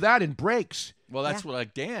may do that in breaks. Well, that's what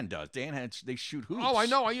like Dan does. They shoot hoops. Oh, I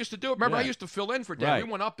know. I used to do it. Remember, I used to fill in for Dan. Right. We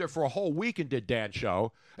went up there for a whole week and did Dan's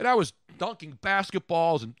show, and I was dunking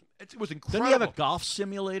basketballs, and it was incredible. Didn't he have a golf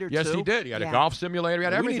simulator too? Yes, he did. He had a golf simulator. He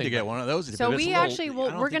had everything. We need to get one of those. So we actually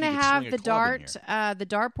we're going to have the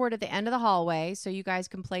dartboard at the end of the hallway, so you guys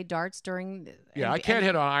can play darts during. I can't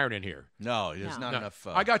hit an iron in here. No, there's not enough.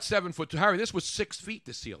 I got 7 foot. Harry, this was 6 feet.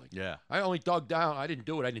 The ceiling. Yeah. I only dug down. I didn't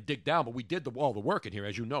do it. I didn't dig down, but we did all the work in here,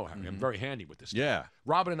 as you know, Harry. I'm very handy with this stuff. Yeah.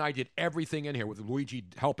 Robin and I did everything in here with Luigi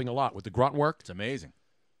helping a lot with the grunt work. It's amazing.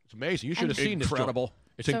 It's amazing. You should have seen this. Incredible.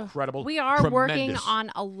 It's incredible. We are working Tremendous.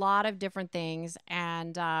 on a lot of different things,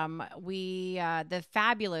 and the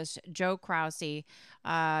fabulous Joe Krause,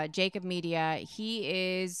 Jacob Media,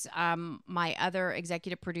 he is my other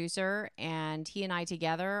executive producer, and he and I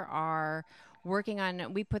together are working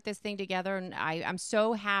on. We put this thing together, and I'm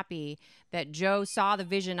so happy that Joe saw the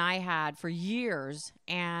vision I had for years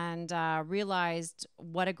and realized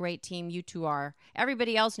what a great team you two are.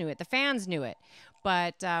 Everybody else knew it. The fans knew it.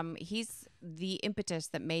 But he's the impetus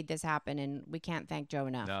that made this happen, and we can't thank Joe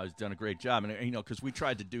enough. No, he's done a great job. And, because we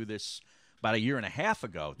tried to do this about 1.5 years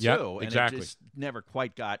ago, too. Yep, and exactly. it just never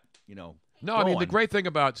quite got, No, going. I mean, the great thing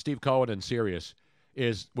about Steve Cohen and Sirius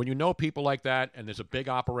is when you know people like that and there's a big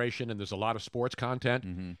operation and there's a lot of sports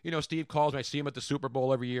content, Steve calls me. I see him at the Super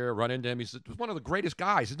Bowl every year, run into him. He's one of the greatest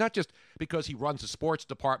guys. It's not just because he runs the sports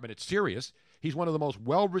department at Sirius. He's one of the most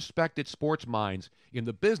well-respected sports minds in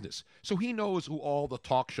the business. So he knows who all the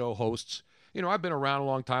talk show hosts. I've been around a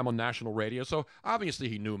long time on national radio, so obviously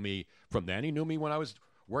he knew me from then. He knew me when I was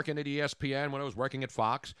working at ESPN, when I was working at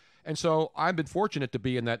Fox. And so I've been fortunate to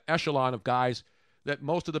be in that echelon of guys that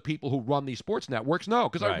most of the people who run these sports networks know,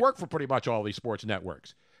 because I work for pretty much all these sports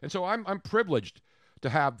networks. And so I'm privileged to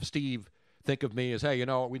have Steve think of me as, hey, you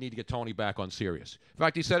know what, we need to get Tony back on Sirius. In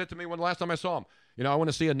fact, he said it to me when the last time I saw him. You know, I want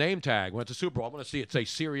to see a name tag. When it's a Super Bowl, I want to see it say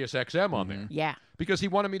SiriusXM on there. Yeah. Because he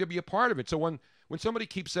wanted me to be a part of it. So when somebody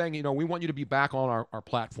keeps saying, you know, we want you to be back on our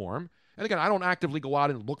platform, and again, I don't actively go out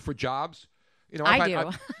and look for jobs. You know, I do.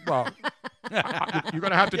 You're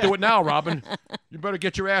going to have to do it now, Robin. You better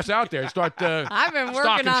get your ass out there and start I've been working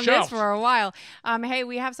stocking on shelves. this for a while. Hey,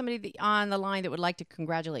 we have somebody on the line that would like to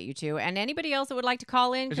congratulate you too, and anybody else that would like to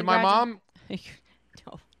call in. Is it my mom?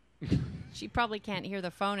 No. She probably can't hear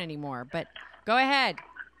the phone anymore, but go ahead.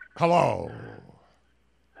 Hello.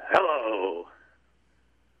 Hello.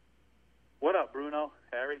 What up, Bruno?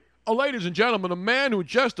 Harry? Oh, ladies and gentlemen, a man who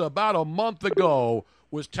just about a month ago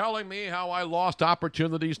was telling me how I lost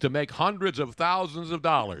opportunities to make hundreds of thousands of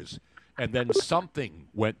dollars. And then something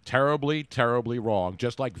went terribly, terribly wrong,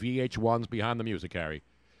 just like VH1's Behind the Music, Harry.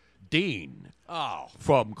 Dean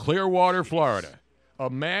from Clearwater, Florida, a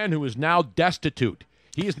man who is now destitute.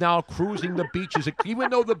 He is now cruising the beaches. Even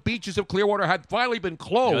though the beaches of Clearwater had finally been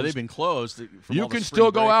closed. Yeah, they've been closed. You can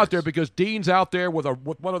still go out there because Dean's out there with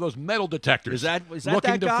one of those metal detectors. Is that looking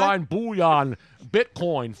that to guy? find bullion,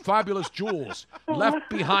 Bitcoin, fabulous jewels, left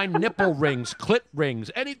behind nipple rings, clit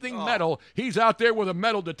rings, anything metal. He's out there with a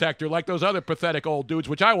metal detector like those other pathetic old dudes,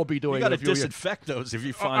 which I will be doing. You got to in a few years. disinfect those if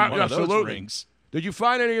you find one of those rings. Did you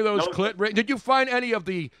find any of those clit rings? Did you find any of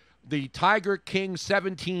the Tiger King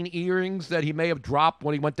 17 earrings that he may have dropped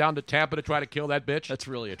when he went down to Tampa to try to kill that bitch? That's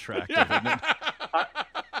really attractive, isn't it?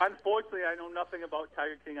 Unfortunately, I know nothing about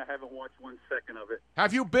Tiger King. I haven't watched 1 second of it.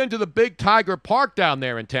 Have you been to the Big Tiger Park down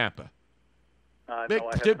there in Tampa? No, I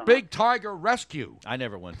have not. Big Tiger Rescue. I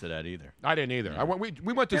never went to that either. I didn't either.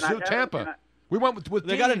 We went to And I Zoo haven't- Tampa. and I- We went with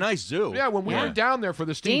They Dean. got a nice zoo. Yeah, when we were down there for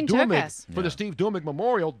the Steve Dean took Dumig us. the Steve Dumig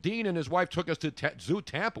Memorial, Dean and his wife took us to Zoo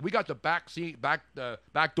Tampa. We got the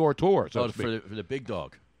backdoor tour. So to for speak. the big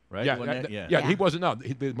dog, right? Yeah, Wasn't it? yeah. He wasn't. No,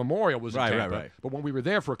 the memorial was in Right, Tampa. right. But when we were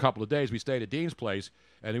there for a couple of days, we stayed at Dean's place,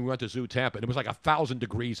 and then we went to Zoo Tampa, and it was like 1,000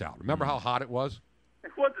 degrees out. Remember how hot it was?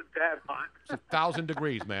 It wasn't that hot. It's 1,000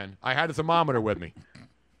 degrees, man. I had a thermometer with me.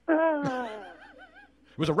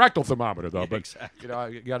 It was a rectal thermometer, though. But exactly. you know,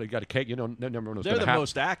 you got to cake. You know, never knows. They're the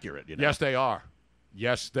most accurate. You know? Yes, they are.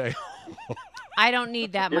 Yes, they are. I don't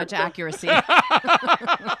need that much accuracy.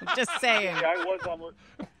 Just saying. Yeah,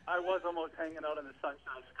 I was almost hanging out in the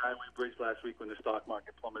Sunshine Skyway Bridge last week when the stock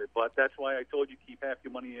market plummeted. But that's why I told you keep half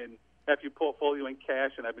your money in, half your portfolio in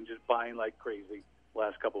cash, and I've been just buying like crazy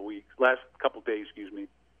last couple days, excuse me.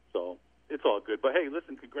 So it's all good. But hey,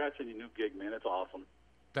 listen, congrats on your new gig, man. It's awesome.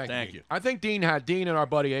 Thank you. I think Dean and our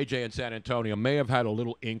buddy AJ in San Antonio may have had a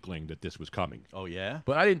little inkling that this was coming. Oh yeah,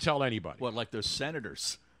 but I didn't tell anybody. What, like those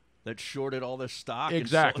senators that shorted all their stock?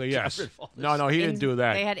 Exactly. And Yes. No, he didn't do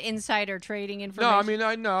that. They had insider trading information. No, I mean,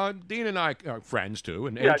 I know Dean and I are friends too,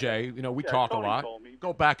 and Yeah, AJ. You know, we talk Tony a lot, told me.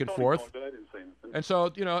 go back and Tony forth. told me, but I didn't say anything. And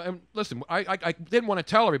so, you know, and listen, I didn't want to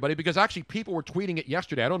tell everybody because actually people were tweeting it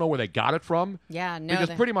yesterday. I don't know where they got it from. Yeah, no.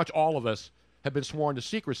 Because pretty much all of us have been sworn to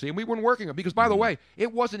secrecy, and we weren't working on it. Because, by the way,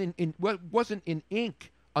 it wasn't in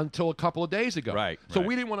ink until a couple of days ago. Right. So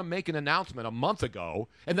we didn't want to make an announcement a month ago,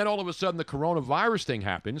 and then all of a sudden the coronavirus thing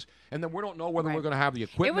happens, and then we don't know whether we're going to have the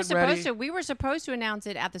equipment ready. We were supposed to announce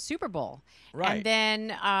it at the Super Bowl. Right.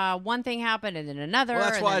 And then one thing happened and then another. Well,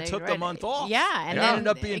 that's and why then I took the month off. Yeah. And It then ended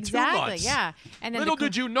up being 2 months. Yeah. And then Little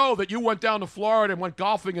did you know that you went down to Florida and went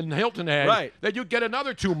golfing in Hilton Head, Right. that you'd get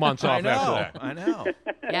another 2 months off I know. after that. I know.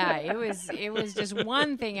 Yeah, it was just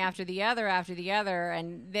one thing after the other,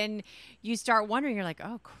 and then you start wondering. You're like,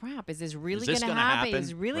 oh crap, is this really this going to gonna happen? happen?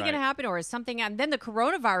 Is it really Right. going to happen, or is something? And then the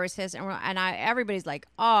coronavirus hits, and everybody's like,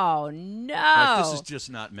 oh no, Like, this is just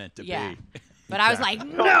not meant to Yeah. be. But I was like,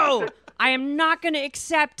 no, I am not going to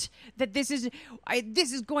accept that this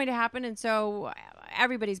is going to happen. And so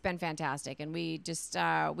everybody's been fantastic, and we just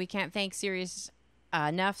we can't thank Sirius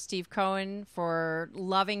enough Steve Cohen for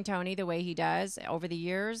loving Tony the way he does over the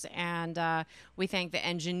years, and we thank the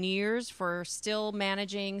engineers for still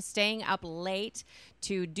staying up late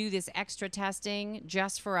to do this extra testing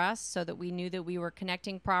just for us, so that we knew that we were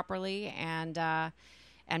connecting properly, and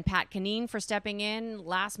Pat Canine for stepping in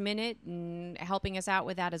last minute and helping us out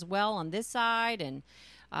with that as well on this side, and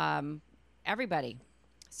everybody.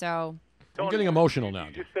 So I'm getting emotional now.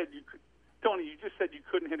 You just said Tony, you just said you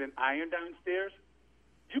couldn't hit an iron downstairs.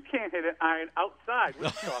 You can't hit an iron outside.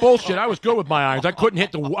 Bullshit. I was good with my irons. I couldn't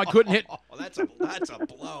hit. Oh, that's a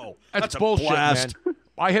blow. That's a bullshit, blast. man.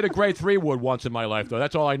 I hit a grade 3 wood once in my life, though.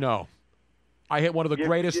 That's all I know. I hit one of the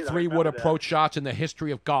greatest you did. I 3 wood remember that. approach shots in the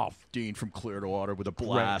history of golf. Dean from Clearwater with a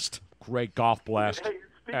blast. Great golf blast. Hey,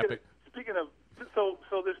 Epic. speaking of, so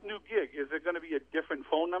this new gig, is it going to be a different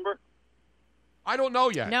phone number? I don't know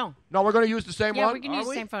yet. No. No, we're going to use the same Yeah, one? we can use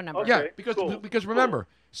the same phone number. Yeah, Okay, because remember,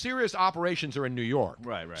 Sirius operations are in New York.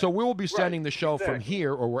 Right. So we will be sending the show from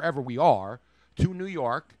here or wherever we are to New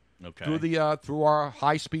York through our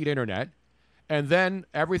high-speed internet, and then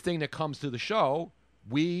everything that comes to the show,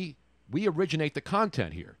 we originate the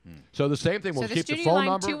content here. So the same thing. We'll keep the phone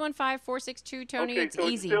number. 215-462 Tony. Okay, it's so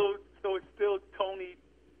easy. It's still Tony.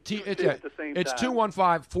 It's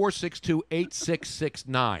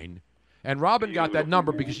 215-462-8669. And Robin got that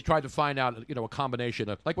number because she tried to find out, a combination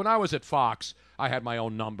of, like when I was at Fox, I had my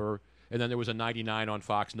own number, and then there was a 99 on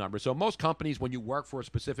Fox number. So most companies, when you work for a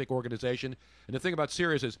specific organization, and the thing about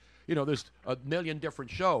Sirius is, there's a million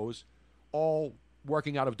different shows, all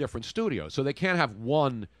working out of different studios. So they can't have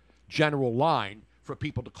one general line for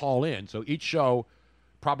people to call in. So each show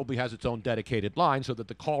probably has its own dedicated line so that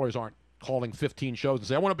the callers aren't calling 15 shows and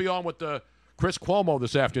say, I want to be on with the Chris Cuomo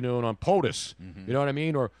this afternoon on POTUS, you know what I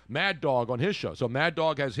mean? Or Mad Dog on his show. So Mad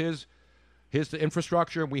Dog has his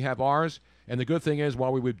infrastructure, and we have ours. And the good thing is,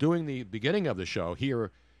 while we were doing the beginning of the show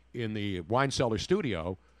here in the Wine Cellar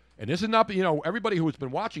studio, and this is not, everybody who's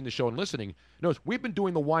been watching the show and listening knows we've been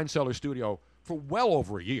doing the Wine Cellar studio for well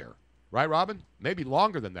over a year. Right, Robin? Maybe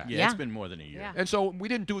longer than that. Yeah, it's been more than a year. Yeah. And so we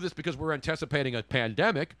didn't do this because we're anticipating a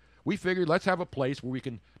pandemic. We figured let's have a place where we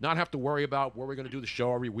can not have to worry about where we're going to do the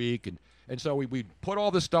show every week. And so we put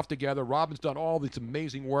all this stuff together. Robin's done all this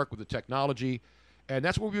amazing work with the technology, and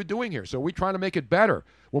that's what we were doing here. So we're trying to make it better.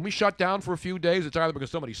 When we shut down for a few days, it's either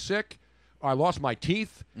because somebody's sick, I lost my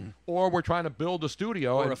teeth, or we're trying to build a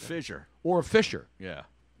studio. Or a fissure. Or a fissure. Yeah.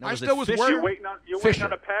 Now, I still was worried. You're waiting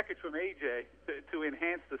on a package from AJ to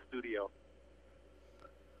enhance the studio.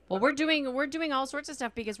 Well, we're doing all sorts of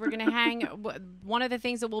stuff because we're going to hang. One of the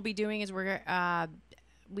things that we'll be doing is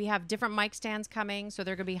we have different mic stands coming, so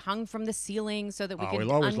they're going to be hung from the ceiling so that we can. We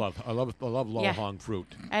always love. I love low hung fruit.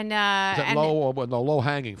 And Is that low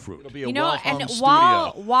hanging fruit? It'll be a and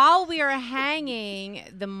studio. while we are hanging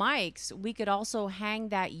the mics, we could also hang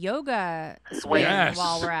that yoga swing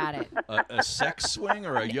while we're at it. A sex swing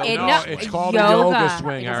or a yoga It- swing? no, it's called a yoga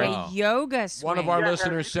swing, It is Harry. a yoga swing. One of our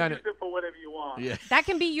listeners sent it. Use it for whatever you want. Yeah. That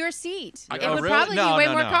can be your seat. Oh, It would really? probably No, be way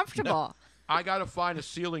no, more no. comfortable. I got to find a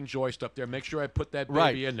ceiling joist up there. Make sure I put that baby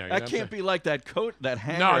Right. in there. That can't be like that coat, that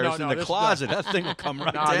hanger no, in the this- closet. That thing will come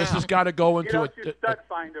right down. This has got to go Get into out your stud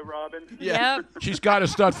finder, Robin. Yeah. Yep. She's got a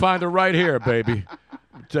stud finder right here, baby.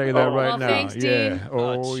 I'll tell you that right well, now. thanks, yeah. Dean.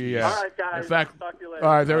 Oh, geez. yeah. All right, guys. In fact, Talk to you later.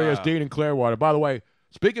 all right, there he is, Dean in Clearwater. By the way,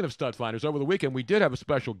 speaking of stud finders, over the weekend we did have a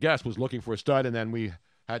special guest was looking for a stud, and then we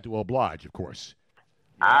had to oblige, of course.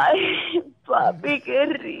 Ay, papi, qué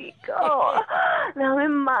rico. Dame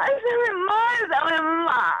más, dame más, dame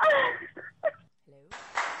más.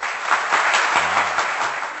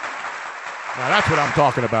 Now that's what I'm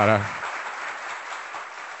talking about, huh?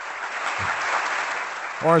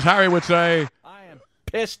 Or as Harry would say, I am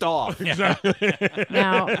pissed off.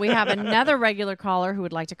 Now, we have another regular caller who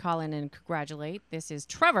would like to call in and congratulate. This is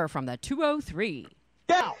Trevor from the 203.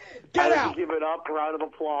 I'd like to give it up, a round of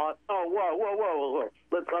applause. Oh, whoa.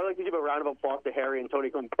 I'd like to give a round of applause to Harry and Tony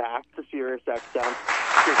coming back to SiriusXM.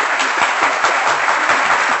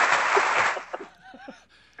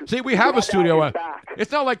 see, we have a studio. back.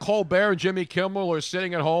 It's not like Colbert and Jimmy Kimmel are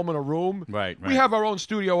sitting at home in a room. Right. We have our own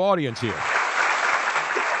studio audience here.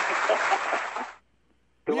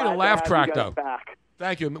 We need a laugh track, though. Back.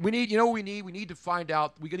 Thank you. We need, what we need? We need to find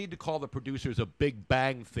out. We need to call the producers of Big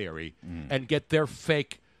Bang Theory and get their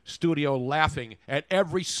fake studio laughing at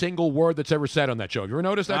every single word that's ever said on that show. You ever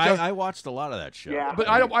noticed that, Joe? I watched a lot of that show. Yeah. But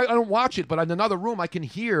I don't watch it. But in another room, I can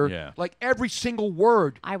hear like every single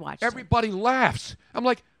word. I watched it. Everybody laughs. I'm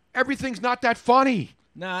like, everything's not that funny.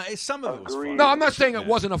 Nah, some of it was fun. No, I'm not saying it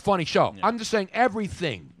wasn't a funny show. I'm just saying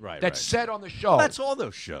everything that's said on the show. Well, that's all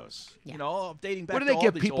those shows. Yeah. You know, dating back What do to they all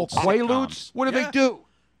give these people? old Quaaludes? sitcoms. What do Yeah. they do?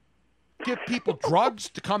 Give people drugs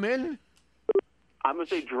to come in? I'm going to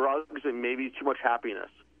say drugs and maybe too much happiness.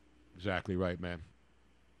 Exactly right, man.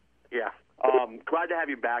 Yeah. Glad to have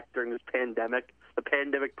you back during this pandemic. The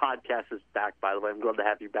pandemic podcast is back, by the way. I'm glad to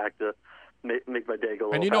have you back to make my day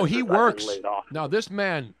go a And little he faster. I've been works. laid off. Now, this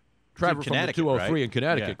man, Trevor from the Connecticut, 203 right? in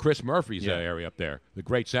Connecticut, Yeah. Chris Murphy's Yeah. area up there, the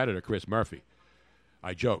great Senator Chris Murphy.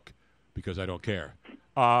 I joke because I don't care.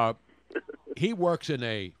 He works in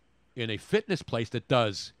a fitness place that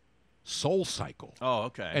does Soul Cycle. Oh,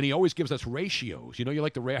 okay. And he always gives us ratios. You know, you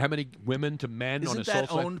like how many women to men on a Isn't Soul that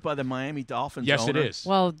Cycle? owned by the Miami Dolphins? Yes, it owner? is.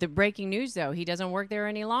 Well, the breaking news, though, he doesn't work there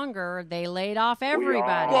any longer. They laid off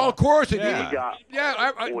everybody. Well, of course. Yeah.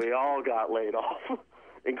 We all got laid off,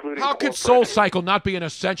 including. How could corporate. Soul Cycle not be an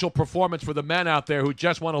essential performance for the men out there who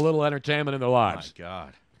just want a little entertainment in their Oh, my lives?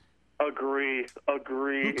 God. Agree.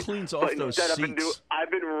 Who cleans off But those instead seats? I've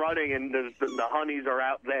been running, and the honeys are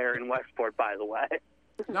out there in Westport, by the way.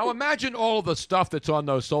 Now imagine all the stuff that's on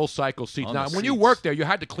those SoulCycle seats. On Now, the when you seats. worked there, you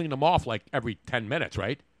had to clean them off like every 10 minutes,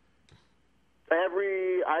 right?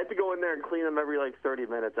 I had to go in there and clean them every 30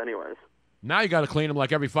 minutes, anyways. Now you got to clean them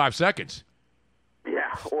like every 5 seconds.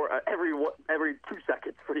 Yeah, or every 2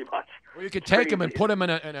 seconds, pretty much. Well, you could take them and put them in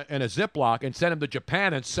a Ziploc and send them to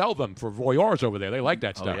Japan and sell them for voyeurs over there. They like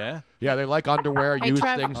that stuff. Oh, yeah? Yeah, they like underwear, Hey, used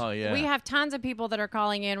Trev, things. Oh, yeah. We have tons of people that are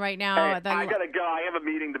calling in right now. Hey, I gotta go. I have a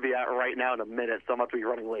meeting to be at right now in a minute, so I'm about to be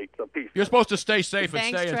running late. So peace. You're supposed to stay safe and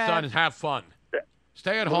Thanks, stay Trev. inside and have fun.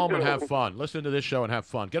 Stay at home and have fun. Listen to this show and have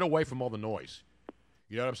fun. Get away from all the noise.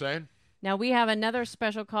 You know what I'm saying? Now we have another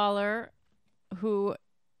special caller who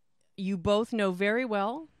you both know very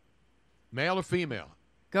well. Male or female?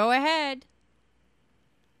 Go ahead.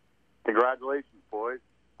 Congratulations, boys.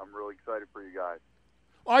 I'm really excited for you guys.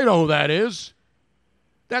 I know who that is.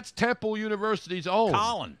 That's Temple University's own.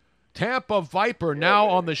 Colin. Tampa Viper now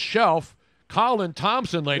on the shelf. Colin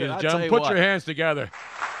Thompson, ladies Dude, and I'll gentlemen. tell you Put your what. hands together.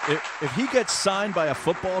 If he gets signed by a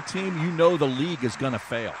football team, you know the league is going to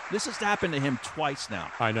fail. This has happened to him twice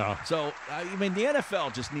now. I know. So, I mean, the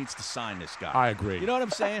NFL just needs to sign this guy. I agree. You know what I'm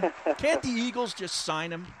saying? Can't the Eagles just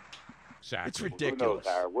sign him? Exactly. It's Who ridiculous.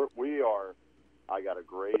 knows, Howard? We are. I got a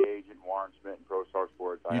great agent, Warren Smith, in Pro Star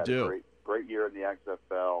Sports. I You had do. a great year in the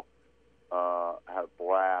XFL. I had a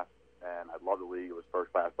blast, and I love the league. It was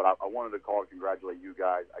first class. But I wanted to call and congratulate you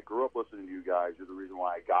guys. I grew up listening to you guys. You're the reason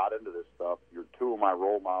why I got into this stuff. You're two of my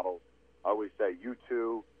role models. I always say you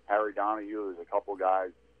two, Harry Donahue. There's a couple guys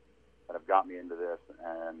that have got me into this,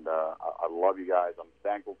 and I love you guys. I'm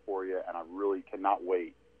thankful for you, and I really cannot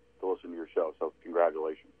wait to listen to your show. So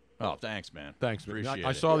congratulations. Oh, thanks, man. Thanks. Appreciate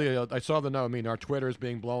I it. saw the note. I mean, our Twitter is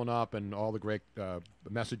being blown up, and all the great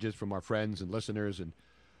messages from our friends and listeners and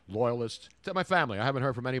loyalists. Except my family. I haven't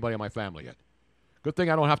heard from anybody in my family yet. Good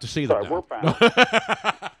thing I don't have to see them Sorry, now. we're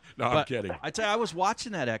family. No, I'm But kidding. I tell you, I was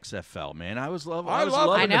watching that XFL, man. I was loving I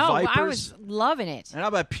the I Vipers. was loving it. And how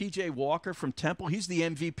about P.J. Walker from Temple? He's the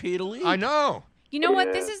MVP of the league. I know. You know what?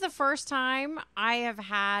 Yeah. This is the first time I have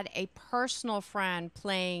had a personal friend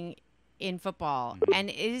playing in football,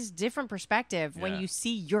 and it is different perspective when Yeah. you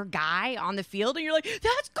see your guy on the field and you're like,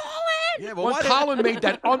 "That's Colin!" Yeah, but When why did- Colin made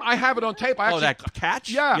that, I have it on tape. I actually, that catch?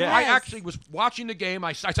 Yeah, Yeah. I Yes. actually was watching the game.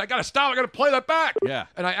 I said, I got to stop. I got to play that back. Yeah.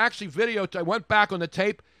 And I actually I went back on the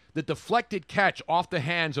tape, the deflected catch off the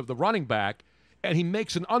hands of the running back, and he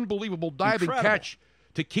makes an unbelievable diving Incredible. catch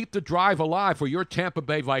to keep the drive alive for your Tampa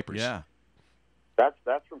Bay Vipers. Yeah.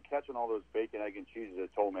 That's from catching all those bacon, egg, and cheeses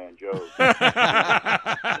at Toll Man Joe's.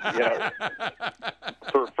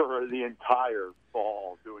 For the entire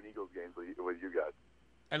fall doing Eagles games with you guys.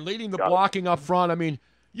 And leading the Got it. blocking up front. I mean,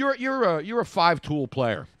 you're a 5-tool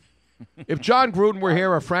player. If John Gruden were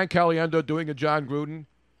here or Frank Caliendo doing a John Gruden,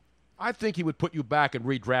 I think he would put you back and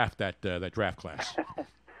redraft that draft class.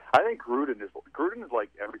 I think Gruden is like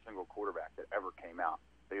every single quarterback that ever came out.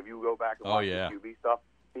 Like if you go back and watch yeah. the QB stuff,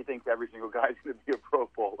 he thinks every single guy's going to be a Pro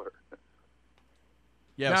Bowler.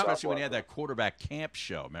 Yeah, Now- especially when he had that quarterback camp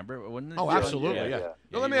show. Remember? Wasn't it? Oh, absolutely, yeah.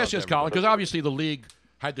 Now, let me ask you this, Colin, because obviously the league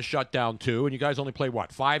had to shut down too, and you guys only played,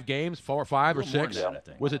 what, 5 games? 4 or 5 or A little more 6? than that, I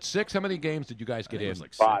think. Was it 6? How many games did you guys get I think in? it was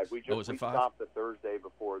like 5. six. We was it five? stopped the Thursday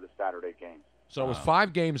before the Saturday games. So it was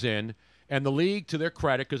 5 games in, and the league, to their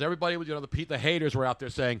credit, because everybody was, the haters were out there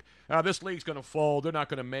saying, this league's going to fold, they're not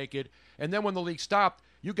going to make it. And then when the league stopped,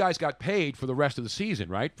 you guys got paid for the rest of the season,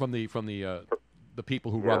 right? From the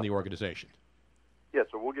people who run the organization. Yeah,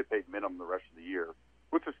 so we'll get paid minimum the rest of the year,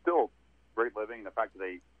 which is still great living. The fact that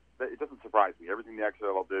it doesn't surprise me. Everything the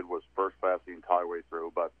XFL did was first class the entire way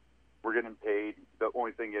through, but we're getting paid. The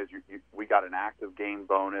only thing is we got an active game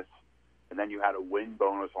bonus, and then you had a win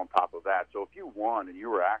bonus on top of that. So if you won and you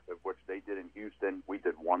were active, which they did in Houston, we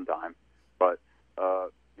did one time, but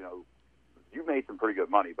you made some pretty good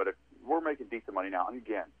money. But if we're making decent money now, and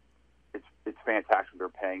again, it's fantastic. They're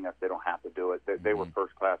paying us. They don't have to do it. They were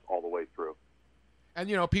first class all the way through. And,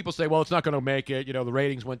 people say, well, it's not going to make it. The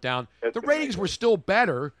ratings went down. It's The gonna ratings make it. were still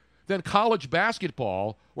better than college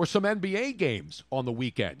basketball or some NBA games on the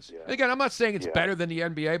weekends. Yeah. And again, I'm not saying it's Yeah. better than the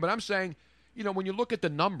NBA, but I'm saying, when you look at the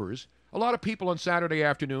numbers, a lot of people on Saturday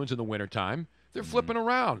afternoons in the wintertime, they're flipping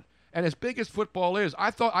around. And as big as football is,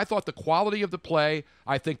 I thought the quality of the play,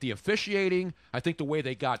 I think the officiating, I think the way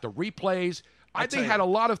they got the replays, I think had a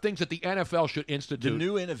lot of things that the NFL should institute. The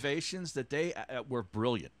new innovations that they were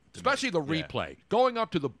brilliant. to me. Especially the Yeah. replay. Going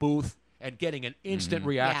up to the booth and getting an instant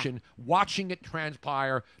reaction, watching it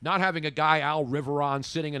transpire, not having a guy, Al Riveron,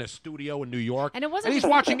 sitting in a studio in New York. And it wasn't he's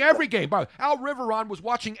just- watching every game. Al Riveron was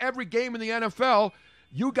watching every game in the NFL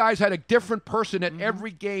You guys had a different person at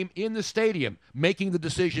every game in the stadium making the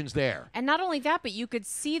decisions there. And not only that, but you could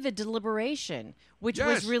see the deliberation, which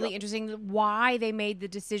was really interesting, why they made the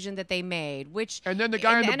decision that they made. And then the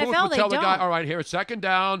guy in the booth would tell the guy, all right, here, 2nd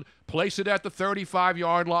down, place it at the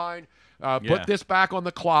 35-yard line, put this back on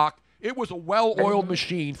the clock. It was a well-oiled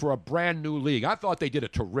machine for a brand-new league. I thought they did a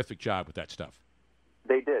terrific job with that stuff.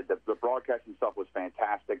 They did. The broadcasting stuff was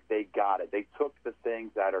fantastic. They got it. They took the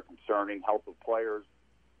things that are concerning, health of players,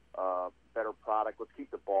 better product. Let's keep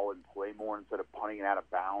the ball in play more instead of punting it out of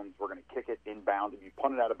bounds. We're going to kick it inbounds. If you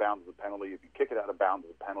punt it out of bounds, it's a penalty. If you kick it out of bounds,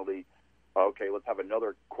 it's a penalty. Okay, let's have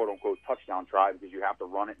another quote-unquote touchdown try because you have to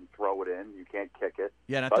run it and throw it in. You can't kick it.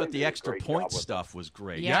 Yeah, and I thought the extra point stuff was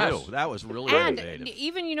great, Yes. too. That was really innovative. And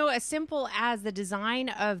even, as simple as the design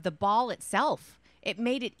of the ball itself. It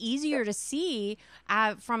made it easier to see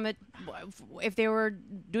from it. If they were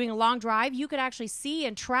doing a long drive, you could actually see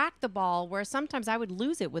and track the ball, where sometimes I would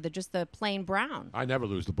lose it with just the plain brown. I never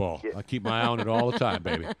lose the ball. I keep my eye on it all the time,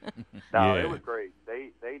 baby. No, it was great.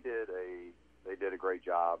 They did a great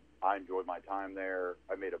job. I enjoyed my time there.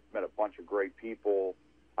 I met a bunch of great people.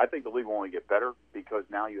 I think the league will only get better because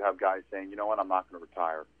now you have guys saying, you know what, I'm not going to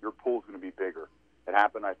retire. Your pool's going to be bigger. It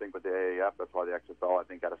happened, I think, with the AAF. That's why the XFL, I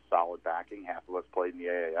think, got a solid backing. Half of us played in the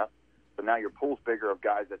AAF. So now your pool's bigger of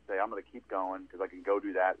guys that say, I'm going to keep going because I can go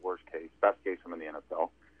do that. Worst case. Best case, I'm in the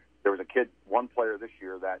NFL. There was a kid, one player this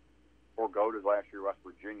year that forgoed his last year, West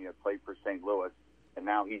Virginia, played for St. Louis, and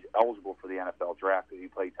now he's eligible for the NFL draft because he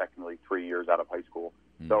played technically 3 years out of high school.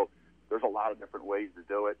 So there's a lot of different ways to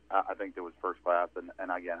do it. I think it was first class.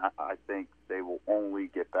 And again, I think they will only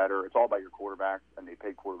get better. It's all about your quarterbacks, and they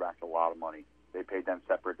pay quarterbacks a lot of money. They paid them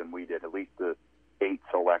separate than we did, at least the 8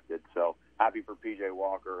 selected. So happy for P.J.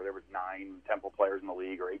 Walker. There was 9 Temple players in the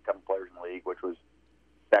league, or 8 Temple players in the league, which was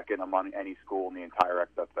second among any school in the entire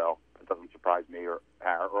XFL. It doesn't surprise me or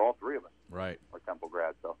all 3 of us. Right. Are Temple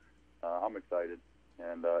grads. So I'm excited,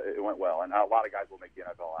 and it went well. And a lot of guys will make the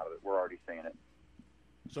NFL out of it. We're already seeing it.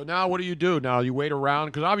 So now what do you do? Now you wait around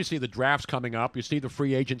because obviously the draft's coming up. You see the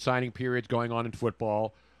free agent signing periods going on in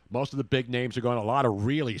football. Most of the big names are going a lot of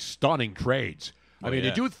really stunning trades.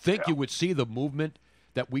 Did you think you would see the movement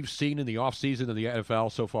that we've seen in the offseason in the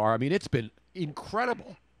NFL so far? I mean, it's been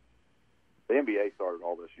incredible. The NBA started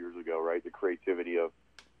all this years ago, right? The creativity of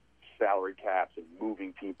salary caps and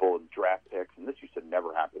moving people and draft picks. And this used to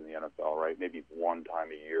never happen in the NFL, right? Maybe one time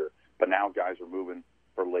a year. But now guys are moving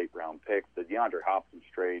for late-round picks. The DeAndre Hopkins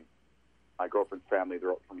trade, my girlfriend's family,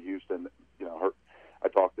 they're from Houston. I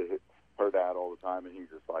talked to her dad all the time, and he's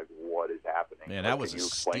just like, what is happening? Man, that was a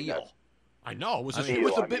steal. I know.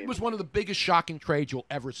 It was one of the biggest shocking trades you'll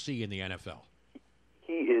ever see in the NFL.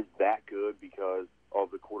 He is that good because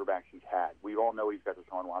of the quarterbacks he's had. We all know he's got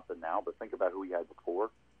Deshaun Watson now, but think about who he had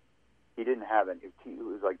before. He didn't have any. He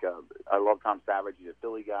was like, I love Tom Savage. He's a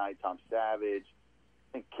Philly guy. Tom Savage.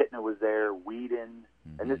 I think Kitna was there. Whedon.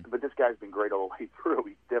 But this guy's been great all the way through.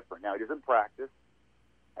 He's different. Now, he doesn't practice.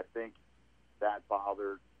 I think that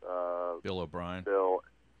bothered Bill O'Brien. Bill,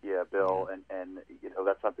 and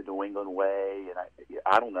that's not the New England way. And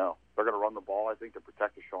I don't know. They're going to run the ball, I think, to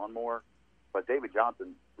protect Deshaun more. But David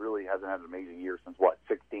Johnson really hasn't had an amazing year since,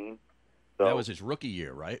 16? So, that was his rookie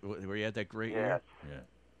year, right? Where he had that great year?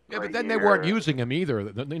 Yeah, but then they weren't using him either.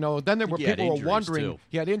 Then there were people were wondering. Too.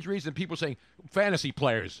 He had injuries, and people saying fantasy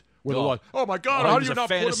players were the ones. Oh my God! How do you not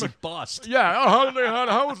put him? Fantasy bust. Yeah.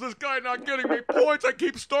 How is this guy not getting me points? I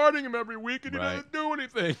keep starting him every week, and he doesn't do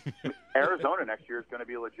anything. Arizona next year is going to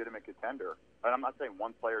be a legitimate contender, and I'm not saying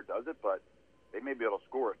one player does it, but they may be able to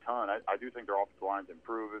score a ton. I do think their offensive line's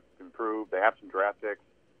improved. They have some draft picks.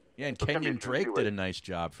 Yeah, and Kenyon Drake did a nice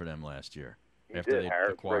job for them last year. He after did. they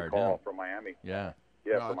Harris, acquired great call him. from Miami. Yeah.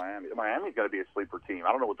 Yeah, for Miami. Miami's going to be a sleeper team.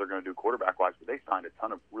 I don't know what they're going to do quarterback-wise, but they signed a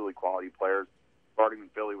ton of really quality players, starting in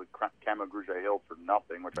Philly with Camo Grugier-Hill for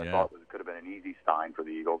nothing, which I thought could have been an easy sign for the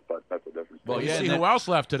Eagles, but that's a different story. Well, you see who else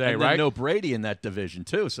left today, right? No Brady in that division,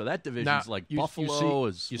 too, so that division's Buffalo.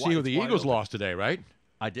 You see who the Eagles lost today, right?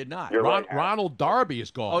 I did not. Ronald Darby is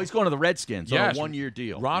gone. Oh, he's going to the Redskins on a one-year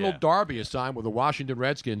deal. Ronald Darby is signed with the Washington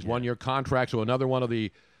Redskins, one-year contract, so another one of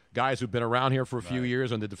the guys who've been around here for a few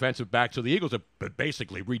years on the defensive back. So the Eagles have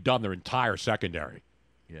basically redone their entire secondary.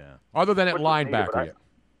 Yeah. Other than at linebacker.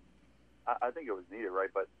 I think it was needed, right?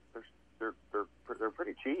 But they're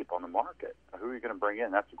pretty cheap on the market. Who are you going to bring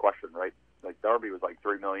in? That's the question, right? Like Darby was like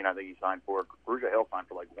 $3 million. I think he signed for. Grugier-Hill signed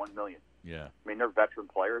for like $1 million. Yeah. I mean, they're veteran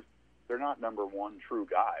players. They're not number one true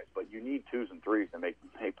guys, but you need 2s and 3s to make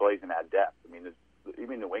plays and add depth. I mean,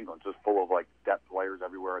 even New England's just full of like depth players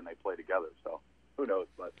everywhere, and they play together. So who knows?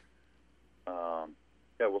 But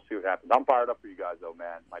Yeah, we'll see what happens. I'm fired up for you guys, though,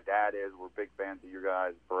 man. My dad is. We're big fans of you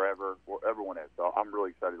guys forever. Everyone is. So I'm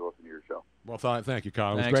really excited to listen to your show. Well, thank you,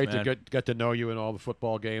 Colin. It was Thanks, great man. to get to know you in all the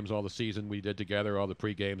football games, all the season we did together, all the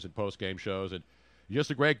pre-games and post-game shows. And you're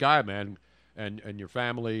just a great guy, man. And your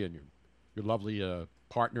family and your lovely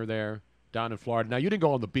partner there down in Florida. Now, you didn't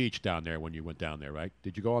go on the beach down there when you went down there, right?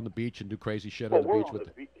 Did you go on the beach and do crazy shit on the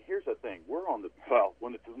beach? Here's the thing. We're on the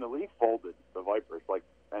when the league folded, the Vipers, like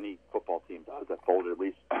any football team does, that folded at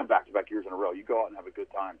least back-to-back years in a row. You go out and have a good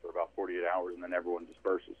time for about 48 hours, and then everyone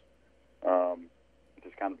disperses. It's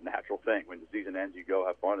just kind of a natural thing. When the season ends, you go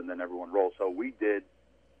have fun, and then everyone rolls. So we did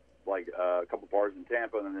like a couple bars in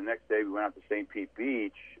Tampa, and then the next day we went out to St. Pete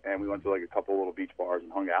Beach, and we went to like a couple little beach bars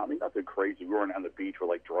and hung out. I mean, nothing crazy. We weren't on the beach with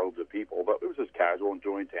like droves of people, but it was just casual,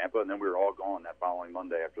 enjoying Tampa, and then we were all gone that following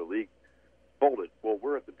Monday after the league folded. Well,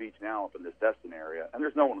 we're at the beach now up in this Destin area, and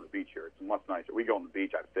there's no one on the beach here. It's much nicer. We go on the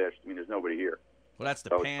beach, I fish. I mean, there's nobody here. Well, that's the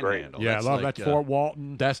So it's great. Panhandle. Yeah, That's I love like, that. Fort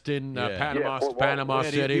Walton, Destin, Panama, Fort Walton. Panama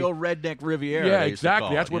yeah, City. the old redneck Riviera. Yeah, they used to exactly.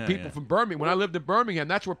 call That's it. where Yeah, people yeah. from Birmingham. When I lived in Birmingham,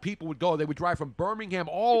 that's where people would go. They would drive from Birmingham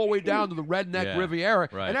all the way down to the redneck Yeah, Riviera,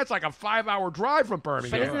 right. and that's like a 5-hour drive from But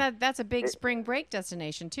Birmingham. isn't that's a big spring break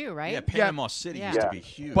destination too, right? Yeah, Panama City Yeah. used to be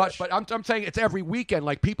huge. But I'm saying it's every weekend.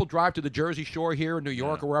 Like people drive to the Jersey Shore here in New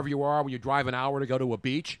York or wherever you are when you drive an hour to go to a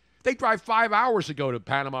beach. They drive 5 hours to go to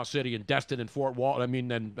Panama City and Destin and Fort Walton. I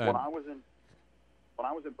mean, and When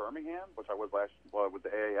I was in Birmingham, which I was with the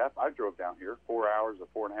AAF, I drove down here 4 hours,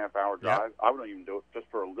 a 4.5 hour drive. I wouldn't even do it just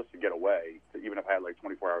to get away. Even if I had like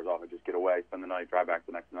 24 hours off, I'd just get away, spend the night, drive back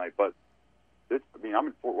the next night. But I'm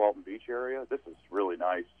in Fort Walton Beach area. This is really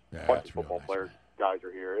nice. Yeah, Bunch that's of football real nice, players, guys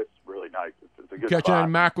are here. It's really nice. It's a good catching spot.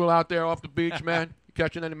 any mackerel out there off the beach, man? You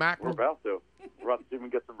catching any We're mackerel? about to. We're about to even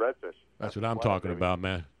get some redfish. That's what I'm wild, talking baby. about,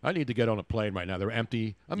 man. I need to get on a plane right now. They're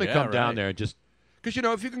empty. I'm gonna Yeah, come down right. there and just because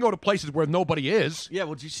if you can go to places where nobody is. Yeah,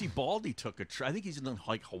 well, did you see Baldy took a trip? I think he's in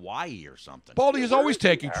like Hawaii or something. Baldy is always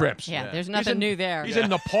taking trips. Yeah, there's nothing new there. He's in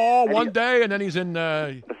Nepal one day, and then he's in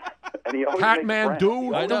And he always makes friends.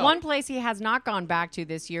 Kathmandu. I The know. one place he has not gone back to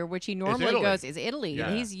this year, which he normally Italy. goes, is Italy. Yeah.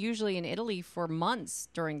 And he's usually in Italy for months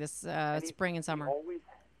during this spring and summer.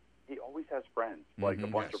 He always has friends, like a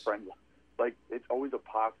bunch Yes. of friends. Like it's always a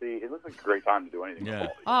posse. It looks like a great time to do anything. Yeah.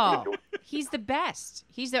 With Baldy. Oh, he's the best.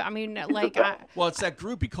 He's the. I mean, like. Well, it's that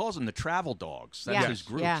group. He calls them the Travel Dogs. That's Yeah. his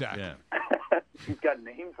group. Yeah. Exactly. Yeah. He's got a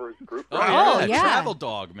name for his group. Oh, Oh, yeah, yeah. Travel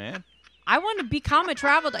Dog, man. I want to become a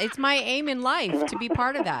travel. It's my aim in life to be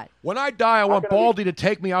part of that. When I die, I want Baldy to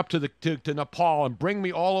take me up to to Nepal and bring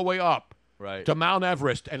me all the way up Right. to Mount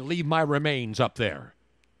Everest and leave my remains up there.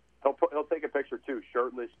 He'll take a picture too,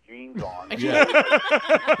 shirtless, jeans on. Yeah.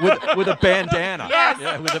 with a bandana. Yes.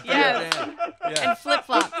 Yeah, with a Yes. bandana. Yeah. And flip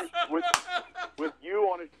flops. with you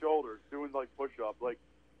on his shoulders, doing like push-ups, like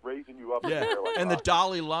raising you up. in Yeah. the air, like, And the rock.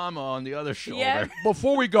 Dalai Lama on the other shoulder. Yeah.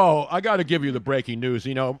 Before we go, I got to give you the breaking news.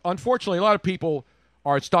 Unfortunately, a lot of people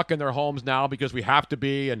are stuck in their homes now because we have to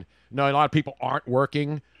be, and a lot of people aren't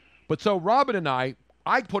working. But so Robin and I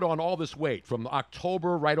put on all this weight from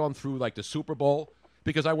October right on through like the Super Bowl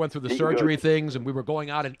because I went through the Eating surgery good. things, and we were going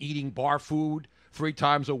out and eating bar food 3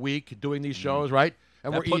 times a week doing these shows, right?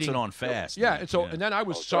 And That we're puts eating it on fast. Yeah, man. and so and then I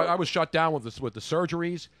was shut down with the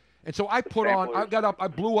surgeries, and so I put on. I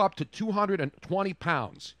blew up to 220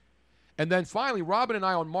 pounds, and then finally Robin and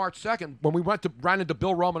I on March 2nd when we ran into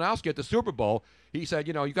Bill Romanowski at the Super Bowl. He said,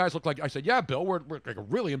 you guys look like. I said, yeah, Bill, we're like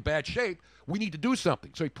really in bad shape. We need to do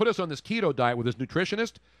something. So he put us on this keto diet with his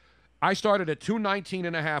nutritionist. I started at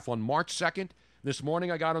 219.5 on March 2nd. This morning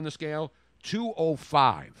I got on the scale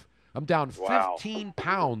 205. I'm down 15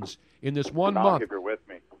 pounds in this 1 month. If you're with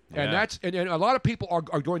me. And that's and a lot of people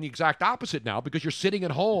are doing the exact opposite now because you're sitting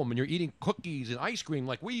at home and you're eating cookies and ice cream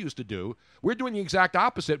like we used to do. We're doing the exact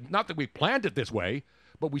opposite. Not that we planned it this way,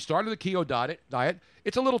 but we started the keto diet.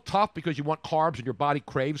 It's a little tough because you want carbs and your body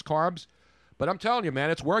craves carbs. But I'm telling you, man,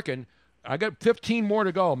 it's working. I got 15 more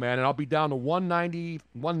to go, man, and I'll be down to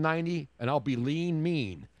 190, and I'll be lean,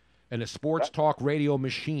 mean, and a sports talk radio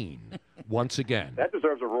machine once again. That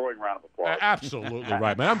deserves a roaring round of applause. Absolutely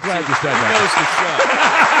right, man. I'm glad you said He that. knows the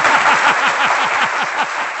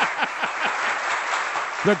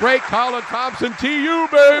show. The great Colin Thompson, TU,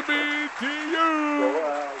 baby, TU.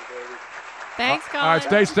 Thanks, Colin. All right,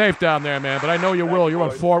 stay safe down there, man. But I know you will. You're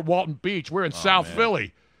on Fort Walton Beach. We're in South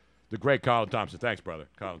Philly. The great Colin Thompson. Thanks, brother.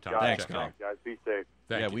 Colin Thompson. Thanks, Check it Colin. out. Guys, be safe.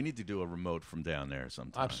 Thank you. We need to do a remote from down there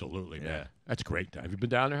sometime. Absolutely, Yeah. man. That's great. Have you been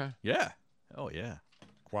down there? Yeah. Oh, yeah.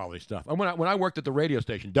 Quality stuff. And when I worked at the radio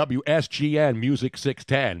station, WSGN Music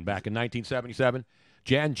 610, back in 1977,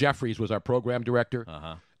 Jan Jeffries was our program director.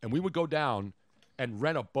 Uh-huh. And we would go down and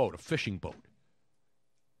rent a boat, a fishing boat.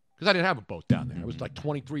 because I didn't have a boat down there. I was like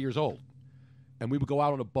 23 years old. And we would go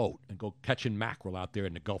out on a boat and go catching mackerel out there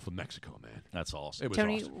in the Gulf of Mexico, man. That's awesome. It was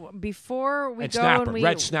Tony, awesome. before we And go snapper, and we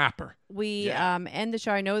red snapper. we end the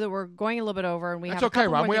show, I know that we're going a little bit over, and we That's have a okay,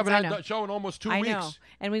 couple Rob. more We things. haven't I had know. that show in almost 2 weeks. I know,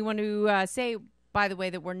 and we want to say, by the way,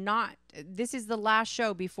 that we're not. This is the last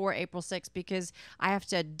show before April 6th because I have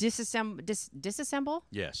to disassemble.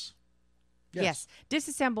 Yes.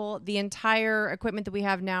 Disassemble the entire equipment that we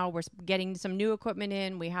have now. We're getting some new equipment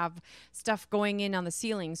in. We have stuff going in on the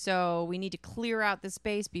ceiling. So we need to clear out the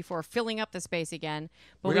space before filling up the space again.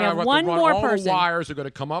 But we have one more person. All the wires are going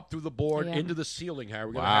to come up through the board Yeah. into the ceiling,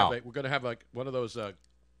 Harry. We're going to have like one of those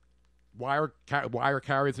wire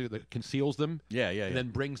carriers that conceals them. And then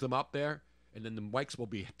brings them up there. And then the mics will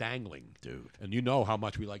be dangling. Dude. And you know how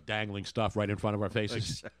much we like dangling stuff right in front of our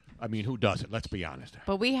faces. I mean, who doesn't? Let's be honest.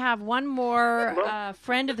 But we have one more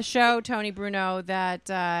friend of the show, Tony Bruno, that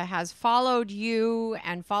has followed you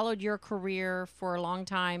and followed your career for a long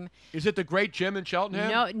time. Is it the great Jim in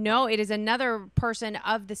Cheltenham? No, it is another person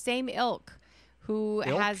of the same ilk who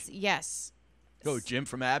has, yes. Go, Jim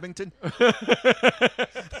from Abington?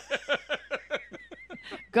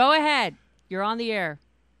 Go ahead. You're on the air.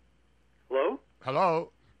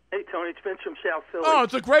 Hello? Hey, Tony, it's Vince from South Philly. Oh,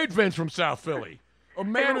 it's a great Vince from South Philly. A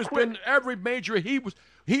man who's been every major. He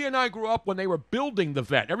and I grew up when they were building the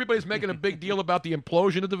vet. Everybody's making a big deal about the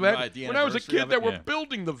implosion of the vet. Right, the when I was a anniversary kid, of they it, were yeah.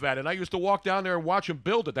 building the vet, and I used to walk down there and watch them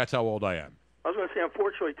build it. That's how old I am. I was going to say,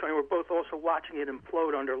 unfortunately, Tony, we're both also watching it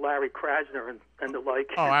implode under Larry Krasner and the like.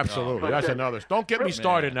 Oh, absolutely. That's another. Don't get me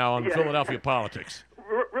started now on Philadelphia politics.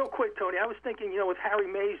 Real quick, Tony, I was thinking, with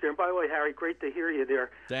Harry Mays there, and by the way, Harry, great to hear you there.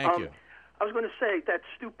 Thank you. I was going to say, that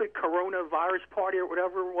stupid coronavirus party or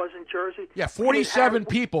whatever it was in Jersey. Yeah, 47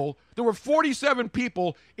 people. There were 47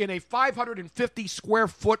 people in a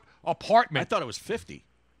 550-square-foot apartment. I thought it was 50.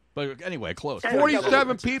 But anyway, close.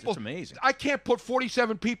 47 people. It's amazing. I can't put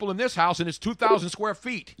 47 people in this house, and it's 2,000 square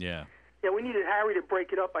feet. Yeah. Yeah, we needed Harry to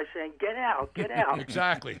break it up by saying, get out, get out.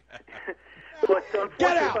 Exactly. But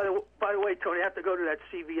unfortunately, by the way, Tony, I have to go to that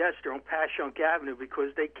CVS there on Passyunk Avenue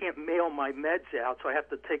because they can't mail my meds out, so I have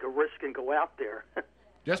to take a risk and go out there.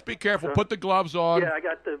 Just be careful. Put the gloves on. Yeah, I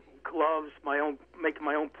got the gloves, making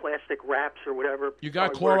my own plastic wraps or whatever. You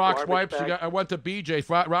got Clorox wipes. I went to BJ's.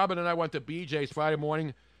 Robin and I went to BJ's Friday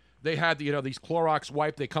morning. They had these Clorox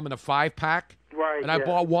wipes. They come in a 5-pack. Right. And I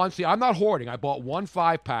bought one. See, I'm not hoarding. I bought one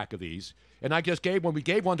 5-pack of these. And I just gave one. We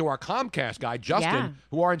gave one to our Comcast guy, Justin,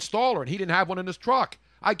 who our installer, and he didn't have one in his truck.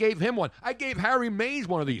 I gave him one. I gave Harry Mays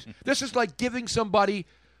one of these. This is like giving somebody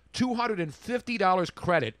 $250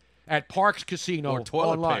 credit at Parks Casino or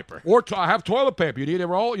toilet online. paper. Or I have toilet paper. You need a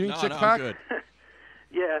roll? You need No, 6-pack? I'm good.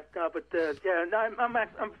 Yeah, I'm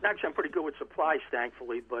pretty good with supplies,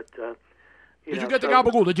 thankfully. But Did you get the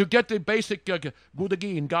gabagool? Did you get the basic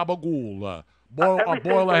goudagine gabagool?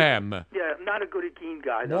 Boil a ham. Yeah, I'm not a goudagine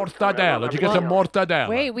guy. Though. Mortadella. Did you get some mortadella?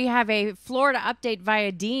 Wait, we have a Florida update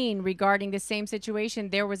via Dean regarding the same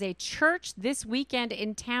situation. There was a church this weekend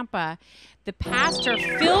in Tampa. The pastor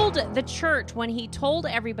filled the church when he told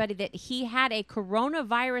everybody that he had a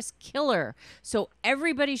coronavirus killer. So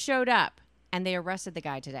everybody showed up, and they arrested the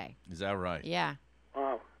guy today. Is that right? Yeah.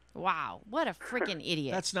 Oh. Wow. What a freaking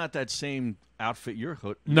idiot. That's not that same outfit you're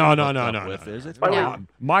hooked No. with, is it?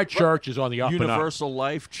 My church is on the up Universal and up.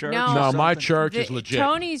 Life Church? No, my church is legit.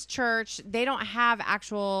 Tony's church, they don't have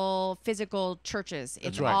actual physical churches.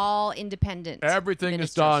 It's all independent. Everything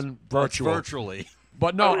ministers. is done virtually.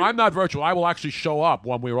 But no, I'm not virtual. I will actually show up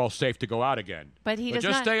when we're all safe to go out again. But he does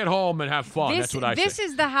just not. Stay at home and have fun. That's what I say. This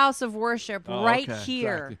is the house of worship right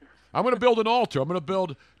here. Exactly. I'm going to build an altar. I'm going to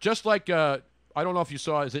build just like I don't know if you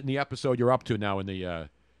saw. Is it in the episode you're up to now in the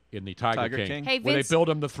Tiger King? Hey, where Vince, they build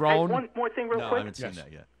him the throne. Hey, one more thing real quick. I haven't seen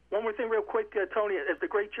that yet. One more thing real quick, Tony. As the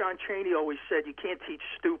great John Chaney always said, you can't teach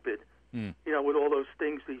stupid. With all those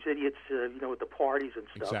things, these idiots, with the parties and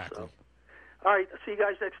stuff. Exactly. So. All right, I'll see you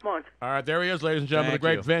guys next month. All right, there he is, ladies and gentlemen, Thank the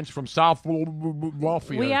great you. Vince from South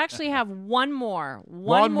Philadelphia. We actually have one more.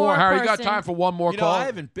 One more. Harry, you got person. time for one more You call? know, I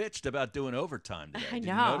haven't bitched about doing overtime today. I Did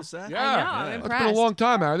know. you notice that? I know. I'm It's impressed. been a long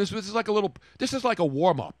time, Harry. This is like a little. This is like a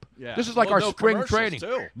warm up. Yeah. This is like Well, our no spring commercials, training.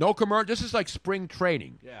 too. No commercial. This is like spring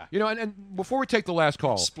training. Yeah. And before we take the last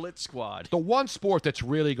call, Split squad. the one sport that's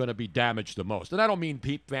really going to be damaged the most, and I don't mean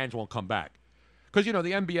fans won't come back, because the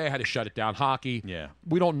NBA had to shut it down. Hockey. Yeah.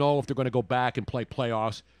 We don't know if they're going to go back and play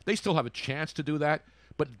playoffs. They still have a chance to do that.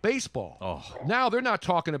 But baseball, now they're not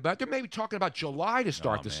talking about. They're maybe talking about July to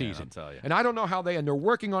start the season. I'll tell you. And I don't know how and they're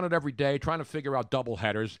working on it every day, trying to figure out double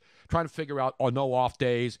headers, trying to figure out no off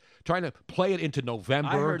days, trying to play it into November.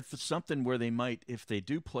 I heard something where they might, if they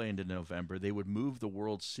do play into November, they would move the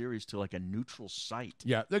World Series to like a neutral site.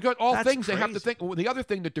 Yeah, they've got all That's things they have to crazy. think. Well, the other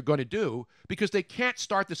thing that they're going to do, because they can't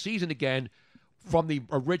start the season again from the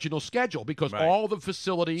original schedule, because Right. all the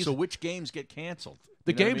facilities. So which games get canceled?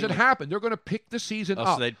 The You know what I games mean? that happen, they're going to pick the season Oh,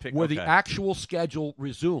 up so they'd pick- where the okay. actual schedule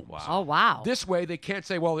resumes. Oh, wow. This way, they can't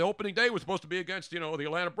say, well, the opening day was supposed to be against, the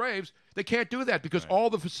Atlanta Braves. They can't do that because all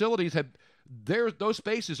the facilities have those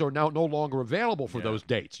spaces are now no longer available for those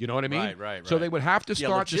dates. You know what I mean? Right. So they would have to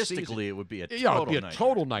start the season. Logistically, it would be a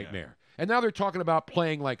total nightmare. And now they're talking about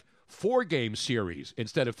playing like 4-game series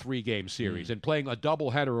instead of 3-game series and playing a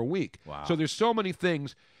doubleheader a week. Wow. So there's so many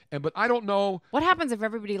things. But I don't know. What happens if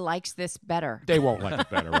everybody likes this better? They won't like it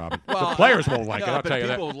better, Robin. Well, the players won't like it, I'll but tell you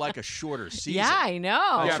that. people would like a shorter season. Yeah, I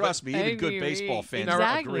know. Oh, trust me, even good baseball fans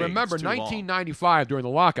agree. Remember, It's too long. 1995 during the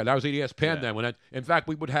lockout, I was at ESPN then. In fact,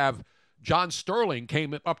 we would have John Sterling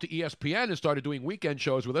came up to ESPN and started doing weekend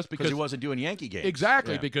shows with us because he wasn't doing Yankee games.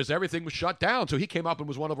 Exactly, Yeah. because everything was shut down. So he came up and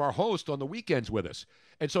was one of our hosts on the weekends with us.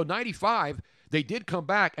 And so 95, they did come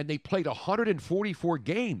back and they played 144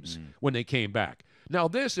 games when they came back. Now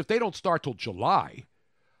this, if they don't start till July,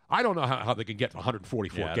 I don't know how they can get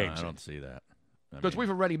 144 games. I don't see that. Because we've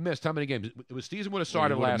already missed how many games? The season would have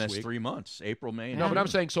started we would've last missed week. 3 months, April, May. No, but I'm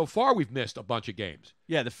saying so far we've missed a bunch of games.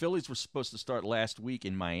 Yeah, the Phillies were supposed to start last week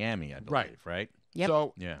in Miami, I believe, right? Yep.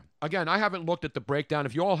 So, Yeah. again, I haven't looked at the breakdown.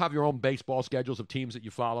 If you all have your own baseball schedules of teams that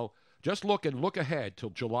you follow, just look ahead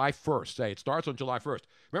till July 1st. Say it starts on July 1st.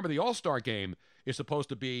 Remember, the All-Star game is supposed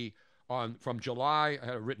to be from July, I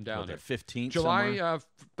had it written down there. 15th July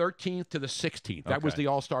 13th to the 16th. That was Okay. the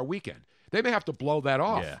All-Star weekend. They may have to blow that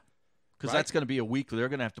off. Yeah. Because Right? that's going to be a week where they're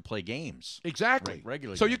going to have to play games. Exactly.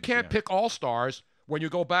 Regular So you games, can't yeah. pick All-Stars when you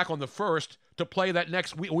go back on the 1st to play that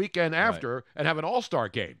next weekend after and have an All-Star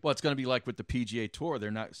game. Well, it's going to be like with the PGA Tour.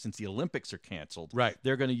 They're not, since the Olympics are canceled. Right.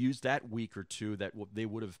 They're going to use that week or two that they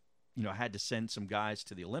would have, had to send some guys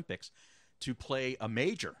to the Olympics to play a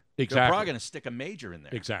major. Exactly. They're probably going to stick a major in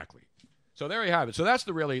there. Exactly. So there you have it. So that's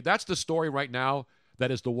the story right now.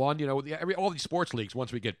 That is the one. All these sports leagues.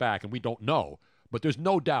 Once we get back, and we don't know, but there's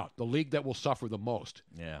no doubt the league that will suffer the most.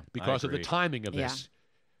 Yeah, because of the timing of this.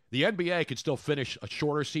 The NBA could still finish a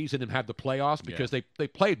shorter season and have the playoffs because they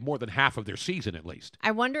played more than half of their season at least.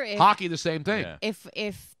 I wonder if hockey the same thing. Yeah.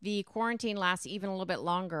 If the quarantine lasts even a little bit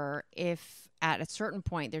longer, if at a certain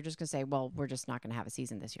point they're just going to say, well, we're just not going to have a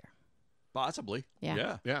season this year. Possibly.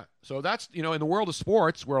 Yeah. Yeah. So that's, in the world of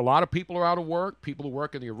sports where a lot of people are out of work, people who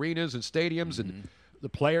work in the arenas and stadiums and the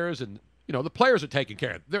players and, the players are taken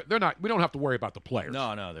care of. They're not, we don't have to worry about the players.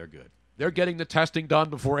 No, they're good. They're getting the testing done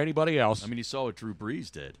before anybody else. I mean, you saw what Drew Brees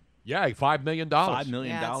did. Yeah, $5 million. $5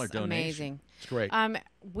 million Yeah, it's donation. amazing. It's great.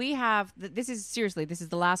 We have this is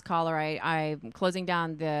the last caller. I'm closing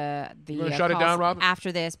down the You wanna shut it calls down, Robin?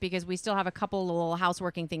 after this because we still have a couple little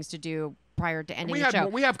houseworking things to do prior to ending the show.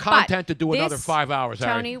 We have But content to do another this, 5 hours,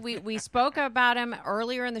 Harry. Tony, we spoke about him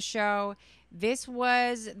earlier in the show. This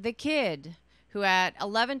was the kid who at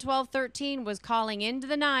 11, 12, 13 was calling into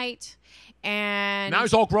the night, and Now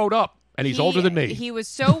he's all grown up. And he's older than me. He was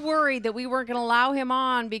so worried that we weren't going to allow him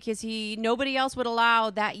on because nobody else would allow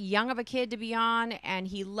that young of a kid to be on. And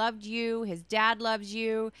he loved you. His dad loves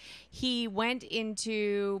you. He went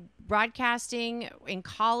into broadcasting in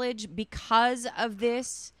college because of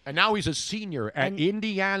this. And now he's a senior at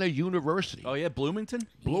Indiana University. Oh, yeah, Bloomington?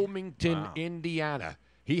 Bloomington, Wow. Indiana.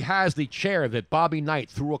 He has the chair that Bobby Knight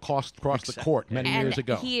threw across the court many years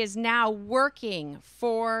ago. He is now working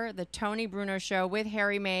for the Tony Bruno Show with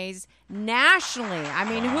Harry Mays nationally. I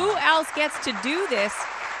mean, who else gets to do this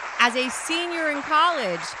as a senior in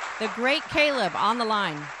college? The great Caleb on the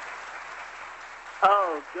line.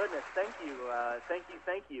 Oh, goodness. Thank you.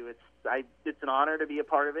 Thank you. It's an honor to be a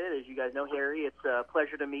part of it. As you guys know, Harry, it's a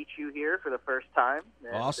pleasure to meet you here for the first time.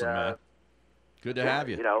 And, Awesome, man. Good to have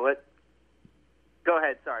you. You know what? Go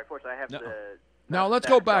ahead. Sorry. Fortunately, I have to. Now, let's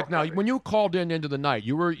go back. Now, when you called into the night,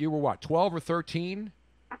 you were what, 12 or 13?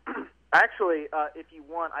 Actually, if you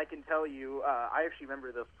want, I can tell you. I actually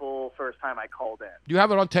remember the full first time I called in. Do you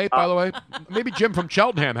have it on tape, by the way? Maybe Jim from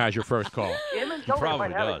Cheltenham has your first call. Jim and Cheltenham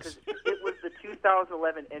might have it because it was the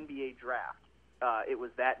 2011 NBA draft. It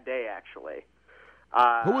was that day, actually.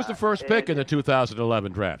 Who was the first pick in the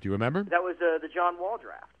 2011 draft? Do you remember? That was the John Wall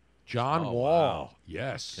draft. John Wall.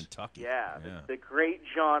 Yes. Kentucky. Yeah, the great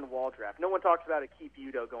John Wall draft. No one talks about Keith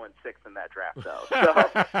Udo going sixth in that draft, though. So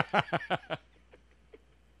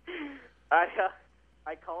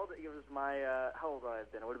I called. It was my how old would I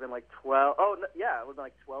have been? It would have been like 12. Oh, no, yeah, it would have been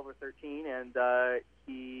like 12 or 13.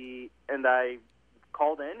 And I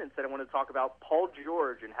called in and said I wanted to talk about Paul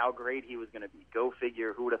George and how great he was going to be. Go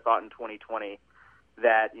figure. Who would have thought in 2020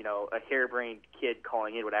 that a harebrained kid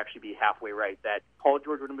calling in would actually be halfway right? That Paul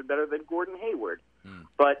George would have been better than Gordon Hayward.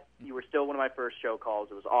 But you were still one of my first show calls.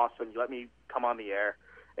 It was awesome. You let me come on the air,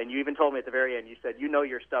 and you even told me at the very end. You said, "You know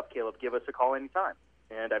your stuff, Caleb. Give us a call anytime."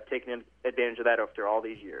 And I've taken advantage of that after all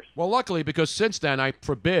these years. Well, luckily, because since then I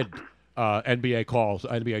forbid NBA calls,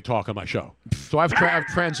 NBA talk on my show. So I've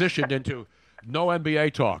transitioned into no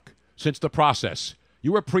NBA talk since the process.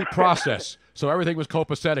 You were pre-process, so everything was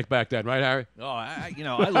copacetic back then, right, Harry? Oh, I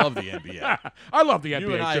love the NBA. I love the NBA,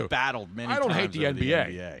 You and I too. have battled many I don't hate times the over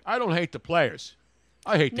NBA. I don't hate the players.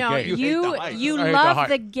 I hate the game. You I hate love hype.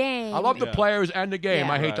 the game. I love the players and the game.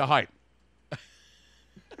 Yeah. I hate the hype.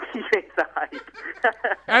 You hate the hype.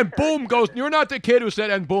 And boom goes. You're not the kid who said,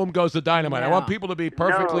 and boom goes the dynamite. I want people to be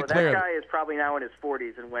perfectly clear. No, that guy is probably now in his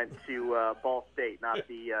 40s and went to Ball State, not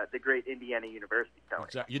the great Indiana University, Tony.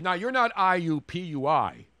 Exactly. You're not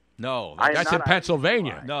IUPUI. No, that's in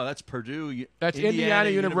Pennsylvania. No, that's Purdue. That's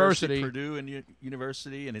Indiana University. Purdue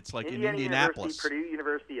University, and it's like Indiana in Indianapolis. University, Purdue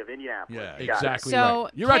University of Indianapolis. Yeah, exactly. So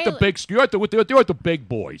right. You're at the big. You're at the big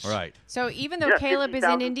boys. Right. So even though Caleb is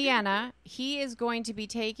in Indiana, he is going to be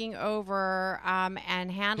taking over and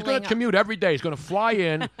handling. He's going to commute every day. He's going to fly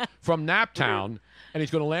in from Naptown, and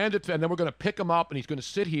he's going to land it, and then we're going to pick him up, and he's going to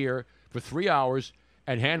sit here for 3 hours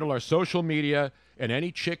and handle our social media and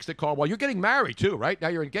any chicks that call. Well, you're getting married too, right? Now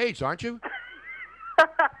you're engaged, aren't you?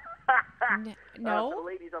 No. For the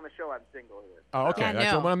ladies on the show, I'm single here. Oh, okay. Yeah,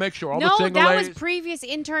 That's no. I want to make sure all no, the single that ladies. was previous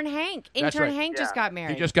intern Hank. That's Intern right. Hank just got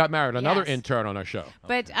married. He just got married. Another Yes. intern on our show.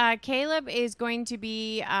 But Caleb is going to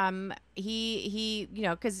be he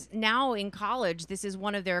because now in college this is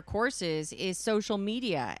one of their courses is social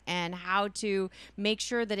media and how to make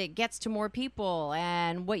sure that it gets to more people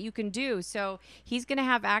and what you can do. So he's going to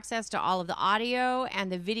have access to all of the audio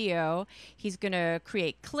and the video. He's going to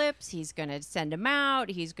create clips. He's going to send them out.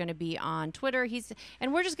 He's going to be on Twitter.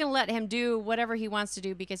 And we're just going to let him do whatever he wants to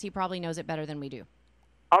do because he probably knows it better than we do.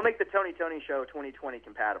 I'll make the Tony Show 2020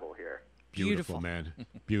 compatible here. Beautiful, man.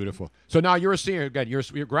 Beautiful. So now you're a senior again.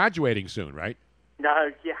 You're graduating soon, right?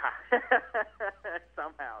 No, yeah.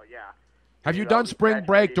 Somehow, yeah. Have you done spring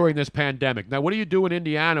break during this pandemic? Now, what do you do in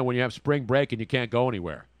Indiana when you have spring break and you can't go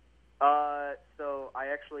anywhere? So I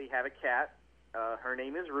actually have a cat. Her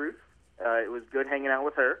name is Ruth. It was good hanging out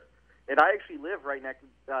with her. And I actually live right next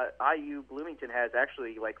IU Bloomington has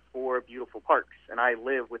actually like 4 beautiful parks, and I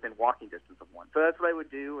live within walking distance of one. So that's what I would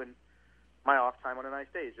do, and my off time on a nice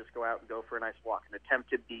day is just go out and go for a nice walk and attempt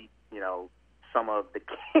to beat, some of the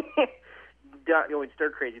going stir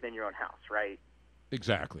crazy than your own house, right?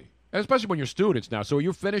 Exactly. And especially when you're students now. So are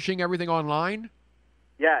you finishing everything online?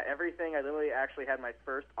 Yeah, everything. I literally actually had my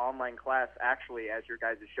first online class actually as your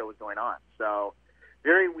guys' show was going on. So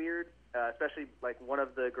very weird, especially like one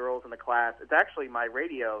of the girls in the class. It's actually my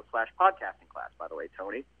radio/podcasting class, by the way,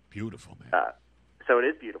 Tony. Beautiful, man. So it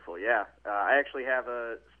is beautiful, yeah. I actually have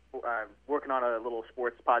I'm working on a little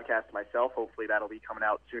sports podcast myself. Hopefully that'll be coming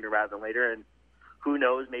out sooner rather than later. And who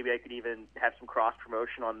knows, maybe I could even have some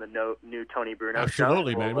cross-promotion on the new Tony Bruno show.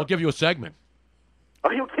 Absolutely, man. We'll give you a segment.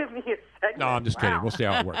 Oh, you'll give me a segment? No, I'm just kidding. We'll see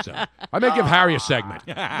how it works out. I may give Harry a segment.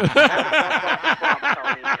 Tony,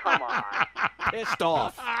 come on. Pissed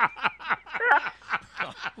off.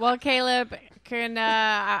 Well, Caleb,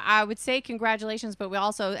 I would say congratulations, but we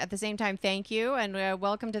also, at the same time, thank you and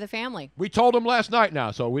welcome to the family. We told him last night now,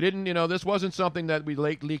 so we didn't, this wasn't something that we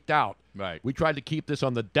leaked out. Right. We tried to keep this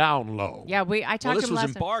on the down low. Yeah, I talked to him this was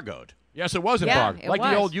last embargoed. Yes, it was Yeah, embargoed. it like the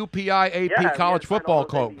was. old UPI AP college football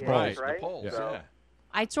polls. Right, the polls, Yeah. yeah.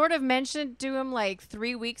 I sort of mentioned to him like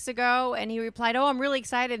 3 weeks ago, and he replied, "Oh, I'm really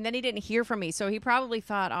excited." And then he didn't hear from me, so he probably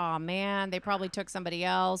thought, "Oh man, they probably took somebody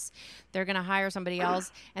else. They're gonna hire somebody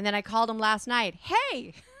else." And then I called him last night.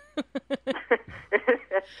 Hey.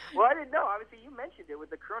 Well, I didn't know. Obviously, you mentioned it with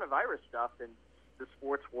the coronavirus stuff and the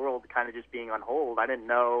sports world kind of just being on hold. I didn't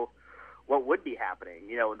know what would be happening,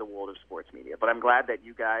 in the world of sports media. But I'm glad that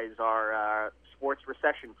you guys are sports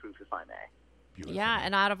recession-proof, if I may. Beautiful. Yeah,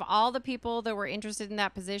 and out of all the people that were interested in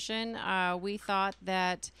that position, we thought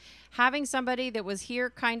that having somebody that was here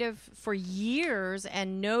kind of for years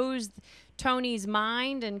and knows Tony's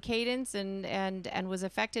mind and cadence and was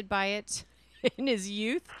affected by it in his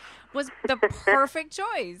youth was the perfect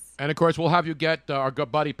choice. And, of course, we'll have you get our good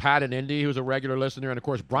buddy Pat in Indy, who's a regular listener, and, of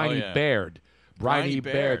course, Briney Baird. Briney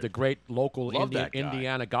Baird, the great local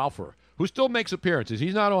Indiana golfer, who still makes appearances.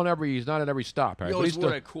 He's not at every stop. Right? He always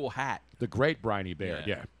wore a cool hat. The great Briney Baird,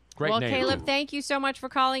 yeah. Great well, name. Caleb, too. thank you so much for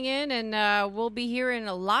calling in, and we'll be hearing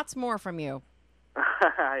lots more from you.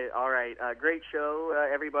 All right. Great show,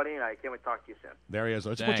 everybody, and I can't wait to talk to you soon. There he is.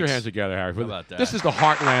 Let's put Thanks. your hands together, Harry. How about that? This is the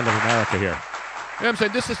heartland of America here. You know what I'm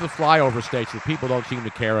saying? This is the flyover states that people don't seem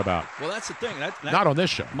to care about. Well, that's the thing. That Not on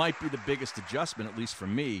this show. might be the biggest adjustment, at least for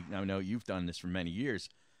me. I know you've done this for many years.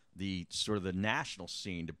 The sort of the national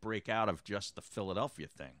scene to break out of just the Philadelphia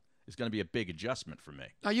thing is going to be a big adjustment for me.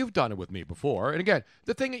 Now, you've done it with me before. And again,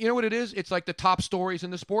 the thing, you know what it is? It's like the top stories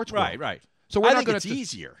in the sports world. Right. So we're I not think gonna it's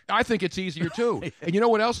easier. I think it's easier, too. And you know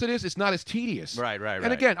what else it is? It's not as tedious. Right.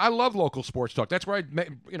 And again, I love local sports talk. That's where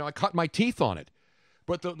I cut my teeth on it.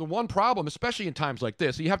 But the one problem, especially in times like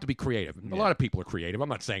this, you have to be creative. A lot of people are creative. I'm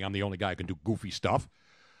not saying I'm the only guy who can do goofy stuff.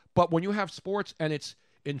 But when you have sports, and it's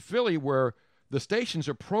in Philly where the stations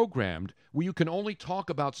are programmed where you can only talk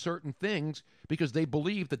about certain things because they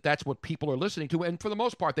believe that that's what people are listening to. And for the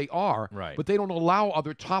most part, they are. Right. But they don't allow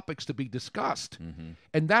other topics to be discussed. Mm-hmm.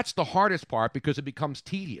 And that's the hardest part because it becomes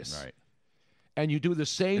tedious. Right. And you do the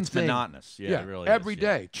same It's thing. monotonous. Yeah, it really every is,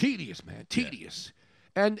 day. Tedious, man. Tedious.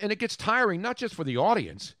 And it gets tiring, not just for the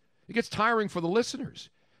audience. It gets tiring for the listeners.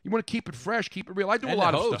 You want to keep it fresh, keep it real. I do And a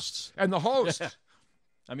lot the of hosts. stuff. And the hosts.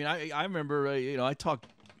 I mean, I remember, I talked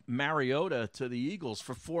Mariota to the Eagles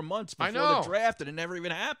for 4 months before know. the draft, and it never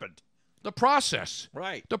even happened. The process.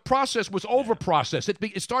 Right. The process was over-processed.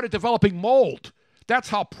 It started developing mold. That's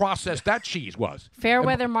how processed that cheese was.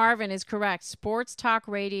 Fairweather Marvin is correct. Sports talk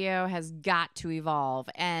radio has got to evolve.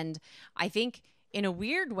 And I think in a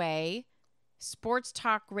weird way, sports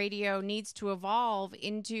talk radio needs to evolve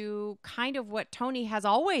into kind of what Tony has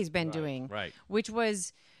always been doing, right. which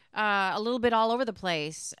was a little bit all over the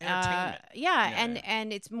place. Entertainment.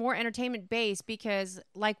 And it's more entertainment based because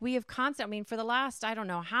like we have for the last, I don't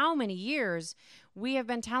know how many years, we have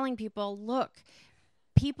been telling people, look,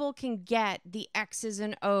 people can get the X's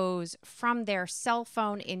and O's from their cell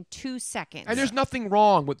phone in 2 seconds. And there's nothing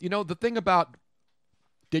wrong with, the thing about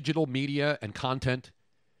digital media and content,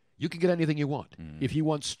 you can get anything you want. If you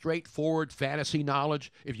want straightforward fantasy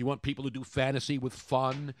knowledge, if you want people to do fantasy with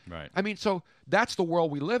fun. Right. I mean, so that's the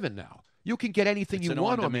world we live in now. You can get anything It's you an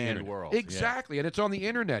want on the on-demand internet. world. Exactly, and it's on the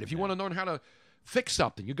internet. If you want to learn how to fix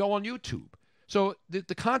something, you go on YouTube. So the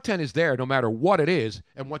content is there no matter what it is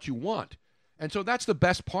and what you want. And so that's the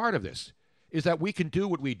best part of this, is that we can do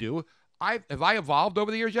what we do. Have I evolved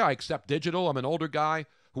over the years? Yeah, I accept digital. I'm an older guy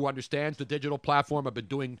who understands the digital platform. I've been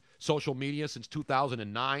doing social media since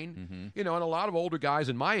 2009. And a lot of older guys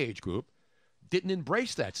in my age group didn't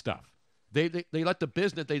embrace that stuff. They let the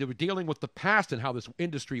business, they were dealing with the past and how this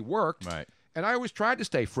industry worked. Right. And I always tried to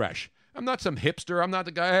stay fresh. I'm not some hipster. I'm not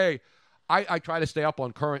the guy, hey, I try to stay up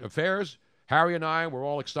on current affairs. Harry and I were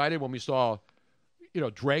all excited when we saw,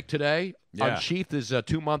 Drake today unsheath his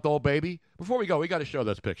 2-month-old baby. Before we go, we got to show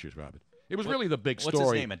those pictures, Robin. It was really the big story.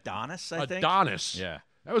 What's his name? Adonis, I think? Adonis. Yeah.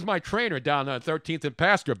 That was my trainer down on 13th and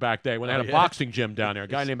Pasco back day when they had a boxing gym down there. A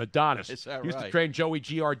guy named Adonis. Is that Used to right? train Joey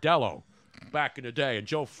Giardello back in the day, and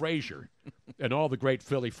Joe Frazier, and all the great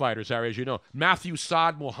Philly fighters, Harry, as you know. Matthew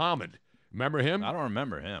Saad Muhammad. Remember him? I don't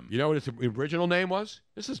remember him. You know what his original name was?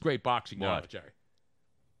 This is great boxing knowledge, Harry.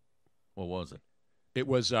 What was it? It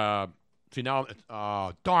was, darn,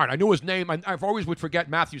 I knew his name. I've always would forget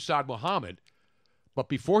Matthew Saad Muhammad. But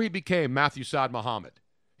before he became Matthew Saad Muhammad,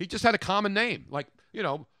 he just had a common name. Like,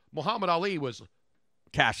 Muhammad Ali was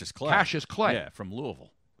Cassius Clay. Cassius Clay. Yeah, from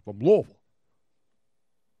Louisville.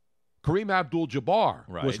 Kareem Abdul-Jabbar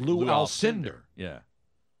Right. was Lou Alcindor. Yeah.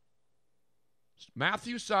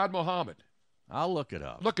 Matthew Saad Muhammad. I'll look it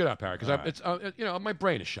up. Look it up, Harry, because All right. it's my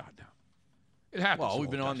brain is shot now. It happens. Well, we've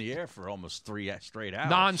been on the air for almost 3 straight hours.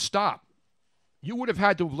 Non-stop. You would have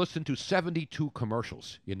had to have listened to 72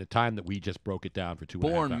 commercials in the time that we just broke it down for 2.5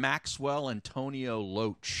 hours. Born Maxwell Antonio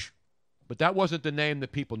Loach. But that wasn't the name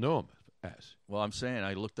that people knew him as. Well, I'm saying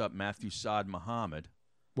I looked up Matthew Saad Muhammad.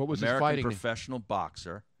 What was American his fighting? professional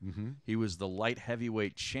boxer. Mm-hmm. He was the light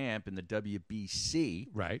heavyweight champ in the WBC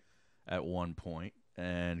right. at one point.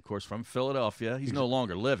 And, of course, from Philadelphia. He's no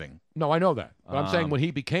longer living. No, I know that. But I'm saying when he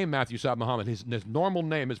became Matthew Saad Muhammad, his normal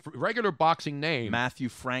name, his regular boxing name. Matthew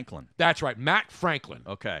Franklin. That's right, Matt Franklin.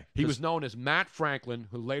 Okay. He was known as Matt Franklin,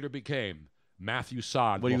 who later became Matthew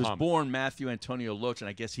Saad Well, he Muhammad. was born Matthew Antonio Loach, and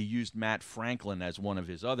I guess he used Matt Franklin as one of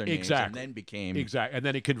his other names. And then became. Exactly. And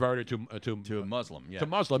then he converted to a Muslim. Yeah. To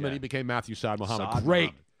Muslim, yeah. and he became Matthew Saad Muhammad. Saad Great,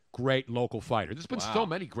 Muhammad. great local fighter. There's been so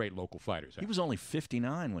many great local fighters. He was only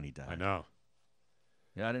 59 when he died. I know.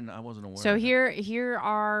 Yeah, I wasn't aware. So of here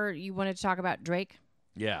are, you wanted to talk about Drake?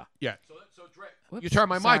 Yeah. Yeah. So Drake. You turned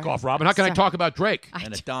my mic off, Robin. How can I talk about Drake?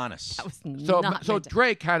 And Adonis. That was So not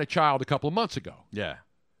Drake had a child a couple of months ago. Yeah.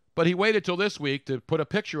 But he waited till this week to put a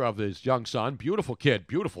picture of his young son. Beautiful kid.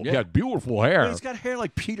 Beautiful kid. Beautiful hair. Well, he's got hair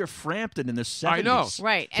like Peter Frampton in the 70s. I know.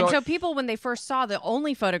 Right. And so people, when they first saw the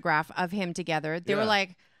only photograph of him together, they were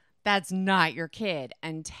like, that's not your kid.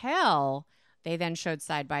 Until they then showed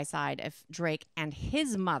side by side of Drake and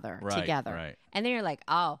his mother together. Right. And then you're like,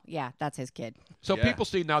 oh, yeah, that's his kid. So people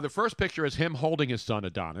see now the first picture is him holding his son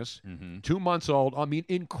Adonis, 2 months old. I mean,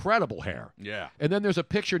 incredible hair. Yeah. And then there's a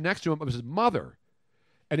picture next to him of his mother.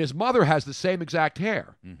 And his mother has the same exact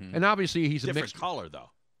hair. And obviously he's different a mixed color,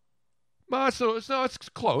 though. So it's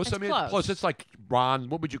close. It's I mean, close. It's like Ron.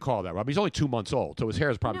 What would you call that, Rob? He's only 2 months old, so his hair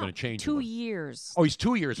is probably going to change. 2 years. Oh, he's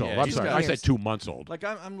 2 years old. Yeah, I'm he's sorry. got- I said 2 months old. Like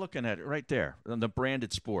I'm looking at it right there on the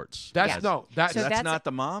branded sports. That's So that's that's- not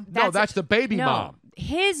the mom. that's the baby mom.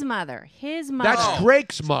 His mother. His mother. That's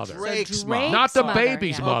Drake's mother. Drake's mom. Not the mother,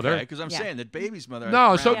 baby's yeah. mother. Because I'm saying that baby's mother. has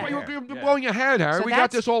No, so brown hair. you're blowing your head, Harry. So We got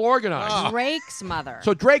that's this all organized. Drake's mother.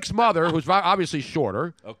 So Drake's mother, who's obviously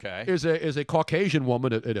shorter, Okay. is a Caucasian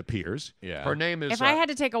woman. It appears. Yeah. Her name is. If I had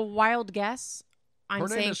to take a wild guess, I'm her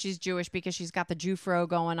name saying is- she's Jewish because she's got the Jufro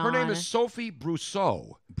going on. her name is Sophie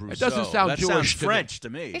Brousseau. It Brousseau. doesn't sound That Jewish. sounds French to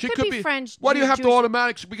me. It She could be French. Why do you have Jewish. to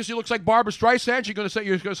automatic? Because she looks like Barbara Streisand. You're going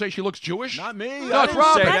to say she looks Jewish? Not me. No, I it's didn't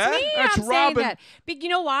Robin. say That's that. me. That's I'm Robin. saying that. But you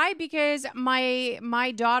know why? Because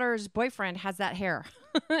my daughter's boyfriend has that hair,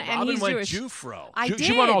 and Robin he's went Jewish. Jufro. I did.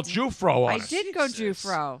 She went all Jufro on I us. did go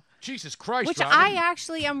Jufro, Jesus Christ, which Robin. I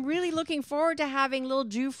actually am really looking forward to having little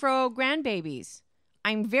Jufro grandbabies.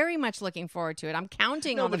 I'm very much looking forward to it. I'm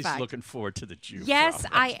counting on the Nobody's fact. looking forward to the Jufro. Yes,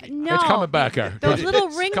 I know. It's coming back, Those little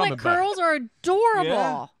It's ringlet coming back. curls are adorable.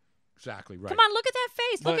 Yeah. Exactly right. Come on, look at that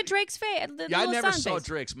face. Look But- at Drake's face. The Yeah, I little never son saw face.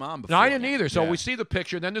 Drake's mom before. No, I didn't either. So Yeah. we see the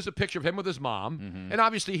picture. Then there's a picture of him with his mom, and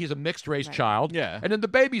obviously he's a mixed race Right. child. Yeah. And then the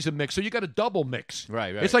baby's a mix, so you got a double mix.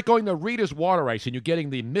 Right. It's like going to Rita's Water Ice and you're getting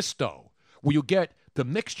the misto, where you get the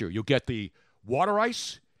mixture. You get the water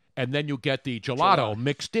ice, and then you get the gelato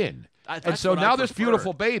mixed in. And That's so what I now this prefer.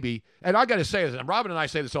 beautiful baby, and I got to say this, and Robin and I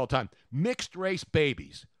say this all the time: mixed race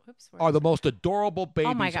babies Whoops, are the most adorable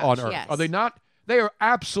babies my gosh, on earth. yes. Are they not? They are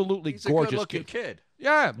absolutely He's a gorgeous good-looking kids. kid.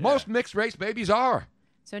 Yeah, most mixed race babies are.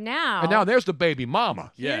 So now, And now there's the baby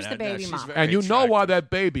mama. Yeah, Here's the baby she's mom. very And you know why attractive. that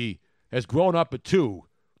baby has grown up at 2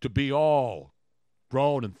 to be all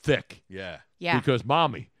grown and thick. Yeah. yeah, Because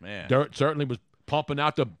mommy Man. certainly was pumping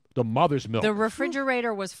out the mother's milk. the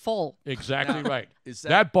refrigerator was full. Exactly right. Is that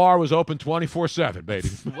that- bar was open 24/7, baby.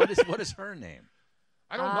 What is her name?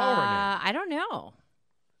 I don't know her name. I don't know.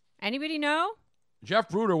 Anybody know? Jeff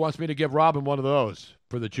Bruder wants me to give Robin one of those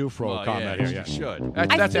for the Jufro comment yeah, here. you should.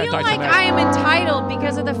 That's I feel like anti-Semitic. I am entitled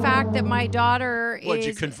because of the fact that my daughter Would is.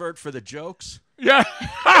 you convert for the jokes? Yeah.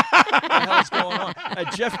 What the hell's going on?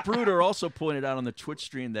 Jeff Bruder also pointed out on the Twitch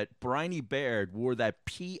stream that Briney Baird wore that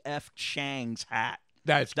P.F. Chang's hat.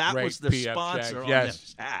 That That was the P.F. sponsor Chang's. on Yes.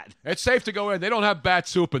 this hat. It's safe to go in. They don't have bat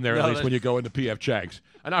soup in there, No, at least that- when you go into P.F. Chang's.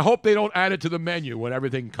 And I hope they don't add it to the menu when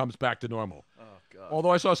everything comes back to normal. Oh, God.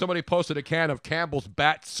 Although I saw somebody posted a can of Campbell's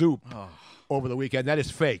bat soup over the weekend. That is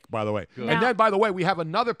fake, by the way. Good. And then, by the way, we have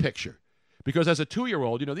another picture. Because as a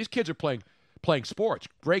 2-year-old, these kids are playing sports.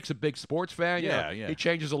 Drake's a big sports fan. Yeah. He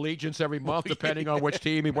changes allegiance every month depending on which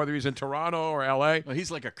team, whether he's in Toronto or L.A. Well,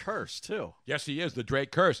 he's like a curse, too. Yes, he is, the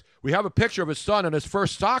Drake curse. We have a picture of his son on his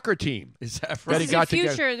first soccer team. Is that That right? he This is got the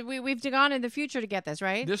together. future. We've gone in the future to get this,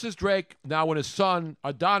 right? This is Drake now when his son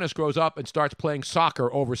Adonis grows up and starts playing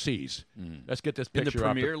soccer overseas. Let's get this In picture the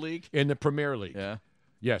up. Premier League? In the Premier League. Yeah.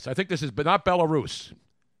 Yes, I think this is, but not Belarus. Can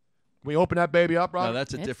we open that baby up, Rob? No,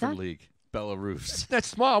 that's a It's different not- league. Belarus. That's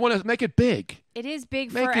small. I want to make it big. It is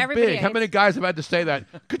big Make for it everybody. big. How many guys have had to say that?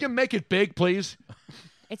 Could you make it big, please?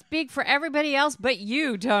 It's big for everybody else but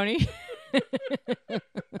you, Tony.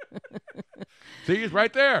 See, he's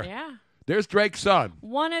right there. Yeah. There's Drake's son.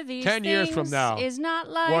 One of these 10 years from things now, is not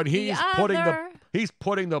like when he's the putting other. he's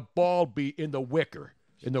putting the ball in the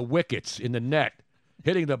wickets, in the net,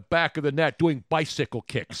 hitting the back of the net, doing bicycle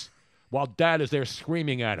kicks, while Dad is there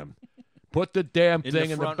screaming at him. Put the damn In thing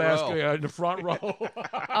the in the front basket row. in the front row.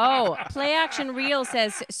 Oh, Play Action Reel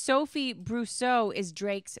says Sophie Brousseau is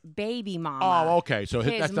Drake's baby mama. Oh, okay. So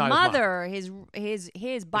His that's not mother, his his mom.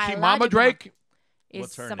 Is biological she Mama Drake? is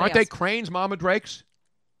What's her name? somebody Aren't they else. Cranes, Mama Drakes?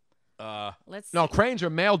 Let's No, see. Cranes are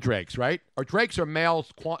male Drakes, right? Or Drakes are male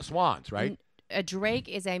swans, right? A Drake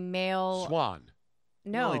is a male. Swan.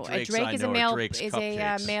 No, only a Drakes Drake I is a know are male. Drake's Is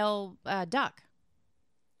cupcakes. a male duck.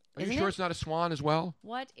 Are you Isn't sure it? it's not a swan as well?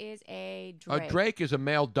 What is a Drake? A Drake is a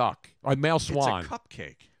male duck. Or a male swan. It's a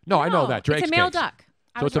cupcake. No, I know that. Drake's It's a male cakes. duck.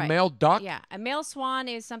 I So was it's a right. male duck? Yeah, a male swan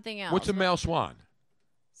is something else. What's a male swan?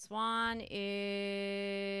 Swan is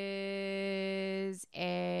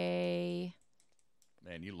a.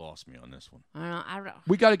 Man, you lost me on this one. I don't know.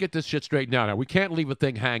 We got to get this shit straightened out. Now, we can't leave a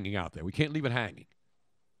thing hanging out there. We can't leave it hanging.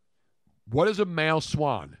 What is a male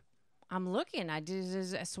swan? I'm looking.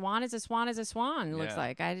 A swan is a swan is a swan. It looks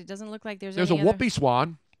like. It doesn't look like there's a any whoopee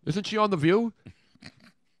swan. Isn't she on The View?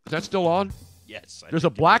 Is that still on? Yes. There's a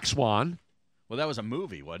black swan. Well, that was a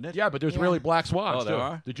movie, wasn't it? Yeah, but there's really black swans. Oh, there too.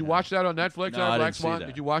 are? Did you watch that on Netflix? No, I Black didn't see Swan. that.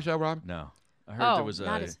 Did you watch that, Rob? No. I heard there was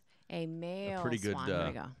not a male pretty good, swan. There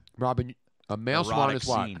we go. Robin, a male swan is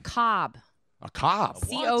what? A cob. A cob.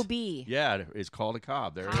 C-O-B. Yeah, it's called a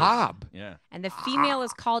cob. There it is. Cob. Yeah. And the female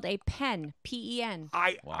is called a pen. P-E-N.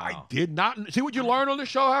 I did not see what you learned on the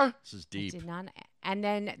show, huh? This is deep. Did not. And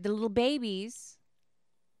then the little babies.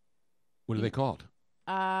 What are they called?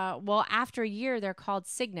 Well, after a year, they're called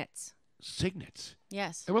cygnets. Cygnets.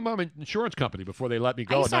 Yes. I went to my insurance company before they let me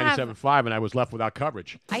go used at to have- 97.5, and I was left without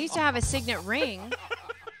coverage. I used to have a signet ring.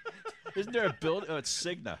 Isn't there a build? Oh, it's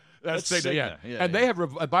Cigna. That's Cigna, yeah. And they have,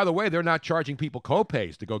 by the way, they're not charging people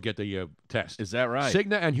co-pays to go get the test. Is that right?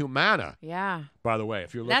 Cigna and Humana. Yeah. By the way,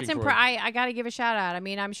 if you're looking for... I got to give a shout out. I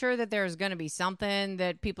mean, I'm sure that there's going to be something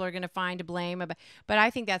that people are going to find to blame, but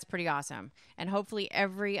I think that's pretty awesome. And hopefully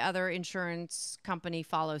every other insurance company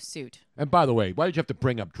follows suit. And by the way, why did you have to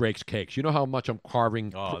bring up Drake's Cakes? You know how much I'm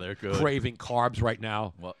craving carbs right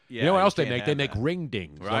now? Well, you know what else they make? They make ring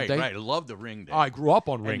dings. Right, don't they? right. I love the ring ding. Oh, I grew up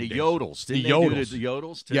on ring and dings. the yodels. Didn't the they yodels. do the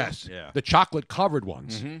yodels too? Yes. Yeah. The chocolate-covered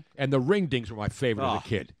ones. Mm-hmm. And the ring dings were my favorite as a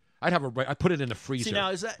kid. I'd put it in the freezer. See, now,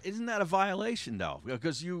 isn't that a violation, though?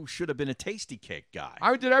 Because you should have been a tasty cake guy.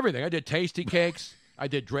 I did everything. I did tasty cakes. I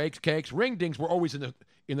did Drake's Cakes. Ring dings were always in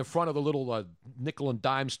the front of the little nickel and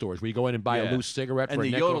dime stores where you go in and buy a loose cigarette and for a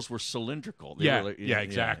the nickel. yodels were cylindrical.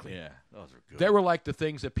 Exactly. Yeah, those are good. They were like the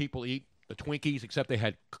things that people eat, the Twinkies, except they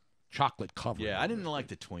had chocolate covered. Yeah, I didn't like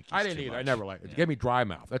the Twinkies. I didn't too either. much. I never liked it. It gave me dry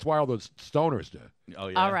mouth. That's why all those stoners do. Oh,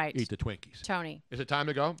 yeah. All right. Eat the Twinkies. Tony. Is it time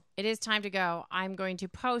to go? It is time to go. I'm going to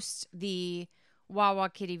post the Wawa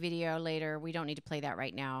Kitty video later. We don't need to play that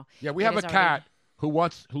right now. Yeah, we have a cat who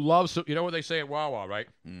loves, you know what they say at Wawa, right?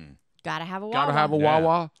 Gotta have a Wawa. Gotta have a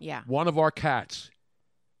Wawa? Yeah. One of our cats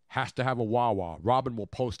has to have a Wawa. Robin will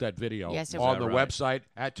post that video on the website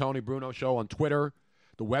at Tony Bruno Show on Twitter.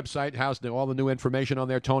 The website has all the new information on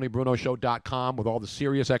there, TonyBrunoShow.com, with all the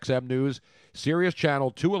SiriusXM news. Sirius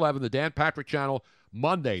Channel 211, the Dan Patrick Channel,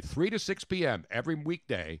 Monday, 3 to 6 p.m. every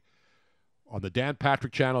weekday on the Dan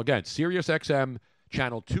Patrick Channel. Again, SiriusXM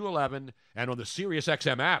Channel 211, and on the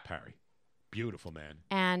SiriusXM app, Harry. Beautiful, man.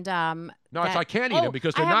 And no, I can't eat them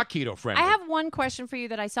because they're not keto friendly. I have one question for you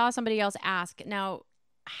that I saw somebody else ask. Now,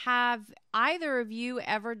 have either of you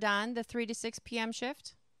ever done the 3 to 6 p.m.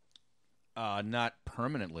 shift? Not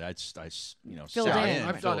permanently. I've done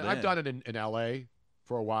it in L.A.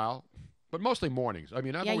 for a while, but mostly mornings. I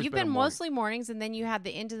mean, you've been mostly mornings, and then you had the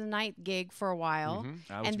end of the night gig for a while,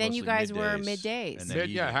 and then you guys were middays.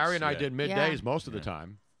 Harry and I did middays most of the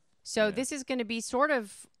time. So this is going to be sort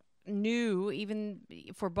of new, even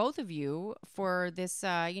for both of you, for this.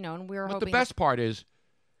 And we're hoping. But the best part is,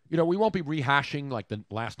 we won't be rehashing like the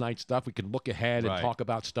last night's stuff. We can look ahead and talk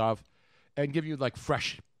about stuff, and give you like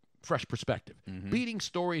fresh perspective. Beating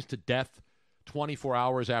stories to death 24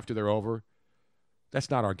 hours after they're over,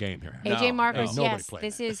 that's not our game here. AJ Marcos, yes,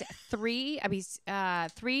 this is 3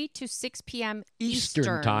 to 6 p.m.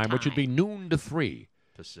 Eastern time, which would be noon to 3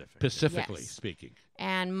 Pacifically speaking.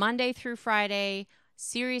 And Monday through Friday,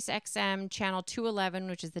 SiriusXM Channel 211,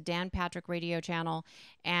 which is the Dan Patrick radio channel.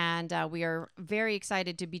 And we are very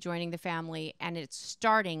excited to be joining the family. And it's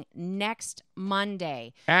starting next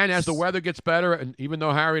Monday. And as the weather gets better, and even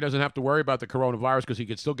though Harry doesn't have to worry about the coronavirus because he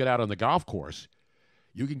can still get out on the golf course,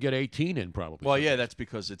 you can get 18 in probably. Well, yeah, that's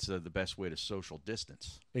because it's the best way to social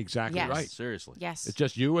distance. Exactly right. Seriously. Yes. It's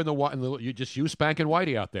just you and you Spank and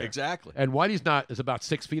Whitey out there. Exactly. And Whitey's is about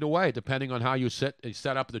 6 feet away, depending on how you set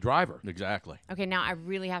up the driver. Exactly. Okay, now I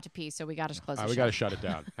really have to pee, so we got to close. We got to shut it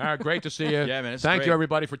down. All right, great to see you. Yeah, man. Thank you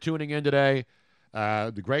everybody for tuning in today.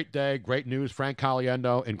 The great day, great news. Frank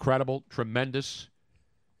Caliendo, incredible, tremendous.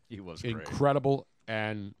 He was great. Incredible,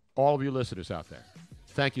 and all of you listeners out there.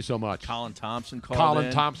 Thank you so much. Colin Thompson called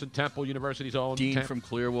in. Thompson, Temple University's own. Dean from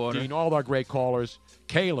Clearwater. Dean, all our great callers.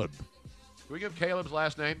 Caleb. Do we give Caleb's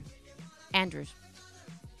last name? Andrews.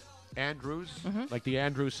 Andrews? Like the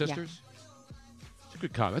Andrews sisters? Yeah. It's a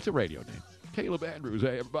good comment. That's a radio name. Caleb Andrews.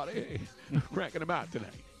 Hey, everybody. Hey, cracking them out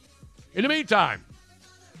tonight. In the meantime,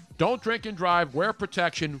 don't drink and drive. Wear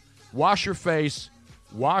protection. Wash your face.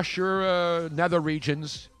 Wash your nether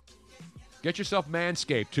regions. Get yourself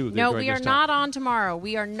Manscaped, too. No, we are not on tomorrow.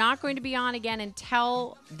 We are not going to be on again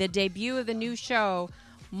until the debut of the new show,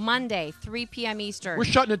 Monday, 3 p.m. Eastern. We're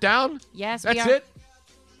shutting it down? Yes, That's we are. it?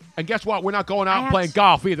 And guess what? We're not going out and playing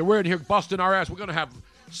golf either. We're in here busting our ass. We're going to have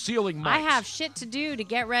ceiling mics. I have shit to do to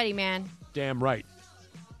get ready, man. Damn right.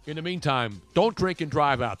 In the meantime, don't drink and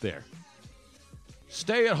drive out there.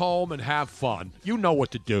 Stay at home and have fun. You know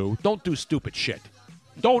what to do. Don't do stupid shit.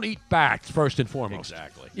 Don't eat bats, first and foremost.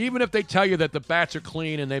 Exactly. Even if they tell you that the bats are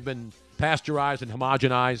clean and they've been pasteurized and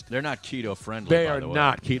homogenized. They're not keto friendly. They are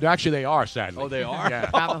not keto. Actually, they are, sadly. Oh, they are? Yeah.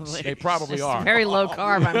 Probably. They probably are. Very low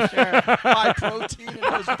carb, I'm sure. High protein in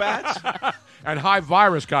those bats. And high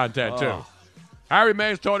virus content, too. Harry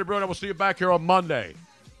Mays, Tony Bruno. We'll see you back here on Monday.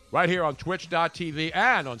 Right here on Twitch.tv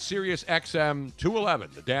and on SiriusXM 211,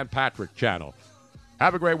 the Dan Patrick channel.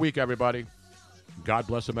 Have a great week, everybody. God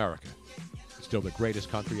bless America. It's still the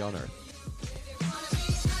greatest country on earth.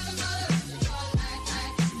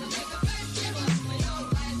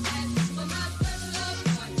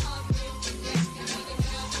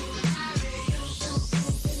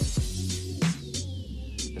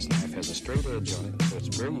 This knife has a straight edge on it, so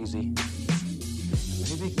it's very easy.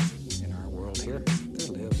 Maybe in our world here, there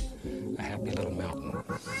lives a happy little mountain.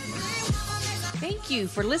 Thank you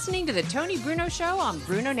for listening to the Tony Bruno Show on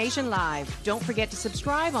Bruno Nation Live. Don't forget to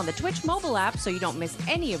subscribe on the Twitch mobile app so you don't miss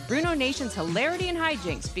any of Bruno Nation's hilarity and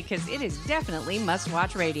hijinks, because it is definitely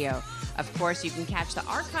must-watch radio. Of course, you can catch the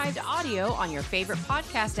archived audio on your favorite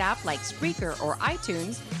podcast app like Spreaker or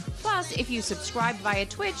iTunes. Plus, if you subscribe via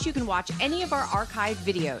Twitch, you can watch any of our archived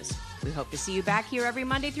videos. We hope to see you back here every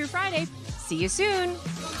Monday through Friday. See you soon!